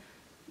the,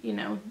 you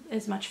know,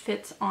 as much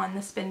fits on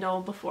the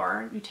spindle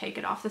before you take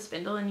it off the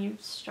spindle and you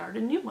start a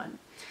new one.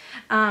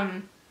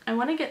 I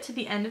want to get to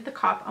the end of the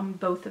cop on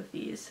both of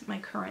these, my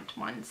current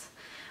ones.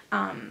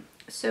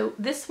 So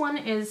this one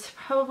is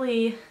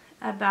probably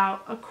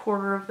about a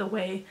quarter of the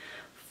way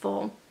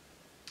full.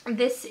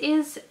 This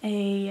is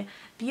a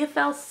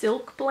BFL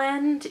silk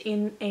blend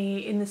in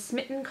the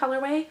Smitten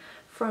colorway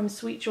from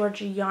Sweet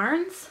Georgia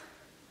Yarns.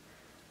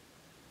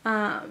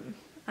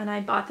 And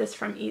I bought this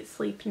from Eat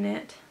Sleep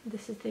Knit.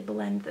 This is the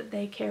blend that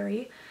they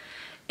carry.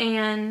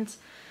 And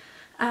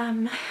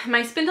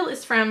my spindle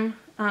is from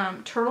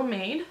Turtle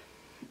Made.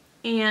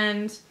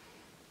 And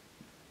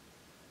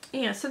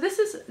yeah, so this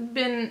has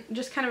been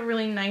just kind of a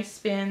really nice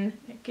spin.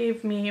 It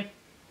gave me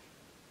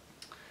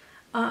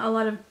a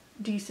lot of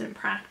decent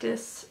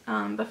practice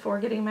before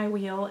getting my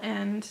wheel,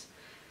 and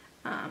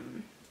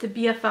the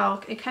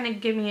BFL, it kind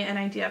of gave me an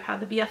idea of how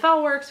the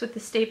BFL works with the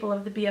staple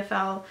of the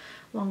BFL,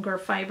 longer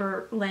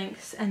fiber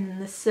lengths,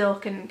 and the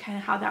silk, and kind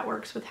of how that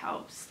works with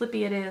how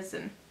slippy it is.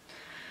 And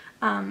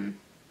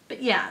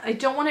but yeah, I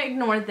don't want to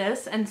ignore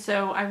this, and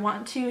so I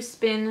want to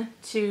spin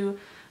to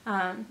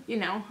you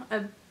know,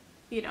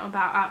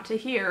 about out to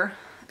here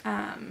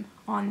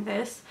on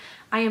this.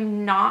 I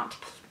am not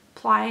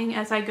plying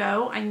as I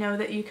go. I know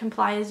that you can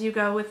ply as you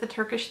go with the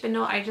Turkish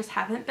spindle. I just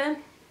haven't been.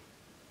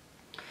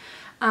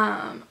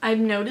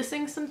 I'm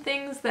noticing some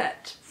things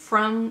that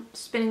from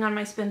spinning on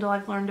my spindle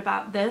I've learned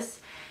about this,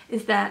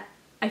 is that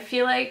I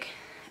feel like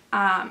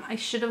I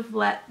should have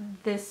let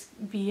this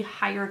be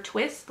higher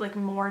twist, like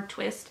more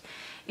twist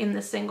in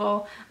the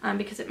single,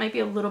 because it might be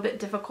a little bit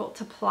difficult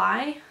to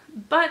ply.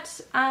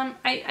 But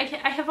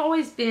I have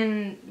always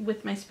been,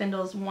 with my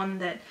spindles, one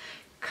that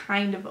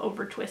kind of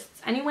over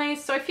twists anyway,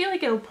 so I feel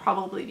like it'll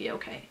probably be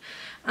okay.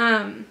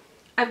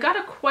 I've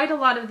got quite a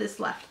lot of this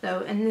left though,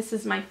 and this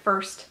is my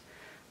first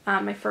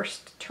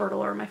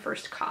turtle, or my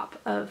first cop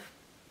of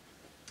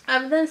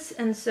this,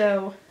 and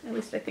so at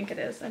least I think it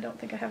is. I don't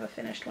think I have a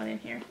finished one in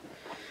here.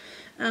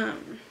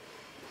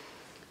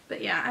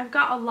 But yeah, I've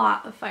got a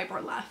lot of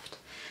fiber left,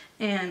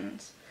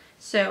 and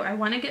so I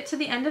want to get to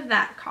the end of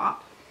that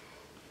cop,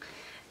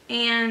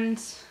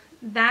 and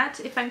that,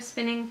 if I'm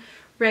spinning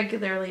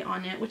regularly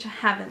on it, which I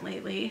haven't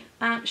lately,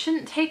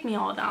 shouldn't take me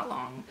all that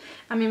long.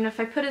 I mean, if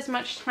I put as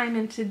much time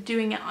into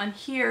doing it on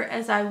here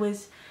as I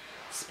was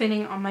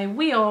spinning on my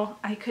wheel,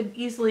 I could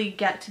easily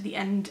get to the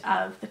end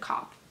of the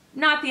cop.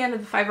 Not the end of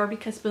the fiber,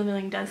 because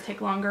spindling does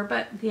take longer,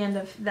 but the end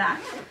of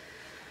that.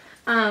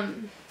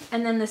 And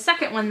then the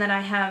second one that I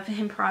have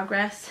in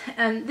progress,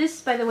 and this,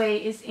 by the way,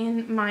 is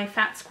in my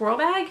fat squirrel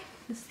bag.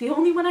 This is the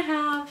only one I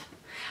have.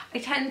 I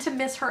tend to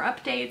miss her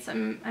updates.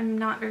 I'm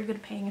not very good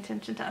at paying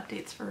attention to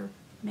updates for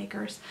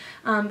makers.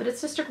 But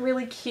it's just a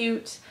really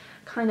cute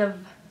kind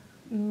of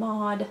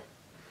mod.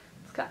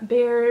 It's got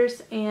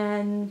bears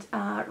and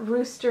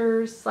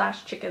roosters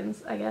slash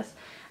chickens, I guess,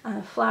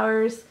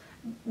 flowers,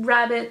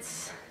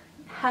 rabbits,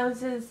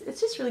 houses.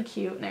 It's just really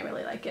cute, and I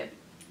really like it.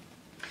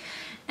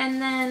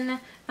 And then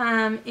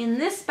in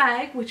this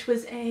bag, which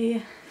was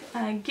a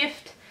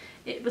gift,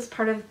 it was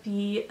part of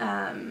the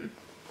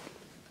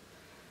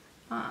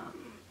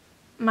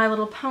My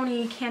Little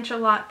Pony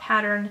Canterlot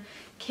pattern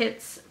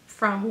kits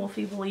from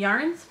Wolfie Wool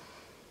Yarns.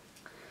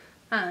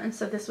 And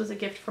so this was a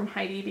gift from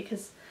Heidi,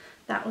 because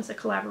that was a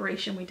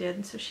collaboration we did,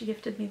 and so she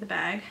gifted me the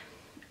bag.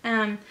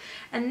 And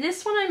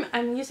this one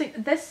I'm using,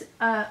 this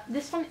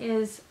one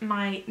is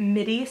my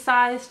midi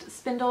sized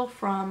spindle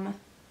from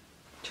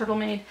Turtle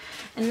Made,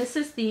 and this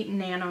is the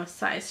nano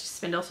sized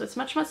spindle, so it's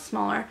much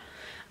smaller.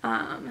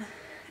 And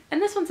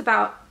this one's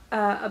about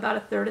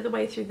a third of the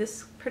way through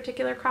this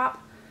particular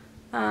crop.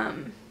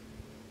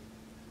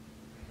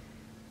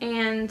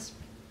 And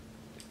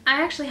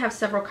I actually have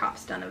several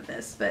cops done of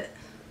this, but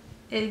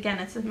again,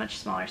 it's a much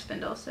smaller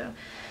spindle, so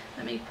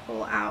let me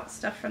pull out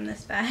stuff from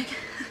this bag.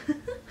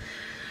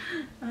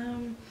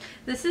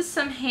 This is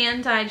some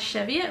hand-dyed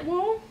Cheviot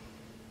wool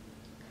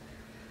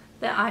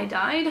that I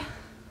dyed.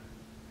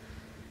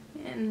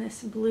 in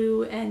this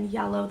blue and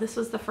yellow. This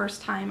was the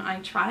first time I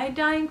tried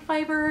dyeing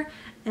fiber,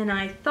 and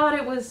I thought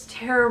it was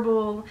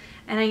terrible,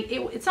 and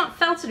it's not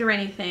felted or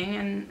anything,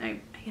 and I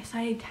guess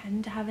I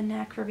tend to have a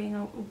knack for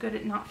being good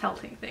at not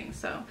felting things,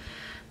 so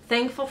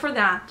thankful for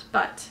that,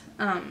 but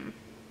I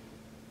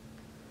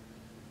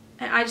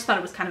just thought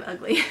it was kind of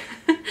ugly.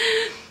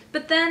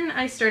 But then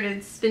I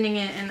started spinning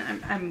it, and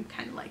I'm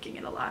kind of liking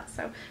it a lot,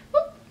 so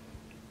whoop.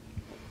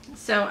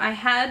 So I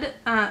had,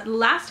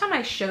 last time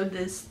I showed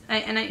this,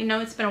 and I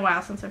know it's been a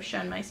while since I've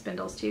shown my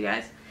spindles to you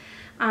guys.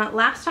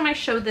 Last time I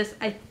showed this,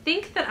 I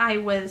think that I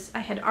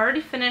had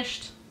already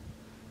finished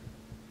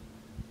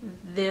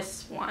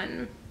this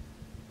one.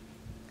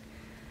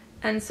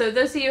 And so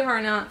those of you who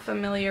are not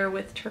familiar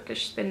with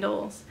Turkish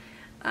spindles,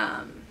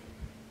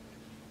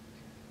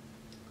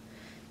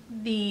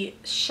 the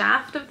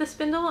shaft of the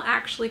spindle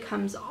actually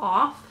comes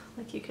off,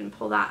 like you can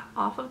pull that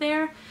off of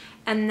there,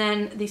 and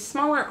then the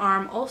smaller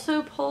arm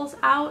also pulls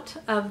out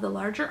of the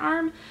larger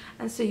arm,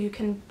 and so you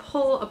can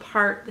pull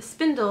apart the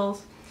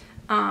spindles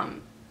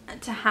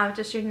to have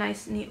just your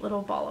nice neat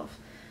little ball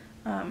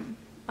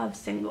of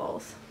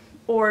singles,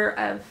 or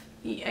of,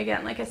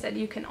 again, like I said,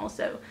 you can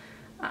also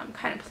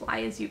kind of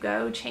ply as you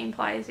go, chain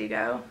ply as you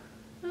go.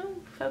 Oh,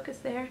 focus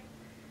there.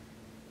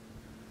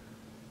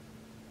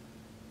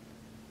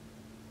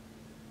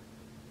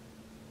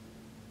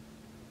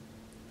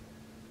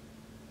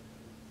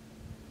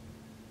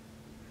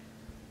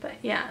 But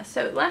yeah,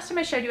 so last time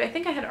I showed you, I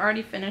think I had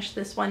already finished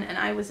this one, and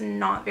I was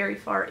not very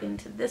far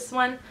into this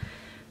one,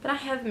 but I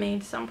have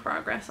made some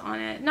progress on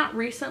it. Not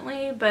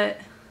recently,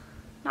 but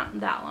not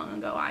that long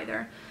ago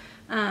either.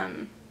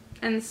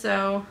 And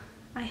so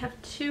I have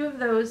 2 of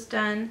those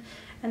done,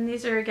 and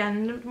these are,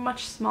 again,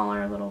 much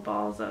smaller little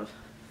balls of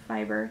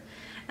fiber.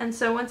 And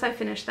so once I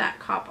finish that,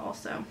 cop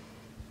also.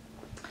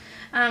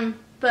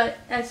 But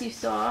as you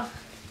saw,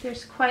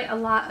 there's quite a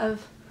lot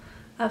of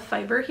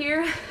fiber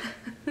here.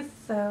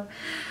 So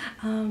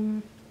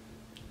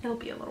it'll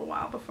be a little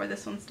while before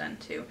this one's done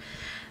too.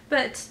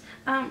 But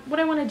what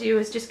I want to do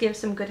is just give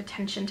some good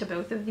attention to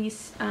both of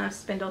these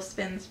spindle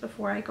spins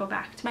before I go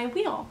back to my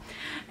wheel.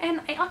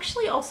 And I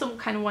actually also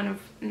kind of want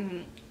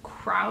to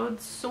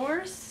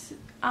crowdsource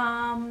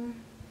I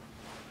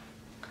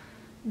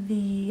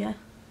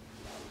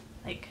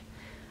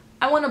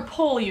want to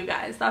poll you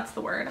guys, that's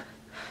the word.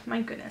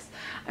 My goodness.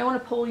 I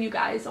want to poll you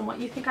guys on what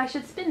you think I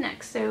should spin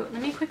next. So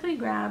let me quickly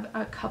grab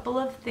a couple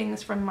of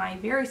things from my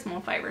very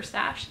small fiber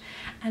stash,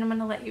 and I'm going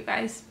to let you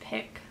guys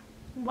pick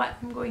what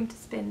I'm going to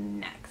spin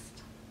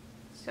next.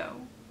 So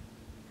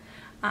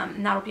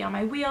and that'll be on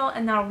my wheel,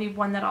 and that'll be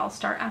one that I'll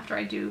start after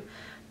I do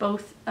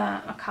both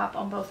a cup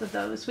on both of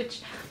those,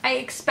 which I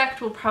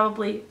expect will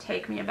probably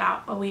take me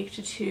about a week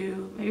to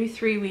 2, maybe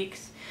 3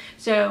 weeks.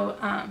 So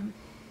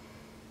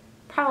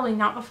probably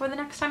not before the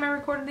next time I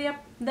recorded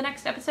the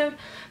next episode,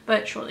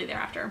 but shortly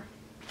thereafter.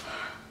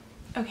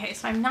 Okay,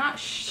 so I'm not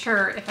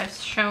sure if I've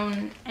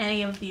shown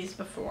any of these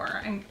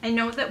before. I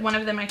know that one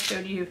of them I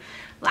showed you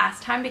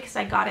last time because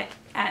I got it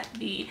at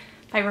the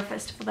Fiber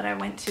Festival that I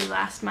went to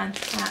last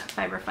month at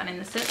Fiber Fun in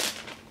the Sit.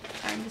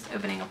 Sorry, I'm just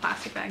opening a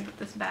plastic bag that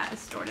this bat is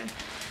stored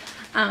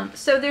in.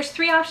 So there's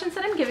 3 options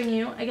that I'm giving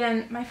you.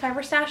 Again, my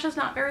fiber stash is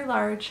not very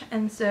large,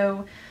 and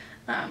so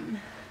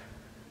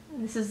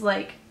this is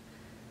like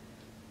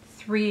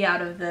 3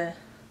 out of the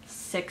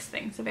 6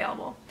 things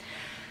available.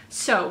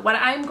 So what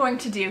I'm going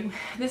to do,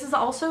 this is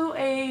also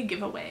a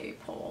giveaway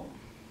poll.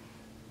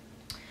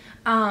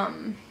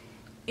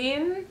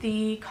 In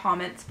the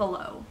comments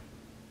below,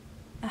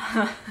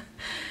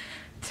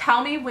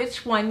 tell me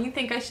which one you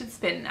think I should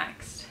spin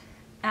next.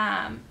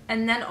 And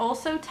then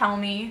also tell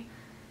me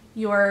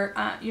your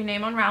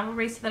name on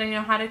Ravelry so that I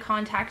know how to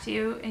contact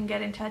you and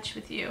get in touch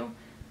with you.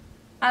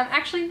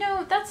 Actually,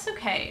 no, that's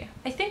okay.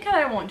 I think that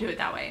I won't do it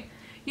that way.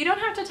 You don't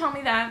have to tell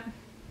me that,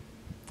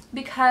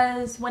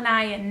 because when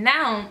I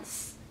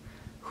announce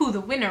who the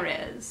winner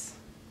is,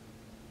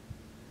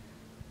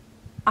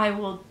 I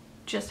will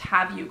just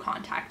have you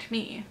contact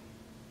me.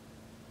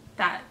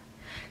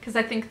 Because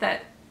I think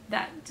that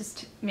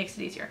just makes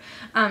it easier.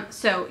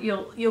 So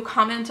you'll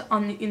comment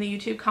in the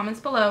YouTube comments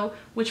below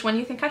which one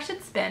you think I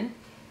should spin,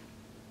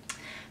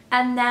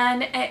 and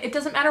then it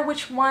doesn't matter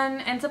which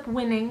one ends up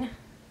winning.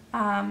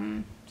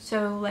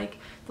 So like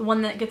the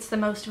one that gets the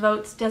most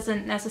votes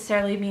doesn't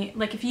necessarily mean,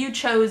 like if you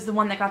chose the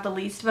one that got the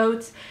least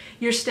votes,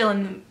 you're still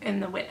in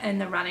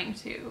the running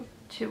to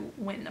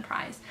win the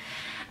prize.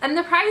 And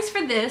the prize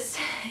for this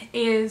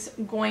is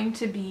going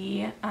to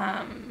be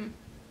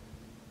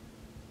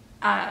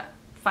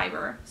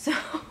fiber. So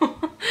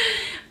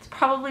it's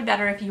probably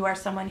better if you are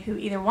someone who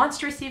either wants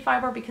to receive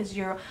fiber because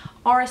you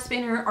are a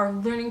spinner, or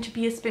learning to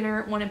be a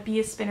spinner, want to be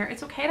a spinner.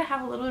 It's okay to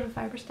have a little bit of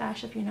fiber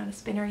stash if you're not a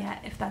spinner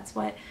yet, if that's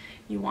what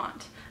you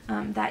want.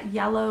 That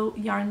yellow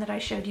yarn that I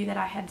showed you that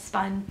I had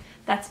spun,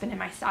 that's been in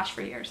my stash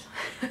for years.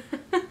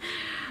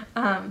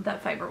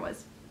 That fiber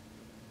was.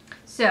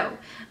 So,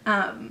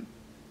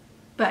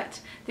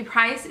 but the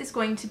prize is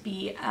going to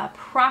be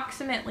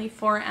approximately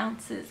 4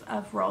 ounces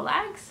of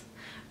Rolags.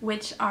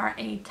 which are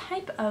a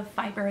type of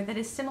fiber that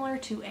is similar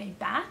to a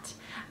bat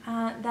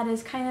that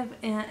is kind of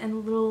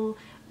in little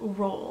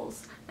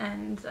rolls,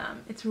 and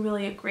it's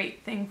really a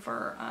great thing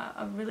for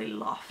a really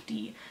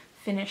lofty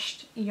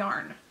finished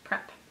yarn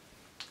prep.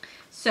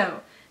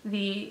 So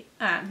the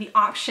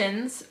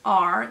options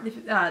are,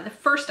 the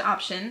first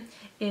option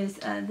is,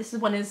 this is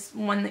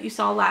one that you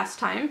saw last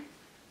time.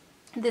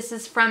 This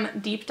is from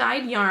Deep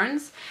Dyed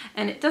Yarns,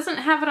 and it doesn't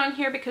have it on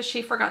here because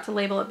she forgot to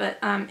label it, but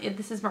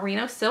this is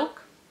merino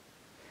silk,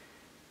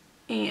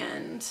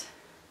 and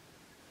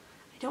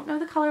I don't know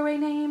the colorway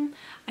name.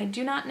 I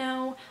do not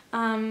know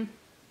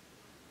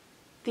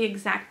the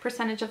exact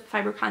percentage of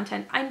fiber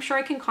content. I'm sure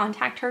I can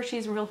contact her.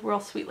 She's a real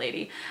sweet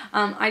lady.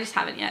 I just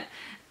haven't yet.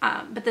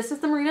 But this is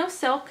the merino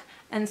silk,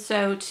 and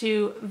so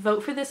to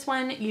vote for this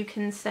one, you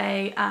can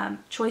say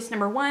choice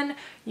number 1,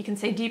 you can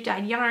say Deep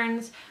Dyed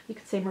Yarns, you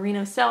can say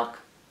merino silk,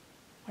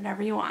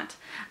 whatever you want.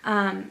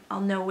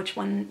 I'll know which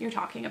one you're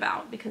talking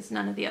about because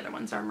none of the other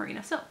ones are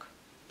merino silk.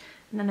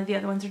 None of the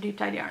other ones are Deep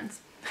Dyed Yarns.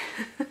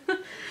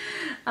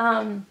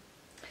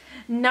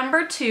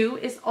 Number 2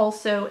 is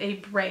also a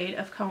braid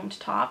of combed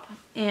top,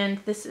 and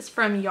this is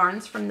from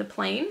Yarns from the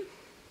Plain.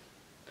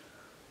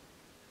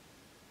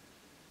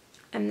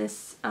 And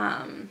this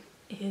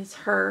is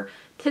her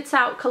Tits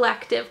Out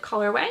Collective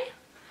colorway.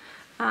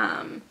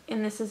 And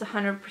this is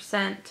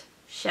 100%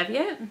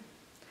 Cheviot.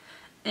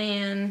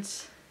 And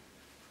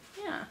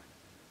yeah,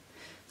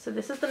 so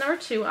this is the number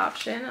 2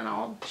 option, and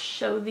I'll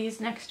show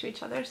these next to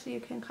each other so you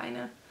can kind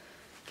of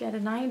get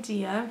an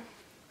idea.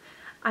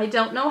 I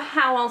don't know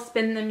how I'll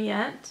spin them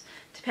yet,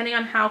 depending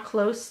on how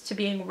close to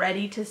being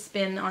ready to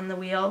spin on the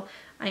wheel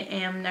I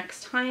am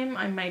next time.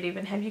 I might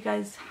even have you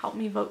guys help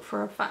me vote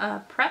for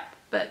a prep,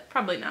 but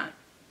probably not.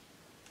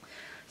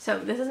 So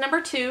this is number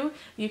 2.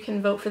 You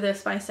can vote for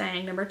this by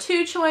saying number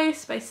 2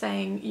 choice, by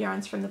saying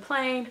Yarns from the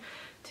Plain,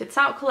 Tits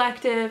Out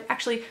Collective.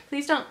 Actually,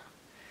 please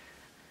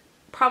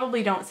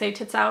probably don't say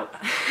Tits Out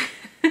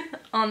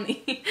on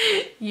the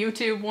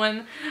YouTube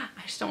one.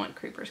 I just don't want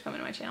creepers coming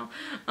to my channel.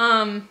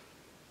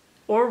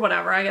 Or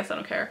whatever, I guess I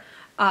don't care.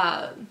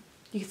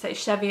 You can say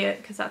Cheviot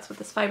because that's what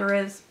this fiber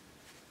is.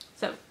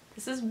 So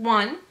this is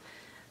 1,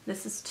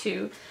 this is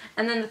 2,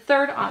 and then the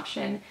third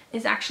option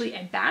is actually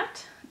a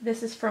bat.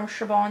 This is from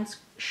Siobhan.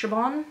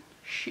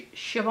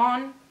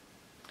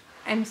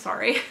 I'm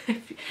sorry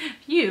if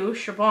you,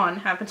 Siobhan,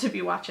 happen to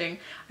be watching.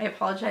 I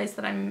apologize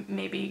that I'm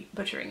maybe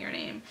butchering your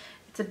name.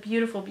 It's a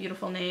beautiful,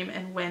 beautiful name,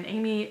 and when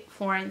Amy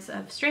Florence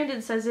of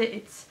Stranded says it,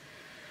 it's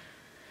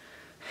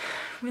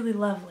really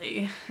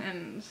lovely,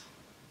 and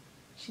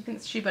she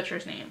thinks she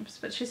butchers names,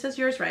 but she says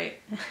yours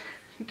right.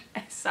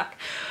 I suck.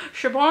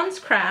 Siobhan's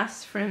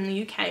Crafts from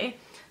the UK.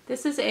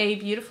 This is a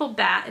beautiful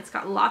bat. It's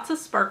got lots of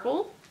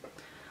sparkle.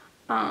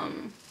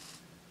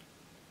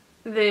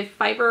 The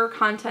fiber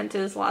content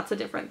is lots of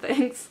different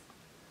things.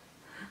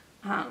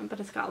 But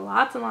it's got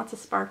lots and lots of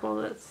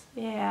sparkle.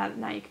 Yeah,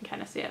 now you can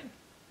kind of see it.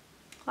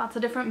 Lots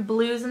of different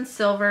blues and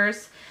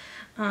silvers.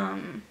 I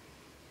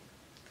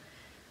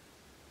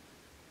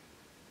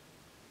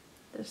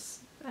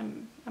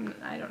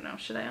don't know,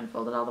 should I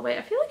unfold it all the way?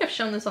 I feel like I've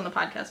shown this on the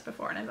podcast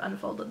before and I've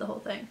unfolded the whole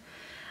thing.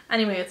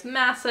 Anyway, it's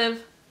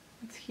massive.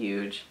 It's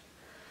huge.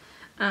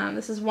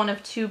 This is one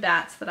of 2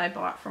 bats that I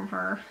bought from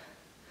her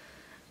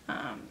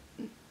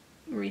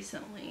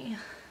recently.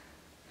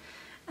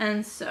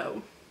 And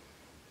so,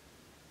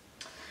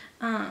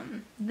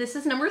 this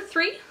is number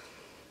 3.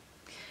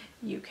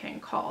 You can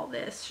call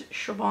this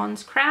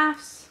Siobhan's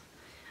Crafts.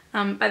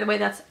 By the way,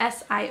 that's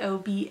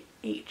Siobhan,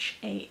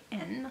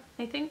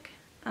 I think.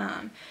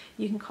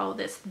 You can call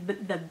this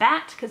the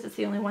bat because it's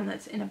the only one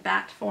that's in a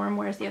bat form,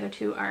 whereas the other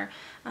 2 are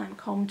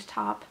combed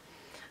top.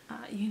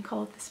 You can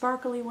call it the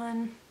sparkly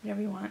one,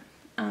 whatever you want.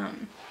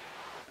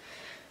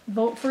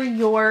 Vote for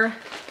your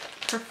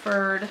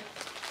preferred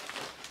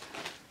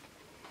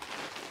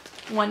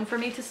one for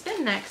me to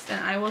spin next,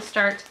 and I will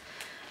start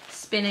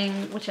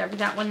spinning whichever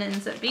that one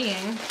ends up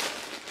being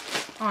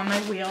on my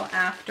wheel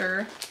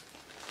after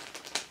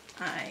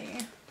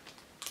I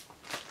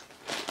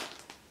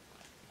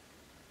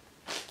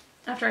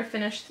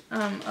finished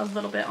a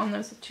little bit on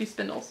those 2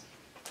 spindles.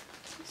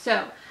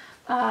 So,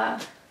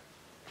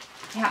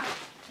 yeah.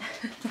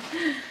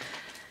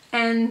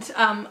 And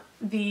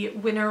the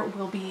winner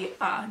will be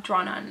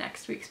drawn on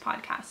next week's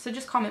podcast. So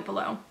just comment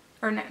below,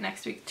 or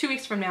next week, 2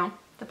 weeks from now,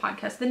 the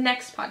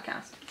next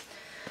podcast.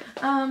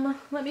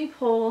 Let me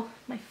pull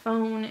my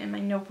phone and my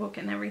notebook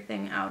and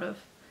everything out of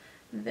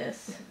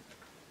this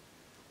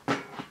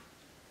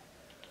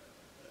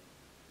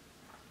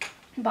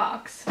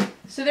box.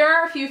 So there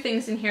are a few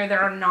things in here that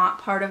are not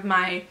part of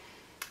my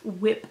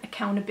WIP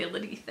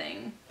accountability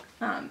thing,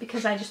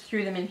 because I just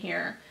threw them in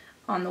here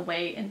on the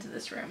way into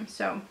this room.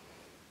 So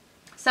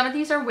some of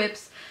these are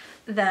WIPs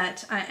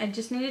that I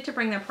just needed to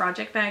bring their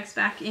project bags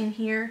back in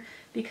here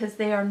because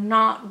they are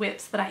not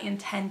WIPs that I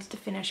intend to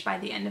finish by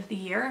the end of the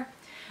year.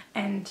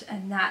 And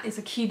that is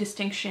a key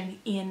distinction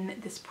in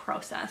this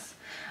process.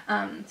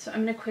 So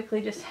I'm going to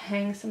quickly just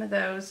hang some of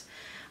those.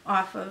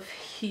 off of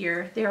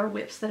here. There are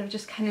WIPs that have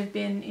just kind of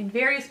been in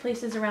various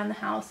places around the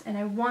house, and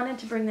I wanted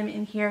to bring them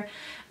in here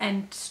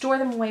and store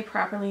them away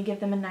properly, give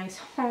them a nice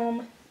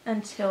home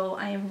until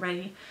I am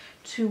ready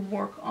to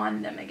work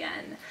on them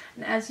again.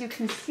 And as you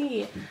can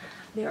see,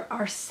 there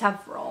are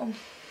several.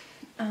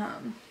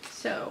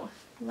 So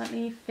let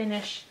me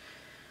finish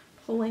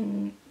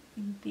pulling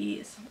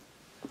these.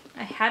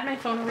 I had my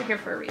phone over here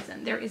for a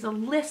reason. There is a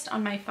list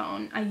on my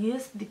phone. I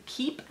use the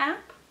Keep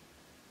app.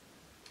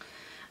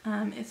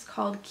 It's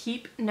called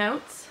Keep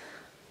Notes.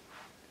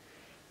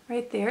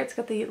 Right there, it's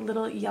got the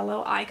little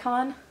yellow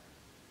icon.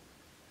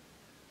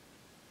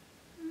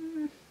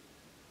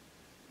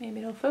 Maybe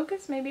it'll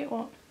focus, maybe it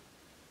won't.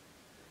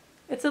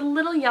 It's a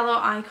little yellow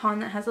icon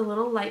that has a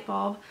little light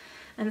bulb,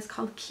 and it's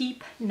called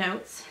Keep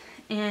Notes.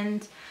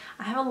 And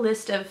I have a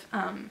list of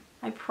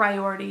my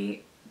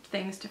priority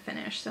things to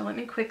finish. So let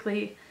me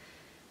quickly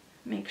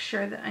make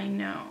sure that I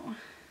know.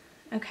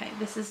 Okay,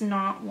 this is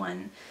not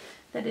one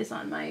that is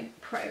on my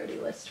priority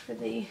list for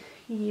the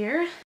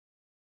year.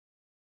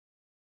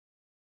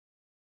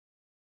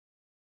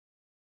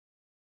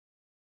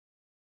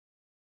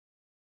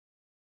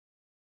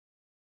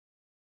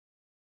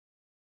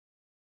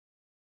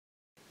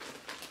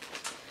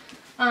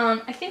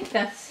 I think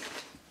that's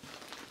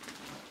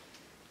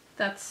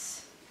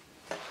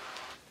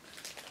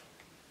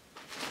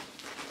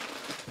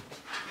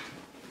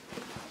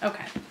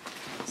okay.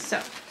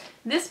 So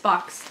this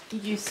box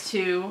used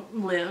to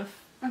live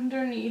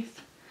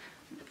underneath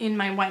in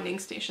my winding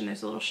station.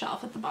 There's a little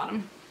shelf at the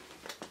bottom.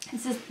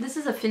 This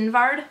is a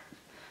Finvard,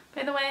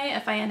 by the way,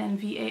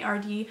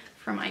 F-I-N-N-V-A-R-D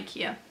from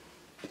IKEA.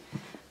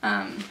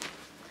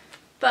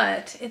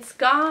 But it's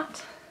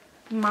got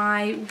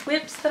my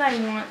WIPs that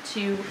I want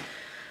to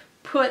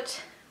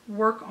put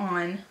work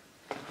on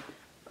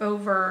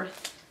over.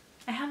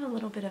 I have a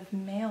little bit of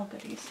mail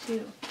goodies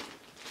too.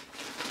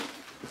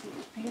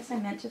 I guess I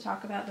meant to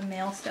talk about the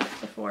mail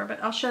stuff before,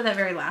 but I'll show that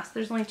very last.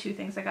 There's only 2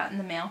 things I got in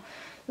the mail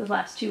the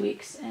last 2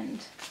 weeks, and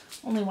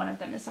only one of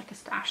them is like a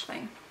stash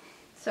thing.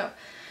 So,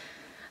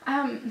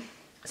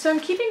 so I'm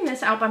keeping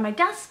this out by my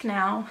desk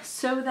now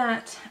so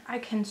that I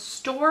can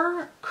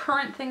store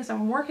current things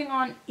I'm working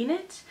on in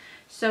it.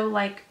 So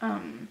like,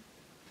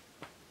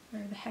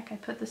 where the heck I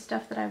put the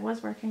stuff that I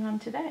was working on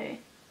today?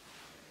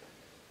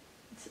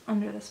 It's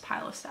under this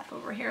pile of stuff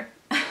over here.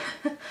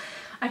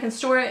 I can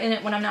store it in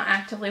it when I'm not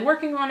actively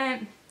working on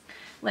it.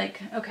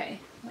 Like, okay,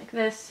 like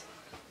this,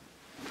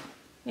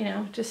 you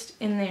know, just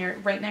in there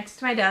right next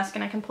to my desk,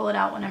 and I can pull it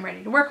out when I'm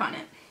ready to work on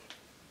it.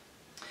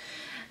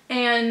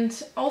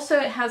 And also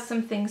it has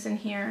some things in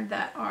here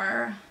that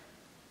are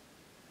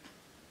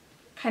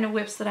kind of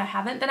WIPs that I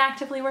haven't been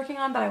actively working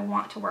on, but I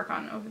want to work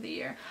on over the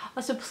year.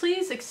 Also,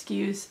 please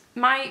excuse,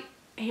 my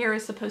hair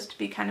is supposed to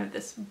be kind of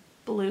this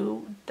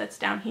blue that's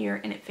down here,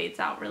 and it fades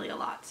out really a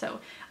lot. So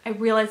I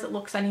realize it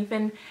looks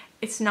uneven.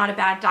 It's not a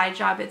bad dye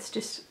job, it's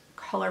just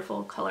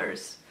colorful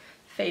colors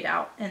fade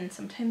out, and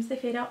sometimes they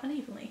fade out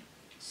unevenly.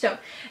 So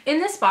in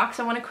this box,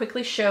 I want to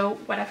quickly show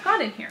what I've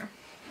got in here.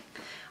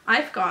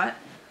 I've got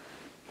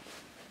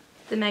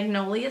the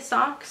Magnolia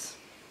socks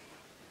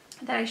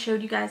that I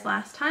showed you guys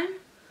last time.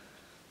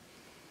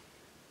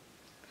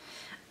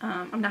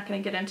 I'm not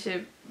going to get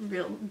into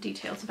real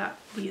details about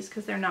these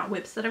because they're not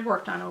WIPs that I've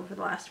worked on over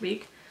the last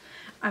week.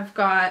 I've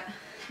got,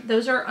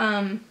 those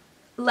are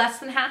less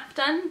than half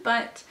done,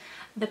 but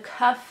the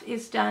cuff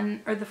is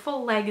done, or the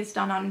full leg is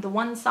done on the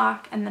one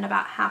sock, and then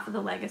about half of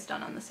the leg is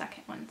done on the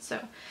second one.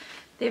 So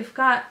they've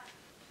got,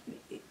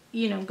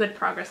 you know, good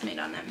progress made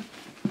on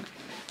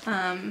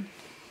them.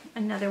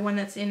 Another one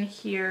that's in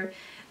here,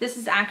 this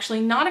is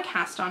actually not a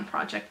cast-on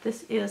project.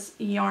 This is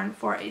yarn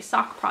for a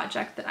sock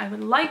project that I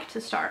would like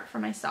to start for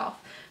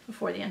myself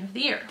before the end of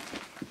the year.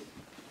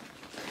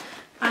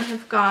 I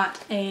have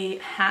got a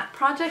hat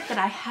project that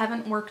I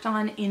haven't worked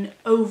on in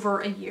over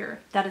a year.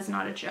 That is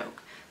not a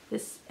joke.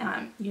 This,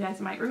 you guys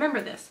might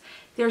remember this.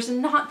 There's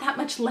not that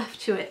much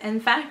left to it. In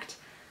fact,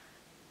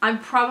 I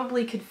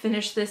probably could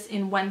finish this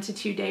in 1 to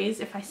 2 days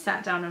if I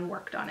sat down and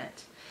worked on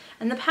it.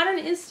 And the pattern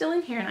is still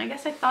in here, and I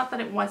guess I thought that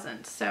it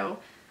wasn't. So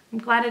I'm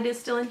glad it is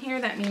still in here.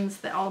 That means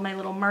that all my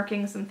little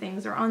markings and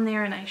things are on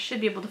there, and I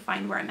should be able to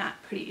find where I'm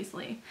at pretty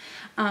easily.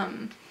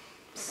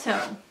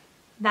 So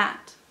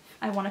that,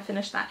 I want to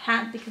finish that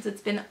hat because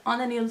it's been on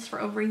the needles for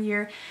over a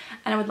year,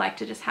 and I would like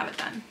to just have it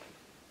done.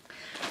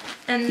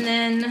 And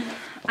then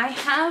I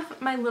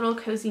have my little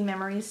Cozy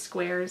Memories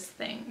squares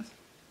things.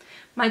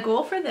 My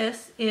goal for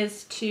this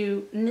is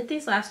to knit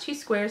these last 2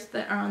 squares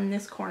that are on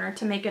this corner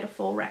to make it a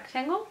full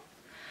rectangle,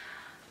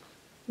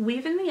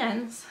 weave in the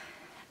ends,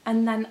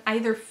 and then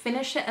either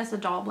finish it as a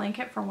doll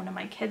blanket for one of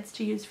my kids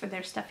to use for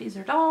their stuffies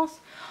or dolls,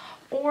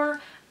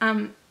 or,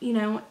 you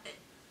know,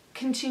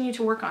 continue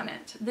to work on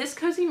it. This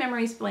Cozy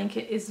Memories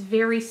blanket is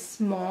very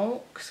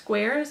small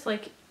squares.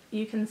 Like,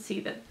 you can see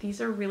that these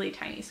are really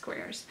tiny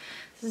squares.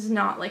 This is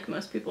not like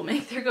most people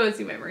make their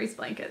Cozy Memories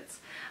blankets.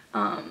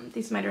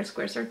 These miter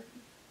squares are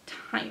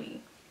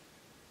tiny.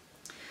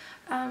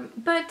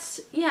 But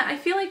yeah, I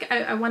feel like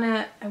I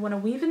wanna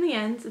weave in the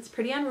ends. It's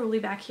pretty unruly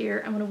back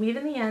here. I wanna weave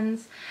in the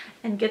ends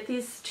and get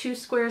these 2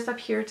 squares up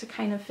here to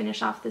kind of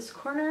finish off this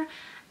corner.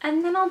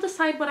 And then I'll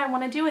decide what I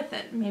want to do with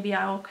it. Maybe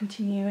I'll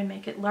continue and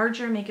make it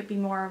larger, make it be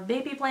more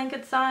baby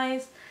blanket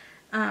size.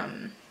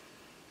 I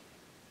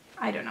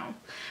don't know.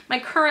 My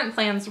current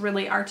plans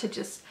really are to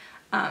just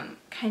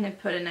kind of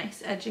put a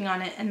nice edging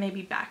on it and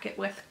maybe back it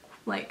with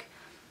like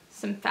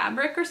some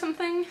fabric or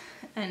something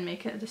and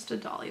make it just a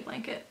dolly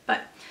blanket.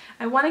 But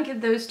I want to get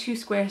those 2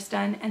 squares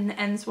done and the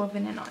ends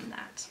woven in on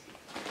that.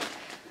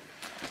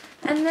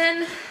 And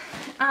then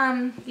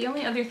the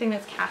only other thing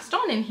that's cast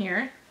on in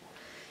here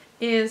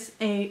is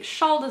a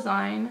shawl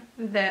design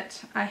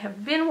that I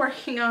have been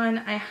working on.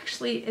 I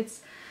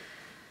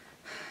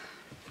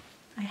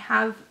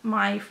have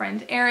my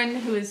friend Erin,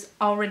 who is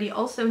already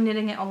also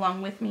knitting it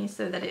along with me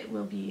so that it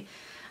will be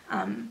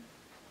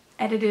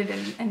edited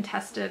and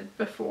tested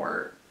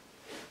before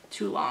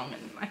too long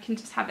and I can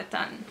just have it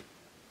done.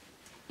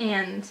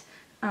 And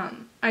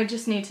I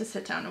just need to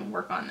sit down and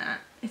work on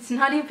that. It's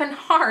not even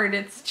hard,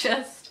 it's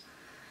just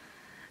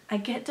I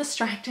get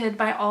distracted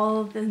by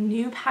all the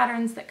new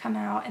patterns that come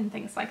out and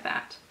things like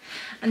that.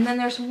 And then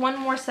there's one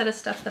more set of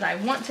stuff that I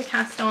want to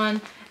cast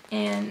on,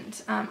 and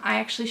I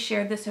actually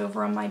shared this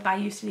over on my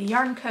Bayou City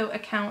Yarn Co.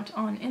 account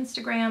on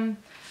Instagram.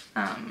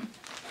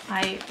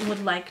 I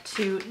would like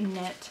to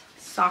knit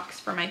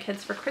socks for my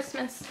kids for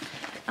Christmas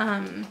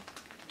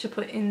to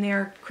put in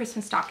their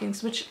Christmas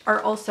stockings, which are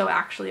also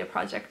actually a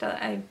project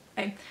that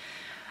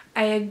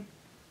I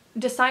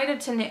decided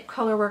to knit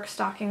colorwork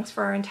stockings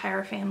for our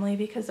entire family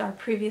because our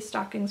previous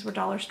stockings were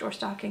dollar store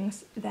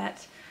stockings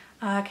that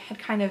had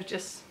kind of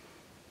just,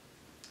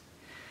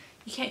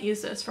 you can't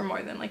use those for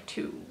more than like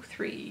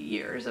 2-3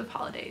 years of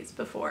holidays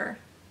before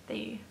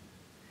they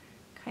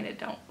kind of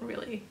don't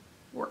really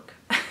work.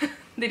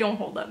 They don't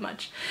hold up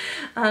much.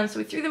 So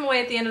we threw them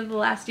away at the end of the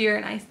last year,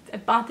 and I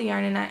bought the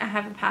yarn and I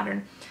have a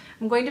pattern.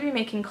 I'm going to be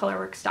making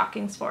colorwork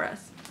stockings for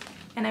us,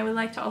 and I would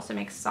like to also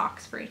make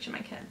socks for each of my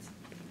kids.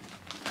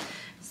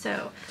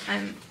 So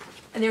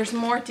there's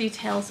more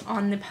details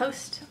on the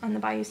post, on the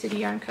Bayou City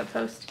Yarn Co.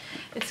 post.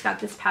 It's got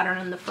this pattern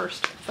in the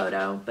first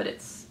photo, but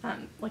it's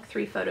like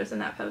 3 photos in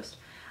that post.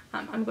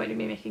 I'm going to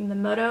be making the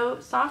Moto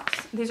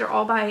socks. These are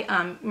all by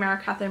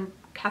Mara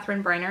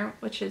Catherine Briner,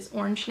 which is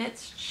Orange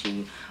Knits.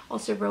 She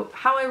also wrote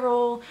How I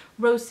Roll,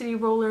 Rose City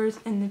Rollers,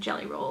 and the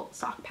Jelly Roll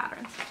sock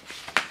patterns.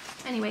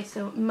 Anyway,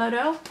 so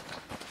Moto,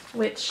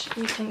 which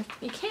you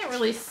can't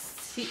really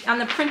see on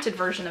the printed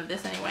version of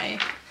this anyway.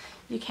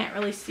 You can't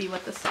really see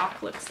what the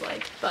sock looks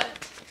like, but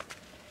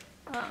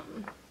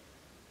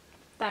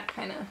that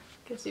kind of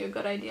gives you a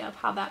good idea of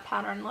how that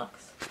pattern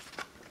looks.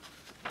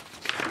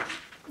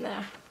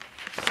 There.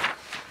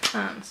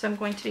 So I'm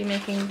going to be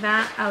making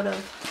that out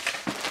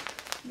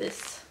of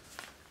this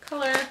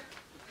color.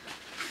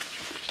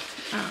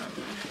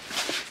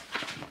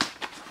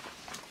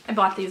 I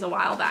bought these a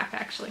while back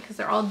actually because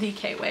they're all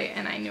DK weight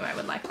and I knew I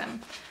would like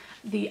them.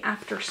 The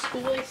after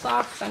school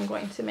socks I'm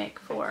going to make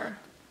for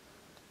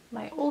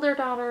my older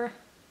daughter.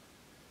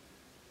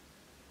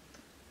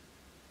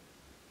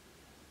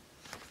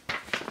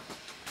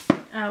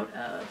 Out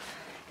of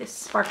this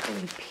sparkly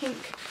pink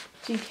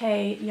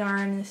GK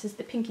yarn. This is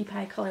the Pinkie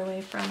Pie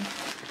colorway from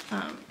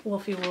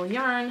Wolfie Wool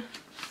Yarn.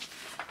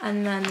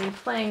 And then the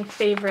Playing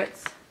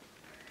Favorites,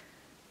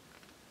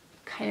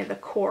 kind of the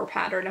core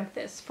pattern of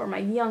this for my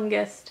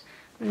youngest.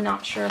 I'm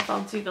not sure if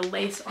I'll do the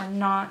lace or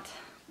not.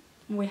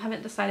 We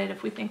haven't decided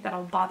if we think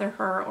that'll bother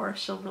her or if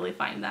she'll really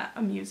find that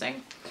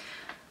amusing.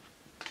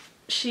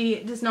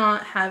 She does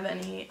not have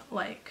any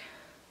like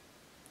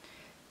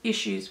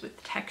issues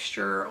with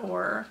texture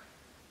or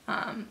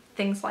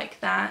things like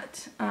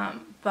that,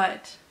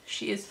 but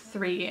she is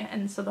 3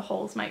 and so the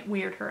holes might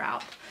weird her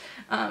out,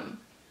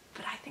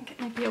 but I think it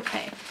might be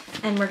okay.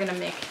 And I'm gonna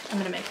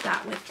make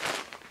that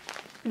with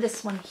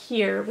this one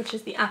here, which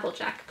is the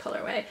Applejack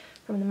colorway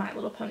from the My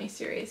Little Pony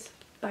series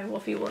by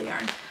Wolfie Wool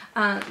Yarn.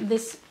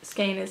 This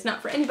skein is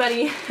not for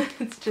anybody.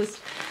 It's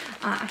just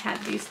I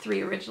had these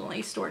 3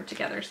 originally stored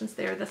together since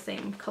they're the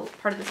same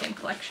part of the same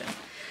collection.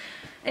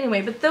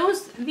 Anyway, but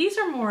these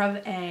are more of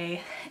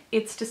a,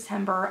 it's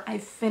December,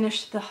 I've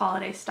finished the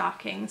holiday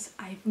stockings,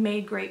 I've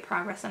made great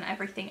progress on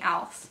everything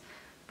else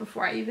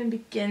before I even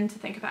begin to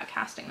think about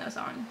casting those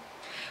on.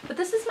 But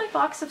this is my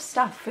box of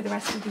stuff for the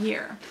rest of the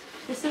year.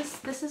 This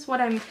is what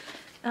I'm,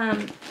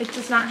 it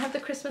does not have the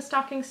Christmas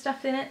stocking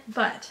stuff in it,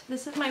 but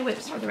this is my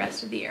WIPs for the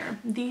rest of the year.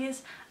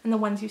 These and the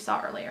ones you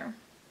saw earlier.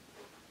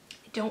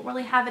 I don't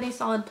really have any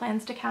solid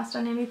plans to cast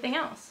on anything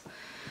else,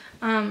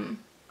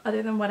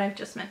 other than what I've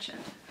just mentioned.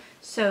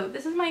 So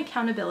this is my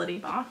accountability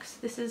box.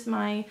 This is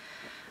my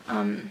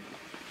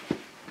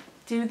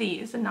do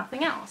these and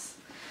nothing else.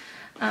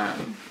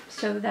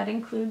 So that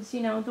includes,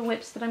 you know, the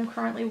WIPs that I'm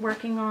currently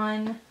working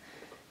on,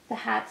 the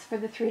hats for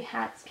the 3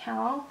 Hats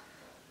cowl.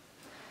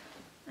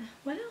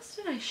 What else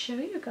did I show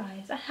you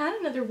guys? I had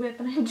another WIP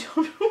and I don't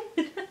know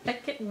where the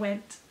heck it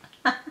went.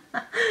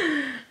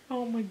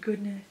 Oh my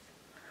goodness.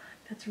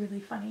 That's really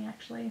funny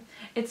actually.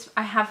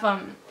 I have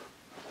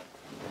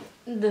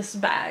this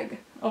bag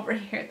over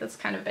here that's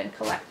kind of been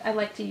I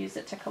like to use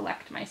it to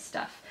collect my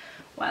stuff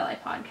while I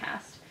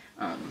podcast.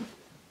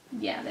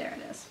 Yeah, there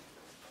it is.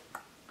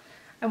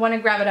 I want to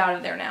grab it out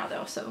of there now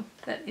though, so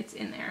that it's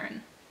in there.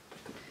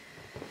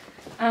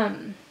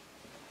 And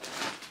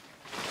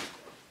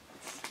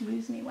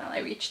excuse me while I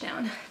reach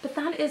down. But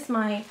that is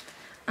my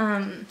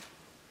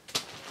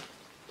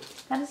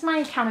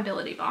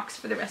accountability box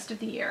for the rest of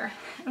the year.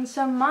 And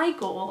so my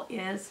goal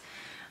is,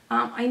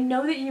 I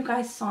know that you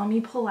guys saw me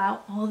pull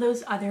out all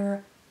those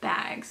other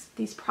bags,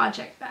 these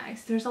project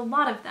bags. There's a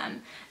lot of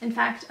them. In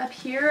fact, up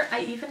here,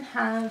 I even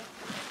have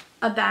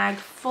a bag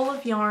full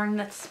of yarn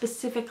that's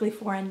specifically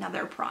for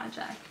another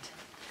project.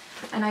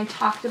 And I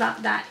talked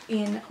about that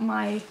in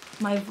my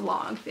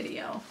vlog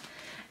video.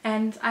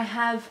 And I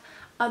have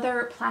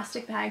other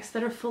plastic bags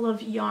that are full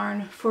of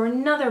yarn for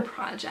another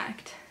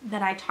project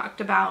that I talked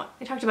about.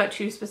 I talked about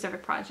 2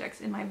 specific projects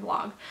in my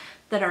vlog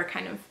that are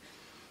kind of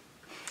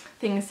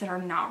things that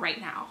are not right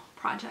now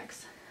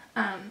projects.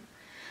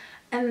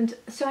 And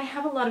so I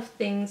have a lot of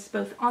things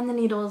both on the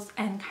needles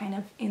and kind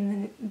of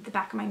in the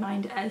back of my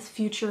mind as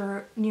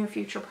near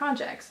future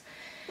projects.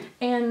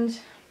 And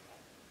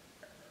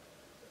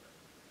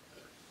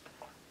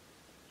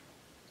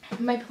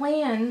my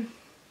plan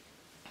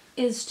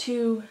is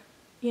to,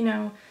 you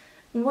know,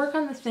 work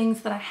on the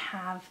things that I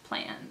have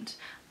planned.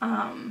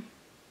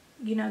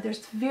 You know,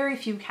 there's very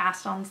few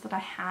cast-ons that I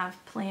have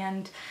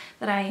planned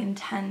that I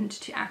intend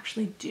to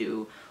actually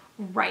do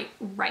right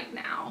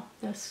now.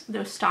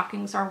 Those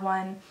stockings are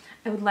one.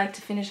 I would like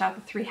to finish out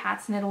the 3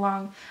 hats knit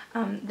along.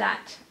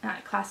 That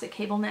classic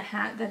cable knit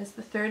hat, that is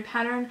the 3rd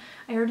pattern.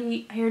 I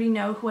already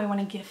know who I want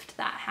to gift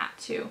that hat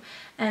to,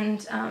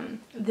 and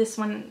this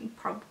one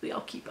probably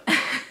I'll keep.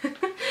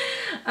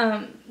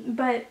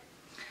 But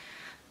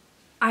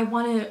I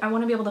want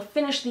to be able to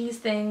finish these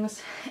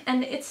things,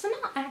 and it's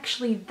not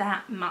actually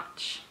that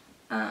much.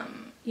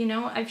 You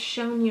know, I've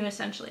shown you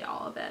essentially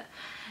all of it.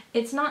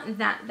 It's not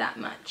that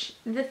much.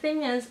 The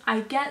thing is,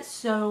 I get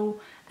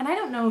so, and I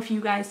don't know if you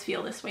guys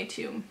feel this way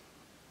too,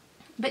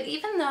 but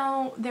even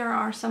though there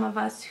are some of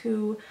us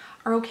who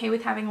are okay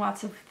with having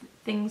lots of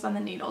things on the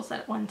needles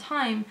at one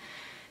time,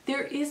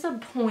 there is a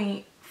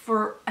point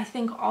for, I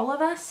think, all of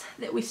us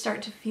that we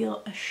start to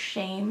feel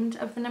ashamed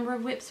of the number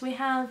of WIPs we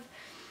have,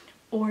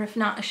 or if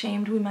not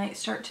ashamed, we might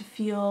start to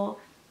feel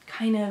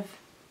kind of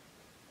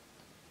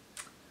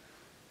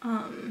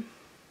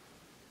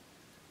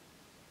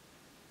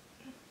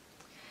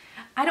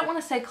I don't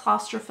want to say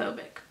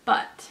claustrophobic,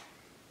 but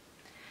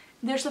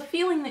there's a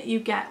feeling that you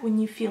get when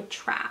you feel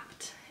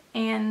trapped,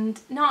 and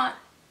not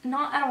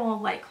at all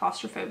like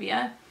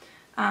claustrophobia,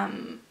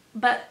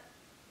 but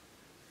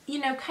you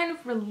know, kind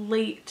of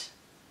relate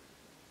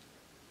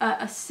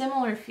a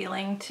similar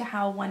feeling to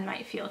how one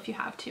might feel if you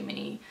have too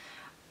many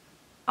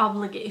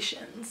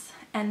obligations.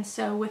 And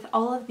so with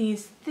all of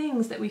these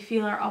things that we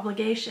feel are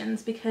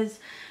obligations because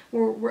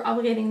we're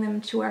obligating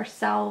them to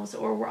ourselves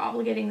or we're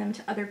obligating them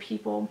to other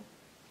people,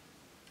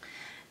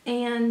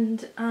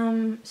 and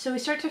so we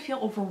start to feel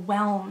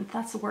overwhelmed.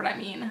 That's the word I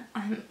mean.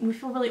 We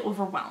feel really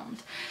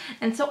overwhelmed.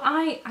 And so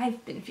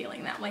I've been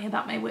feeling that way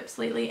about my WIPs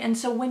lately. And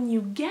so when you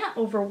get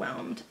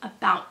overwhelmed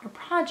about your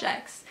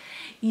projects,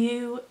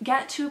 you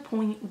get to a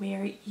point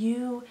where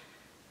you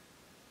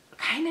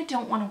kind of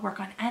don't want to work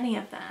on any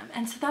of them.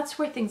 And so that's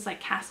where things like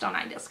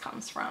cast-on-itis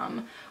comes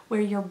from, where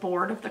you're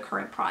bored of the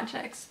current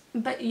projects.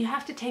 But you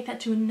have to take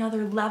that to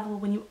another level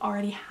when you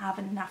already have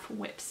enough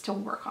WIPs to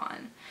work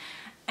on.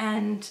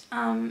 And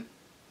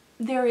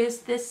there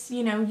is this,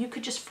 you know, you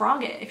could just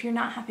frog it if you're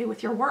not happy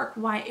with your work.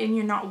 Why? And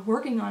you're not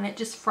working on it,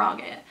 just frog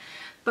it.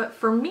 But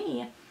for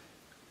me,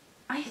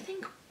 I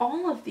think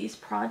all of these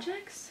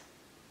projects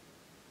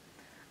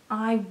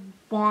I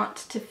want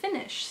to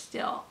finish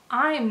still.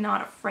 I'm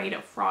not afraid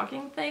of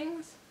frogging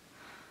things.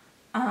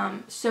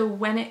 So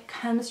when it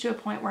comes to a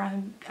point where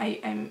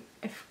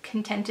I've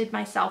contented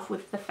myself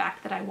with the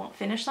fact that I won't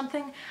finish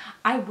something,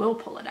 I will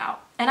pull it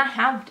out. And I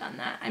have done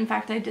that. In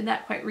fact, I did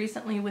that quite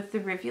recently with the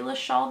Rivulus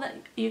shawl that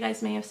you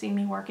guys may have seen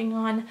me working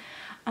on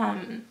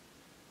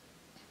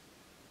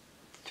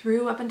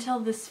through up until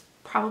this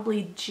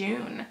probably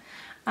June,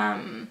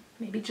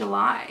 maybe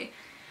July.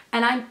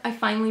 And I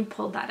finally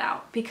pulled that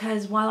out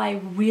because while I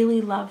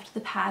really loved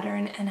the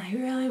pattern and I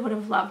really would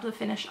have loved the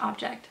finished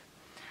object,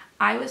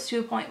 I was to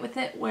a point with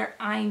it where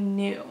I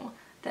knew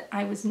that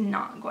I was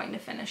not going to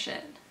finish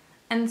it.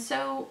 And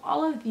so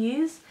all of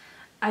these,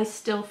 I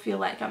still feel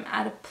like I'm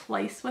at a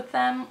place with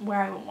them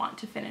where I want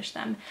to finish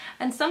them.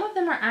 And some of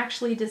them are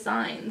actually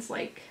designs,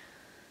 like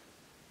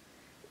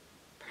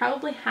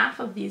probably half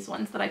of these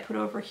ones that I put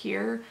over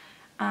here,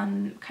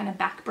 kind of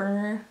back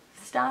burner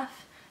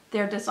stuff,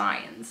 they're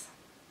designs.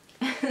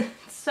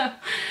 So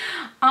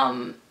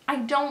I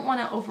don't want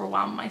to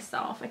overwhelm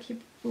myself. I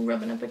keep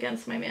rubbing up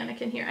against my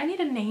mannequin here. I need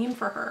a name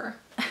for her.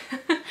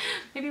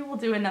 Maybe we'll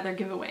do another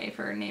giveaway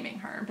for naming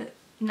her, but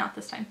not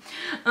this time.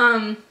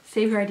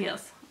 Save your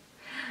ideas.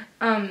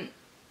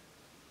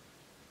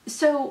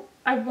 So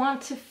I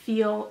want to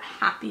feel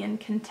happy and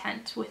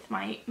content with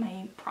my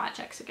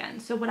projects again.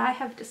 So what I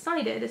have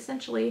decided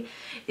essentially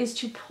is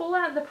to pull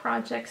out the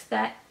projects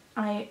that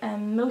I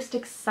am most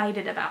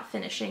excited about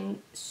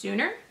finishing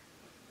sooner.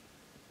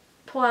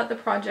 Pull out the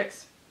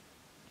projects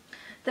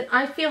that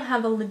I feel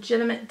have a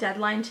legitimate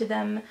deadline to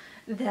them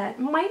that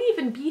might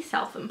even be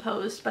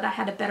self-imposed, but I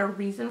had a better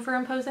reason for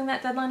imposing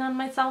that deadline on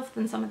myself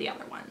than some of the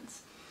other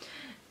ones.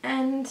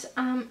 And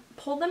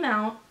pull them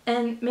out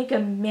and make a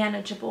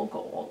manageable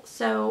goal.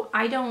 So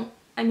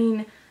I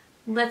mean,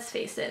 let's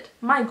face it,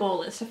 my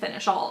goal is to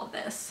finish all of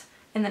this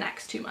in the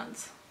next 2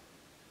 months.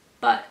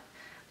 But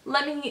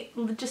let me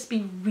just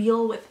be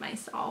real with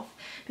myself,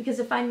 because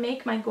if I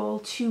make my goal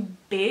too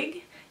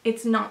big,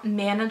 it's not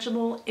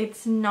manageable,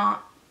 it's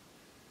not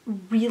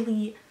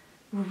really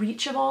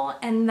reachable,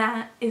 and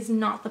that is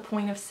not the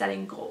point of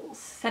setting goals.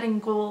 Setting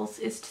goals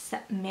is to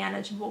set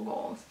manageable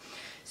goals.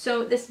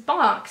 So this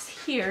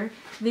box here,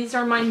 these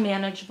are my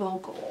manageable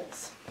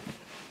goals.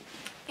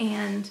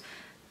 And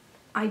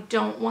I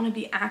don't want to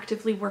be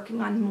actively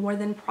working on more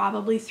than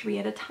probably 3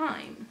 at a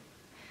time.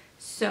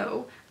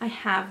 So I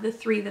have the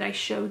 3 that I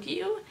showed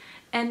you,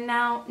 and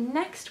now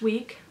next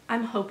week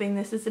I'm hoping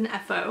this is an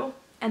FO,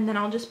 and then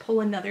I'll just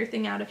pull another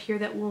thing out of here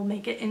that will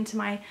make it into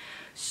my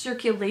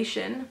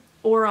circulation,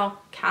 or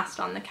I'll cast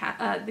on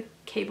the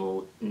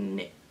cable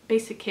knit,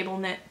 basic cable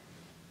knit,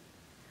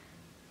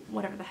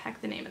 whatever the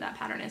heck the name of that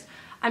pattern is.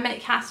 I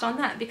might cast on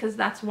that because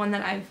that's one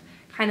that I've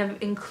kind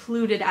of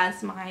included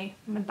as my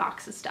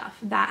box of stuff.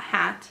 That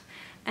hat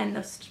and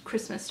those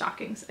Christmas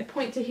stockings. I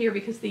point to here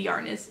because the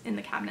yarn is in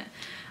the cabinet.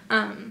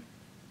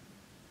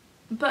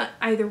 But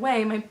either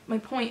way, my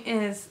point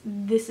is,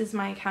 this is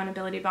my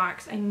accountability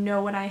box. I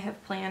know what I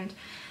have planned,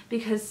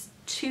 because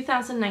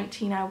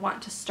 2019 I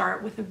want to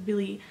start with a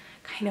really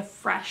kind of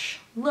fresh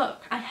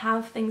look. I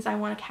have things I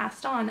want to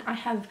cast on. I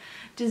have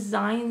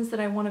designs that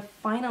I want to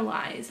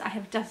finalize. I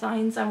have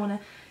designs I want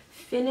to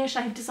finish.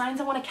 I have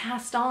designs I want to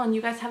cast on.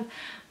 You guys have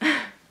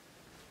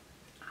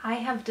I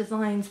have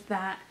designs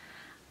that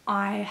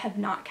I have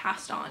not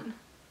cast on.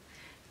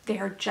 They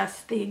are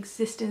just, they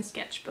exist in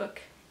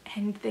sketchbook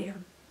and they are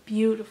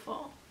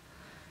beautiful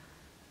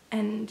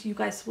and you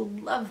guys will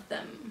love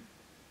them,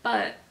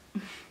 but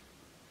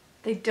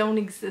they don't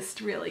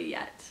exist really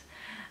yet.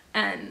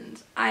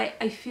 And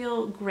I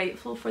feel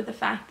grateful for the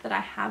fact that I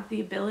have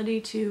the ability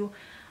to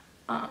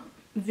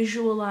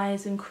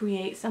visualize and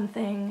create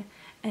something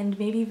and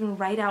maybe even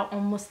write out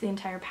almost the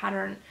entire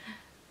pattern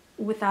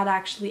without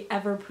actually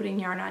ever putting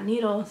yarn on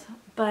needles.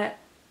 But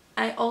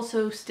I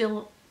also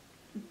still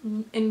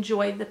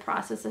enjoy the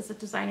process as a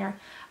designer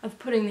of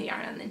putting the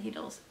yarn on the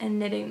needles and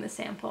knitting the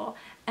sample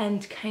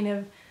and kind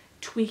of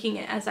tweaking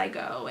it as I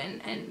go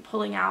and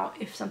pulling out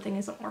if something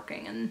isn't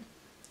working. And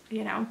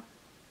you know,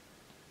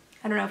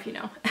 I don't know if you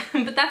know,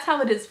 but that's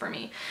how it is for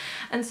me.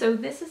 And so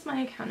this is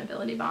my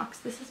accountability box.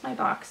 This is my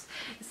box.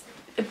 It's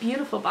a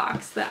beautiful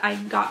box that I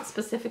got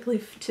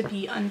specifically to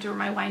be under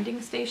my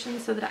winding station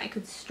so that I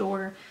could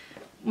store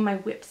my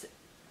WIPs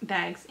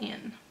bags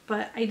in.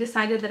 But I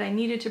decided that I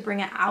needed to bring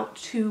it out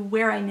to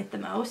where I knit the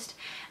most,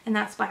 and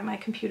that's by my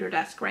computer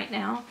desk right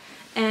now.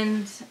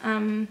 And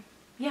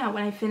yeah,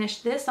 when I finish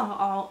this,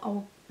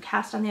 I'll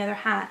cast on the other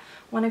hat.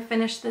 When I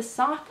finish this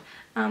sock,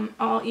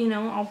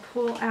 I'll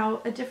pull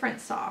out a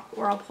different sock,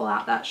 or I'll pull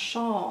out that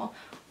shawl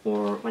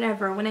or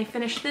whatever. When I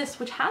finish this,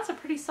 which has a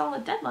pretty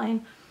solid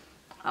deadline,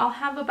 I'll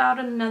have about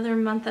another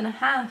month and a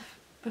half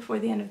before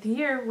the end of the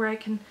year where I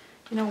can,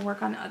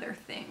 work on other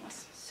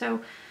things.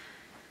 So,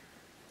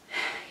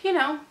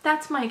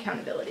 that's my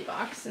accountability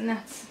box, and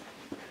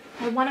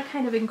I want to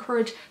kind of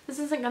encourage, this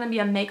isn't going to be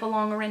a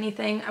make-along or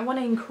anything. I want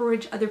to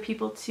encourage other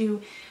people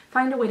to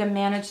find a way to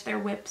manage their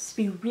WIPs,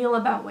 be real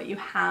about what you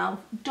have.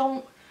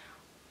 Don't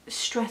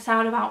stress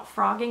out about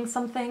frogging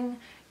something.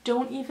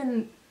 Don't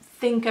even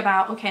think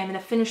about, okay, I'm going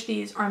to finish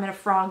these or I'm going to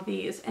frog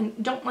these,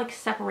 and don't like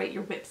separate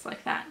your WIPs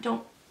like that.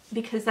 Don't,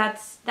 because that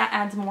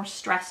adds more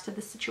stress to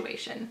the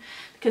situation,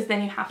 because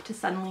then you have to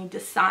suddenly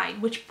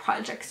decide which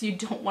projects you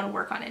don't want to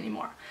work on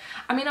anymore.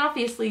 I mean,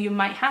 obviously you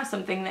might have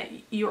something that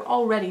you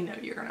already know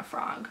you're going to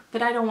frog,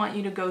 but I don't want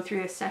you to go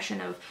through this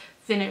session of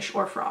finish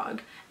or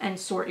frog and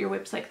sort your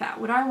WIPs like that.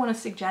 What I want to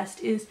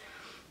suggest is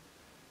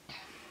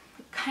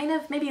kind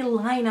of maybe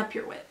line up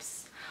your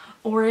WIPs,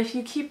 or if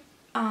you keep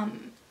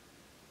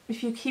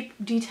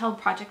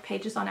detailed project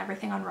pages on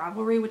everything on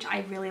Ravelry, which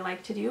I really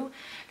like to do,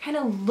 kind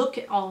of look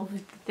at all of the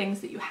things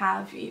that you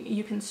have.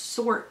 You can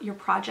sort your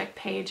project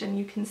page and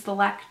you can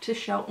select to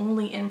show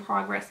only in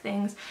progress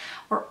things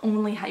or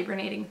only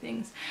hibernating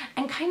things,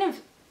 and kind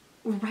of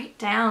write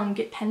down,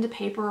 get pen to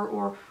paper,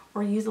 or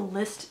use a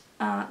list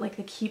like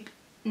the Keep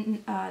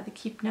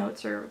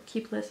Notes or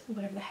Keep List,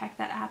 whatever the heck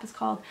that app is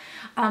called.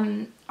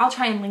 I'll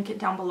try and link it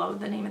down below,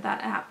 the name of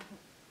that app,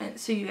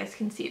 so you guys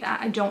can see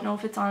that. I don't know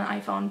if it's on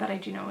iPhone, but I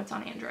do know it's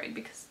on Android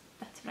because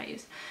that's what I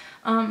use.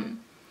 And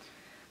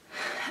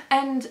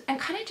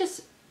kind of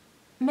just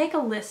make a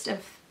list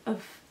of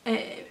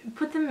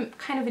put them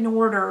kind of in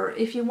order.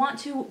 If you want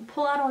to,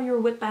 pull out all your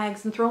WIP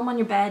bags and throw them on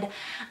your bed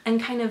and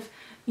kind of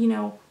you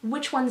know,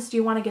 which ones do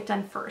you want to get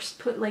done first?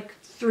 Put like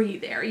 3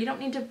 there. You don't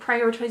need to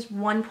prioritize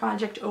one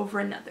project over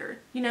another.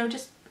 You know,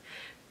 just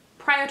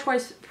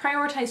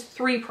prioritize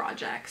 3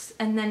 projects,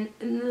 and then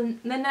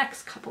the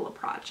next couple of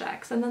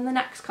projects, and then the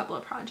next couple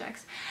of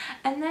projects.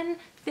 And then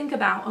think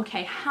about,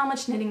 okay, how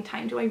much knitting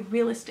time do I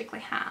realistically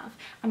have?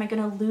 Am I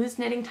going to lose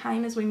knitting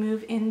time as we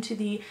move into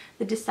the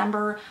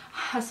December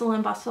hustle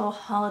and bustle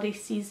holiday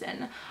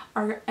season?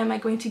 Or am I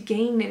going to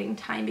gain knitting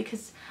time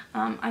because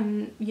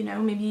you know,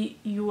 maybe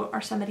you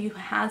are somebody who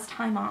has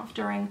time off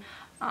during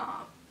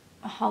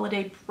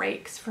holiday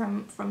breaks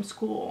from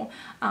school?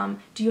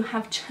 Do you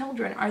have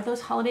children? Are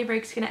those holiday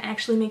breaks going to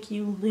actually make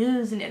you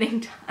lose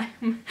knitting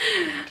time?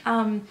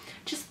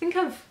 Just think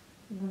of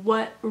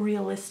what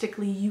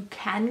realistically you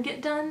can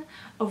get done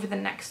over the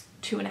next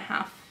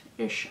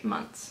 2.5-ish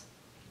months,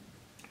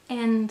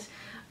 and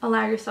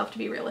allow yourself to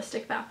be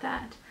realistic about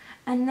that.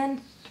 And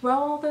then throw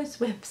all those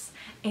WIPs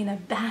in a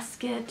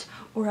basket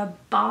or a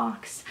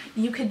box.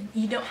 You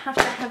don't have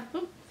to have,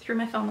 threw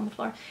my phone on the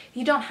floor.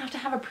 You don't have to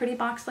have a pretty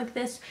box like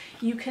this.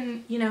 You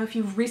can, you know, if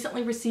you've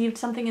recently received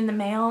something in the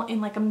mail in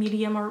like a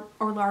medium or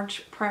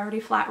large priority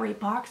flat rate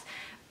box,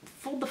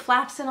 fold the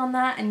flaps in on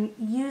that and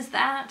use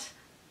that.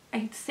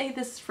 I say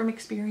this from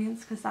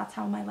experience because that's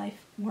how my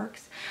life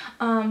works.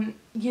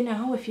 You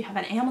know, if you have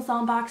an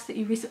Amazon box that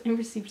you recently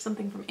received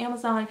something from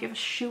Amazon, if you have a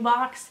shoe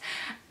box,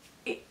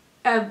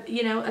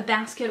 you know, a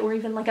basket or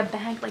even like a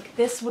bag like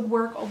this would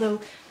work,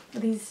 although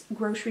these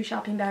grocery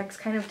shopping bags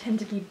kind of tend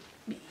to be,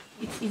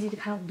 it's easy to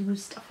kind of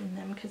lose stuff in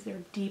them because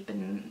they're deep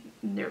and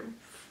they're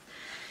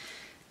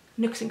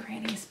nooks and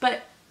crannies.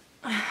 But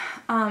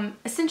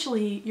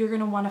essentially, you're going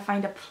to want to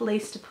find a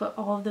place to put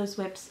all of those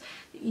WIPs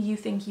that you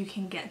think you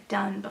can get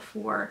done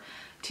before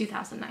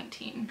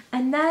 2019.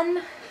 And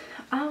then,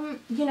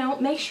 you know,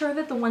 make sure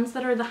that the ones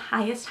that are the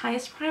highest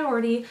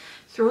priority,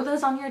 throw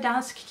those on your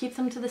desk, keep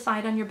them to the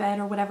side on your bed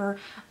or whatever,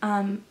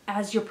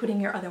 as you're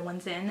putting your other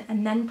ones in.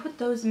 And then put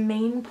those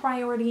main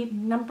priority,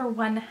 number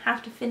 1,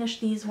 have to finish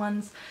these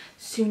ones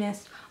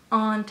soonest,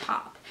 on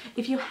top.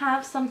 If you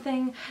have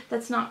something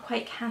that's not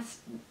quite cast,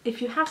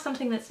 if you have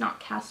something that's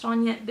not cast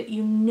on yet, but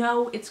you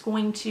know it's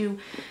going to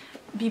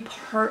be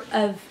part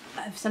of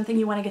something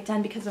you want to get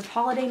done because of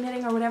holiday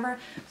knitting or whatever,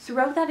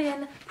 throw that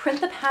in,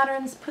 print the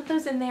patterns, put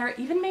those in there,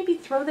 even maybe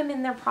throw them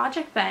in their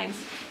project bags.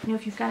 You know,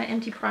 if you've got an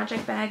empty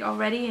project bag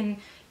already and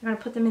you want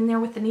to put them in there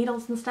with the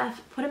needles and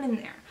stuff, put them in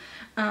there.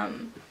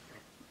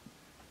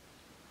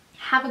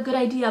 Have a good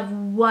idea of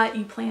what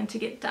you plan to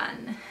get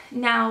done.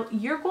 Now,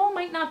 your goal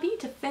might not be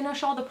to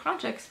finish all the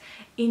projects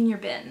in your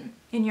bin,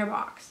 in your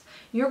box.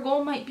 Your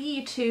goal might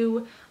be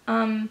to,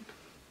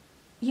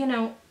 you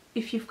know,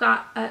 if you've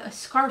got a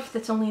scarf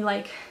that's only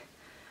like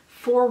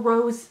 4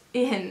 rows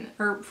in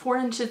or 4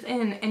 inches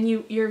in, and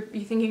you're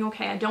thinking,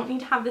 okay, I don't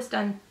need to have this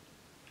done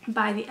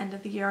by the end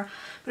of the year,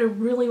 but I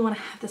really want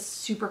to have this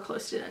super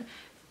close to done.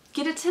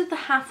 Get it to the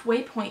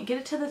halfway point, get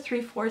it to the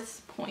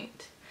 3/4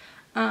 point.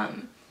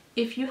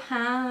 If you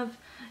have,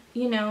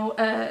 you know,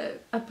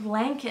 a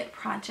blanket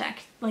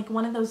project, like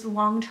one of those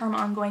long-term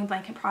ongoing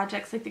blanket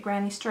projects, like the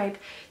granny stripe,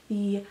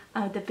 the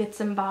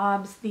bits and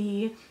bobs,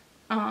 the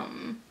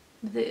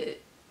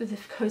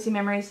cozy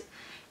memories.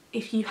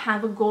 If you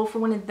have a goal for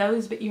one of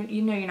those, but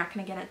you know you're not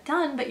going to get it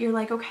done, but you're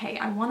like, okay,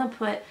 I want to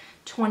put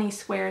 20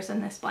 squares in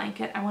this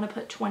blanket. I want to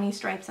put 20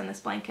 stripes in this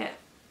blanket,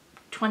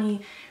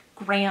 20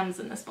 grams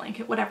in this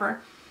blanket,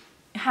 whatever.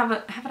 Have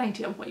an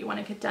idea of what you want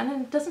to get done,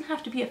 and it doesn't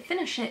have to be a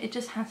finish it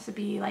just has to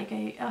be like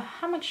a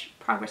how much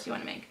progress you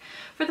want to make.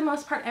 For the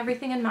most part,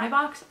 everything in my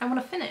box I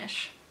want to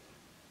finish,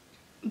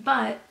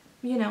 but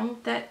you know,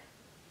 that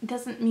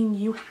doesn't mean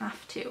you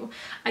have to.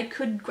 I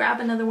could grab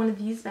another one of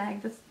these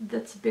bags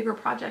that's a bigger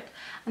project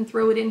and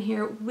throw it in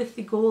here with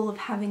the goal of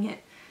having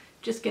it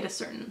just get a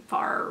certain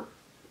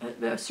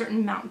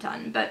amount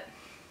done, but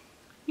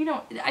you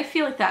know, I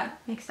feel like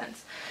that makes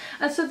sense.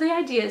 So the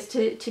idea is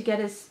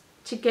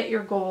to get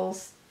your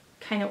goals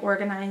kind of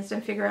organized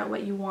and figure out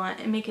what you want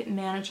and make it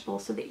manageable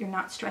so that you're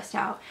not stressed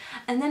out.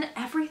 And then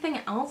everything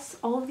else,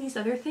 all of these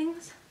other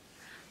things,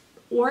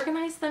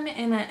 organize them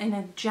in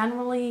a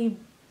generally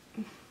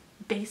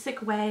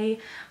basic way.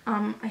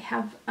 I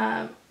have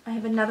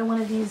another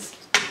one of these,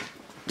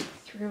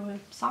 threw a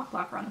sock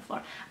blocker on the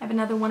floor. I have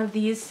another one of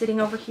these sitting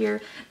over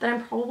here that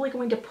I'm probably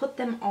going to put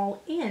them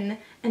all in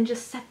and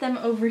just set them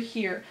over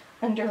here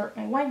under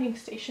my winding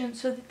station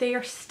so that they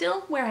are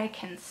still where I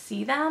can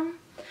see them,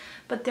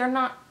 but they're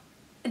not,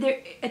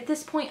 at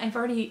this point I've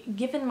already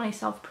given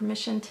myself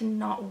permission to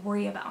not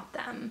worry about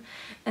them.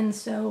 And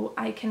so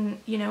I can,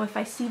 you know, if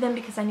I see them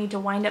because I need to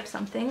wind up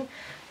something,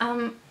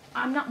 I'm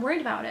not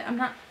worried about it. I'm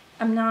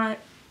not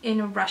in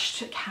a rush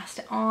to cast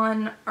it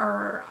on,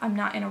 or I'm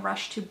not in a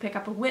rush to pick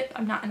up a WIP.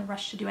 I'm not in a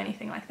rush to do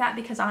anything like that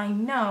because I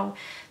know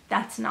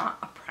that's not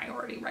a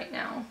priority right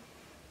now.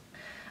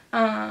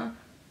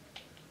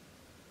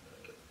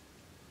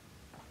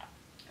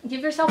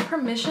 Give yourself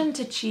permission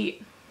to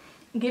cheat.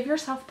 Give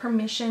yourself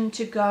permission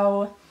to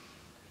go,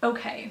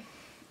 okay,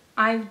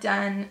 I've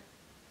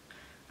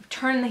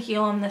turned the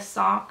heel on this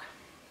sock.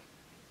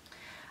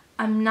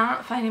 I'm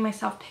not finding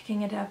myself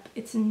picking it up.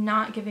 It's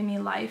not giving me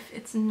life.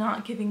 It's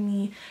not giving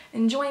me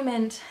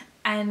enjoyment.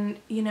 And,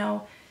 you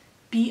know,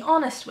 be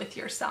honest with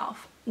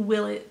yourself.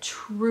 Will it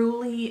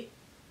truly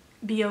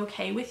be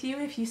okay with you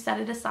if you set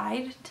it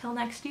aside till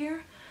next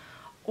year?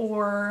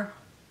 Or,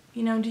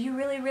 you know, do you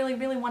really, really,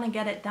 really want to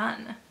get it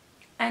done?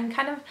 And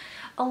kind of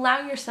allow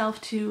yourself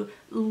to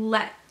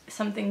let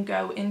something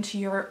go into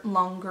your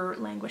longer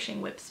languishing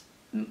WIPs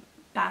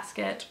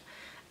basket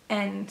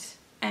and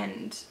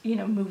you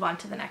know, move on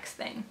to the next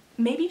thing.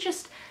 Maybe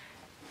just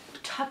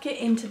tuck it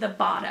into the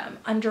bottom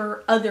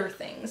under other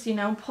things, you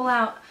know, pull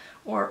out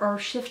or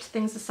shift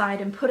things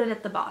aside and put it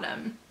at the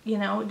bottom, you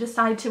know,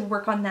 decide to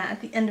work on that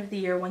at the end of the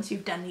year once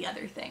you've done the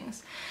other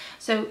things.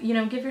 So, you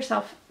know, give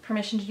yourself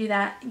permission to do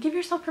that. Give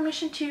yourself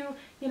permission to,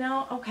 you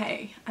know,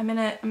 okay, I'm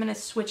gonna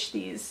switch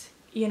these,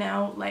 you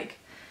know, like,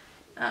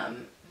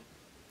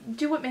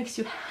 do what makes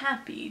you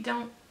happy.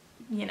 Don't,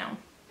 you know,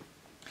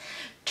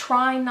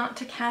 try not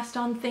to cast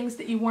on things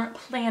that you weren't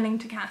planning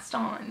to cast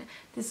on.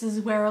 This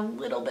is where a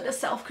little bit of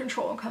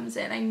self-control comes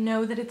in. I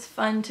know that it's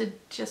fun to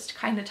just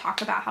kind of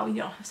talk about how you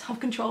don't have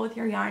self-control with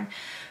your yarn,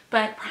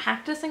 but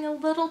practicing a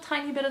little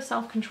tiny bit of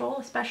self-control,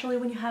 especially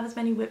when you have as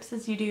many WIPs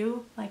as you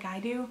do, like I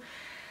do,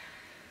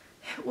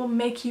 it will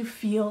make you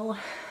feel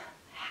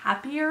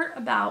happier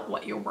about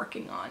what you're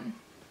working on.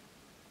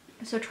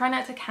 So try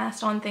not to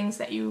cast on things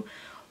that you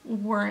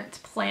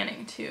weren't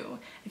planning to.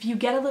 If you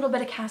get a little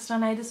bit of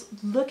cast-on-itis,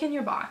 look in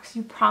your box.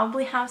 You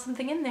probably have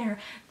something in there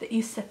that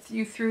you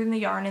threw in the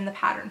yarn in the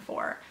pattern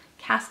for.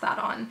 Cast that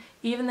on.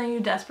 Even though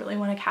you desperately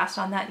want to cast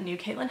on that new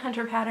Caitlin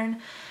Hunter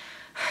pattern,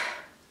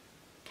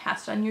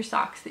 cast on your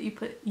socks that you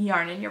put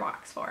yarn in your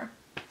box for.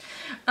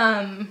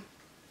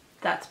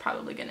 That's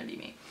probably gonna be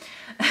me.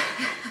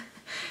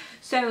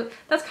 So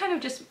that's kind of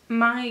just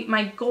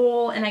my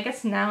goal, and I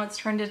guess now it's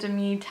turned into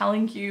me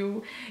telling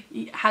you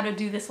how to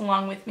do this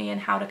along with me and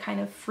how to kind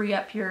of free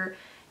up your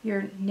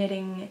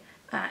knitting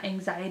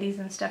anxieties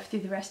and stuff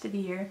through the rest of the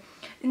year.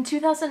 In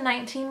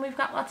 2019, we've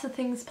got lots of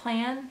things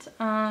planned.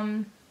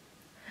 I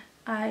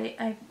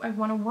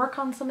want to work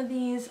on some of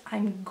these.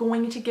 I'm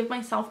going to give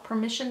myself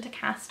permission to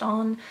cast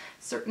on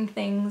certain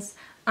things.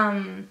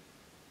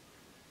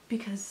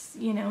 Because,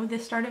 you know, the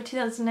start of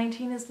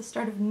 2019 is the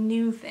start of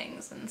new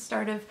things and the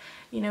start of,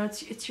 you know,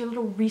 it's your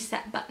little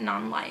reset button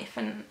on life.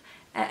 And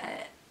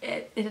at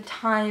a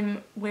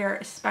time where,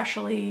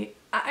 especially,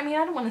 I mean,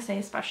 I don't want to say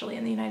especially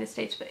in the United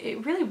States, but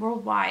really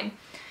worldwide,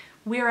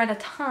 we're at a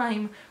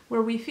time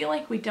where we feel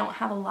like we don't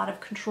have a lot of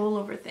control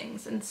over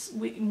things, and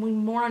we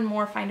more and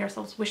more find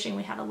ourselves wishing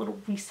we had a little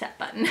reset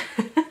button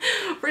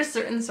for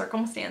certain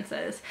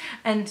circumstances.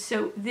 And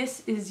so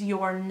this is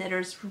your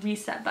knitter's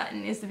reset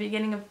button, is the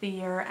beginning of the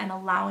year and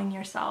allowing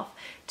yourself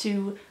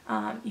to,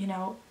 you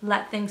know,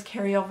 let things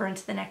carry over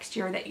into the next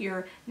year that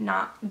you're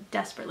not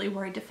desperately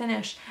worried to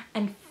finish,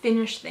 and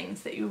finish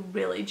things that you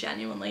really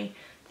genuinely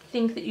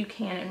think that you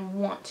can and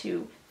want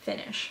to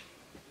finish.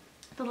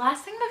 The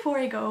last thing before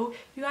I go,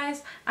 you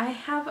guys, I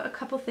have a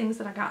couple things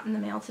that I got in the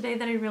mail today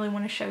that I really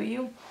want to show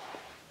you.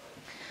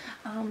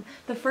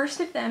 The first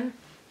of them,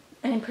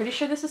 and I'm pretty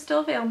sure this is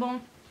still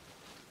available,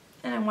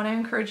 and I want to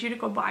encourage you to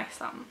go buy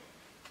some.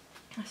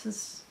 This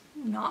is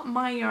not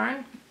my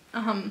yarn.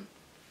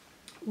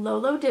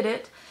 Lolo Did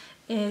It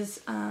is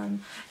a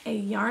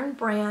yarn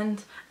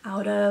brand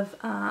out of,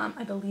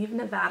 I believe,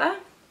 Nevada.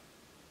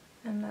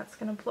 And that's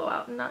going to blow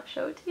out and not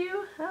show it to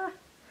you.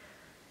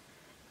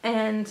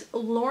 And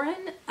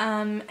Lauren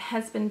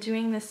has been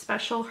doing this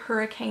special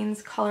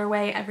Hurricanes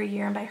colorway every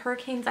year. And by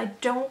Hurricanes, I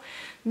don't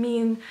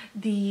mean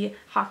the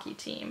hockey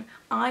team.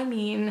 I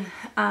mean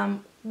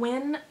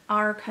when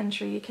our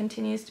country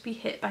continues to be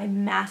hit by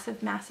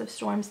massive, massive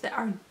storms that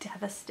are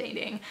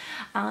devastating.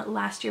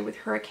 Last year with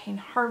Hurricane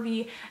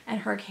Harvey and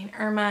Hurricane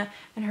Irma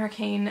and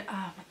Hurricane,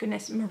 oh my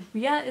goodness,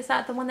 Maria, is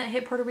that the one that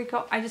hit Puerto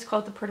Rico? I just call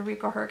it the Puerto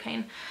Rico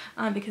hurricane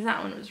because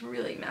that one was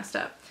really messed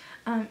up.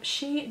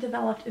 She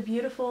developed a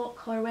beautiful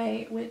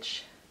colorway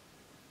which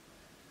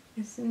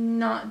is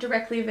not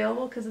directly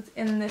available because it's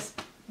in this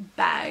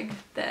bag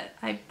that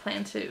I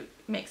plan to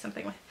make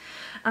something with.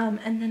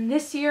 And then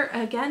this year,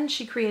 again,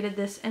 she created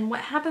this, and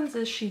what happens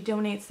is she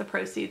donates the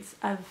proceeds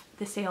of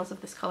the sales of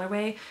this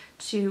colorway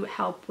to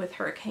help with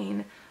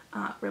hurricane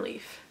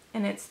relief.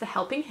 And it's the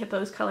Helping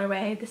Hippos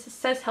colorway. This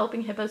says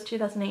Helping Hippos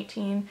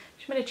 2018.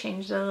 She might have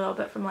changed it a little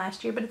bit from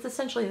last year, but it's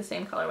essentially the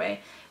same colorway.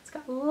 It's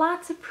got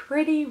lots of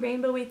pretty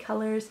rainbowy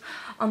colors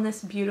on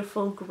this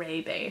beautiful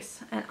gray base.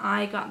 And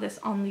I got this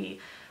on the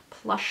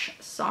plush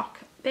sock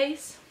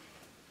base,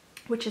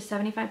 which is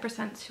 75%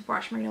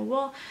 superwash merino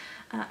wool,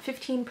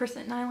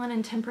 15% nylon,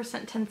 and 10%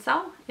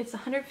 tencel. It's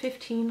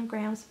 115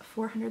 grams,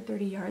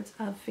 430 yards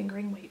of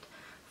fingering weight,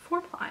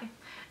 4-ply.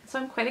 So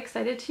I'm quite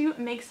excited to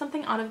make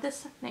something out of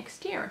this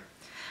next year.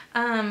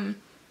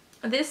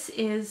 This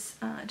is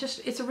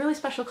it's a really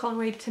special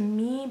colorway to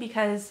me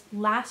because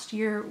last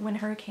year when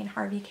Hurricane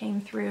Harvey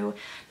came through,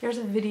 there's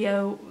a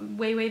video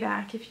way, way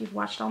back. If you've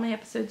watched all my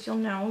episodes, you'll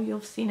know,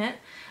 you've seen it,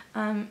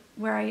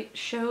 where I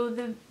show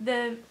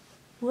the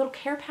little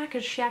care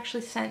package she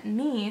actually sent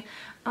me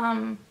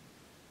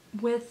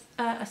with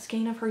a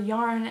skein of her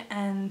yarn,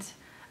 and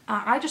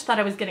I just thought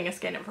I was getting a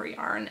skein of her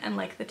yarn and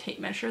like the tape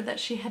measure that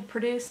she had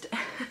produced.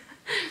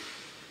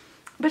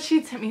 But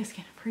she'd sent me a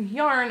skein of her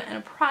yarn and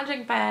a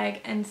project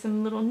bag and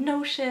some little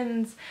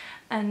notions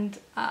and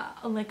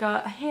like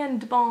a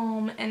hand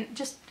balm and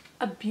just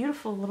a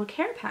beautiful little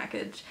care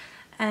package.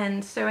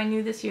 And so I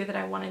knew this year that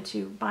I wanted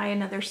to buy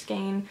another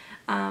skein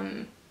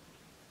and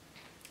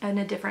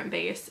a different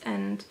base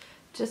and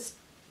just,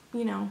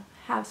 you know,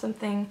 have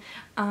something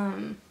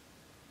and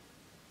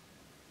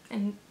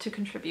to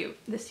contribute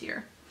this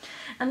year.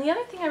 And the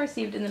other thing I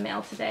received in the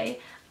mail today,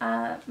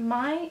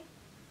 my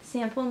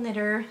sample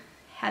knitter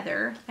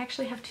Heather, I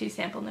actually have two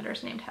sample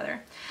knitters named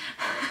Heather.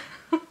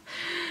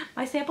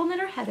 My sample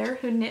knitter Heather,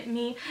 who knit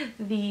me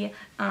the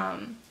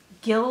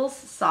Gills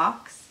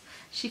socks,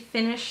 she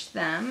finished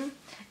them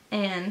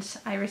and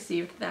I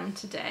received them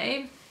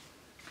today.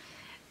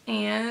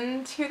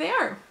 And here they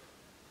are.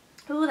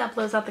 Ooh, that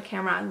blows out the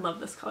camera. I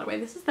love this colorway.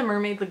 This is the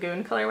Mermaid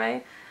Lagoon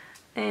colorway.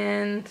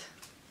 And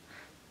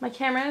my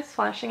camera is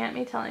flashing at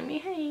me telling me,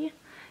 hey,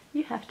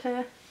 you have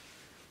to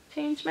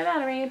change my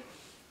battery.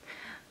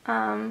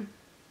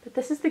 But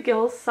this is the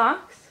Gills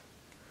socks.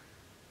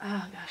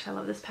 Oh gosh, I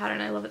love this pattern.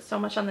 I love it so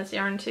much on this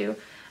yarn too.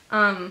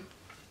 On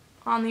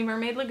the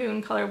Mermaid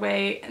Lagoon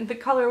colorway, and the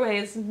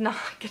colorway is not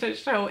going to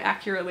show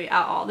accurately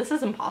at all. This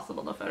is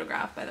impossible to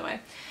photograph, by the way.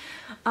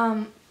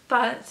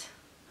 But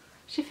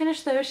she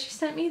finished those, she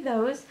sent me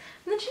those,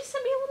 and then she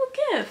sent me a little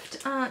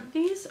gift.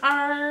 These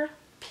are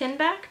pin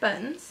back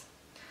buttons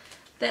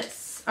that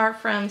are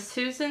from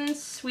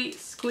Susan's Sweet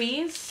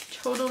Squeeze,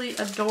 Totally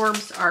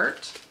Adorbs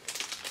Art.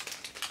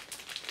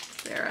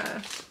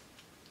 They're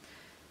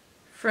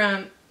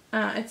from,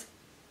 it's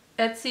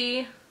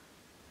Etsy.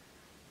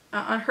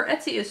 On her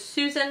Etsy is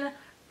Susan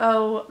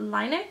O.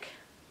 Leinik.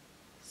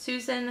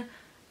 Susan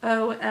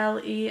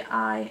O-L-E-I-N-I-K.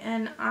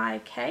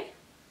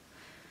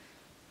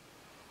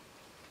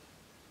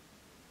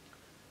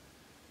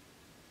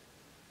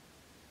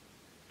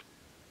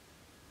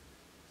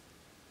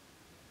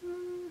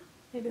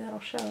 Maybe that'll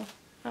show.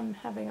 I'm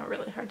having a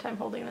really hard time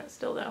holding that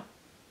still though.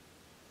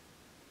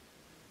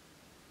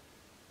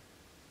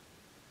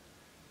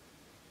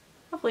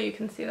 Hopefully you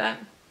can see that.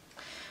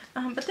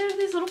 But there's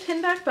these little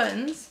pin back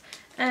buttons,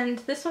 and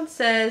this one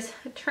says,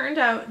 it turned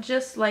out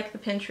just like the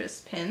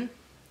Pinterest pin.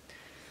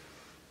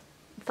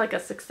 It's like a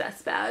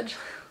success badge.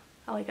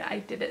 I like a I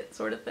did it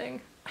sort of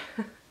thing.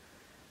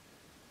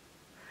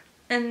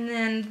 And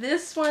then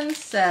this one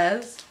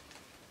says,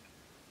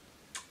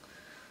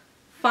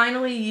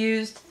 finally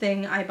used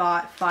thing I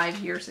bought 5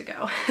 years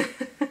ago.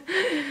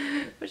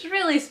 Which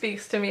really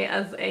speaks to me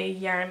as a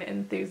yarn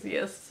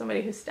enthusiast,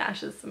 somebody who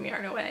stashes some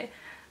yarn away.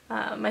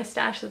 My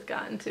stash has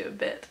gotten to a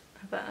bit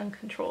of an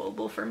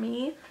uncontrollable for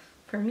me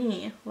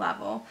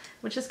level,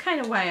 which is kind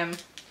of why I'm,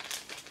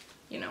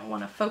 you know,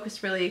 want to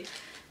focus really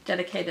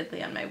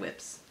dedicatedly on my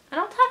WIPs. And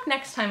I'll talk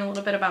next time a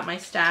little bit about my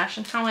stash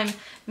and how I'm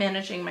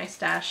managing my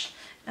stash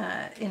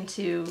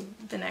into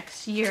the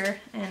next year,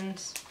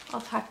 and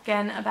I'll talk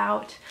again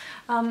about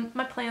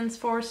my plans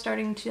for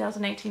starting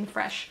 2019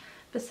 fresh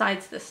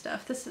besides this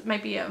stuff. This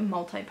might be a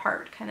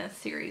multi-part kind of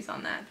series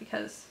on that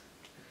because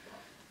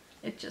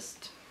it's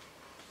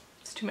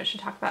too much to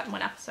talk about in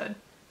one episode.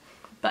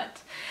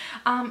 But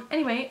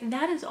anyway,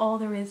 that is all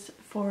there is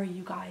for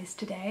you guys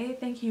today.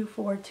 Thank you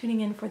for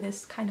tuning in for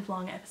this kind of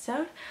long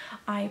episode.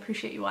 I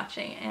appreciate you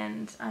watching,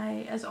 and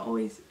as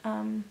always,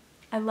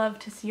 I love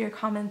to see your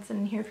comments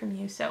and hear from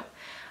you, so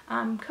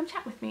come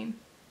chat with me.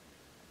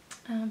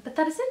 But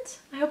that is it.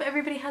 I hope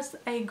everybody has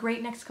a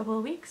great next couple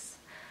of weeks.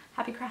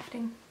 Happy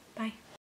crafting. Bye.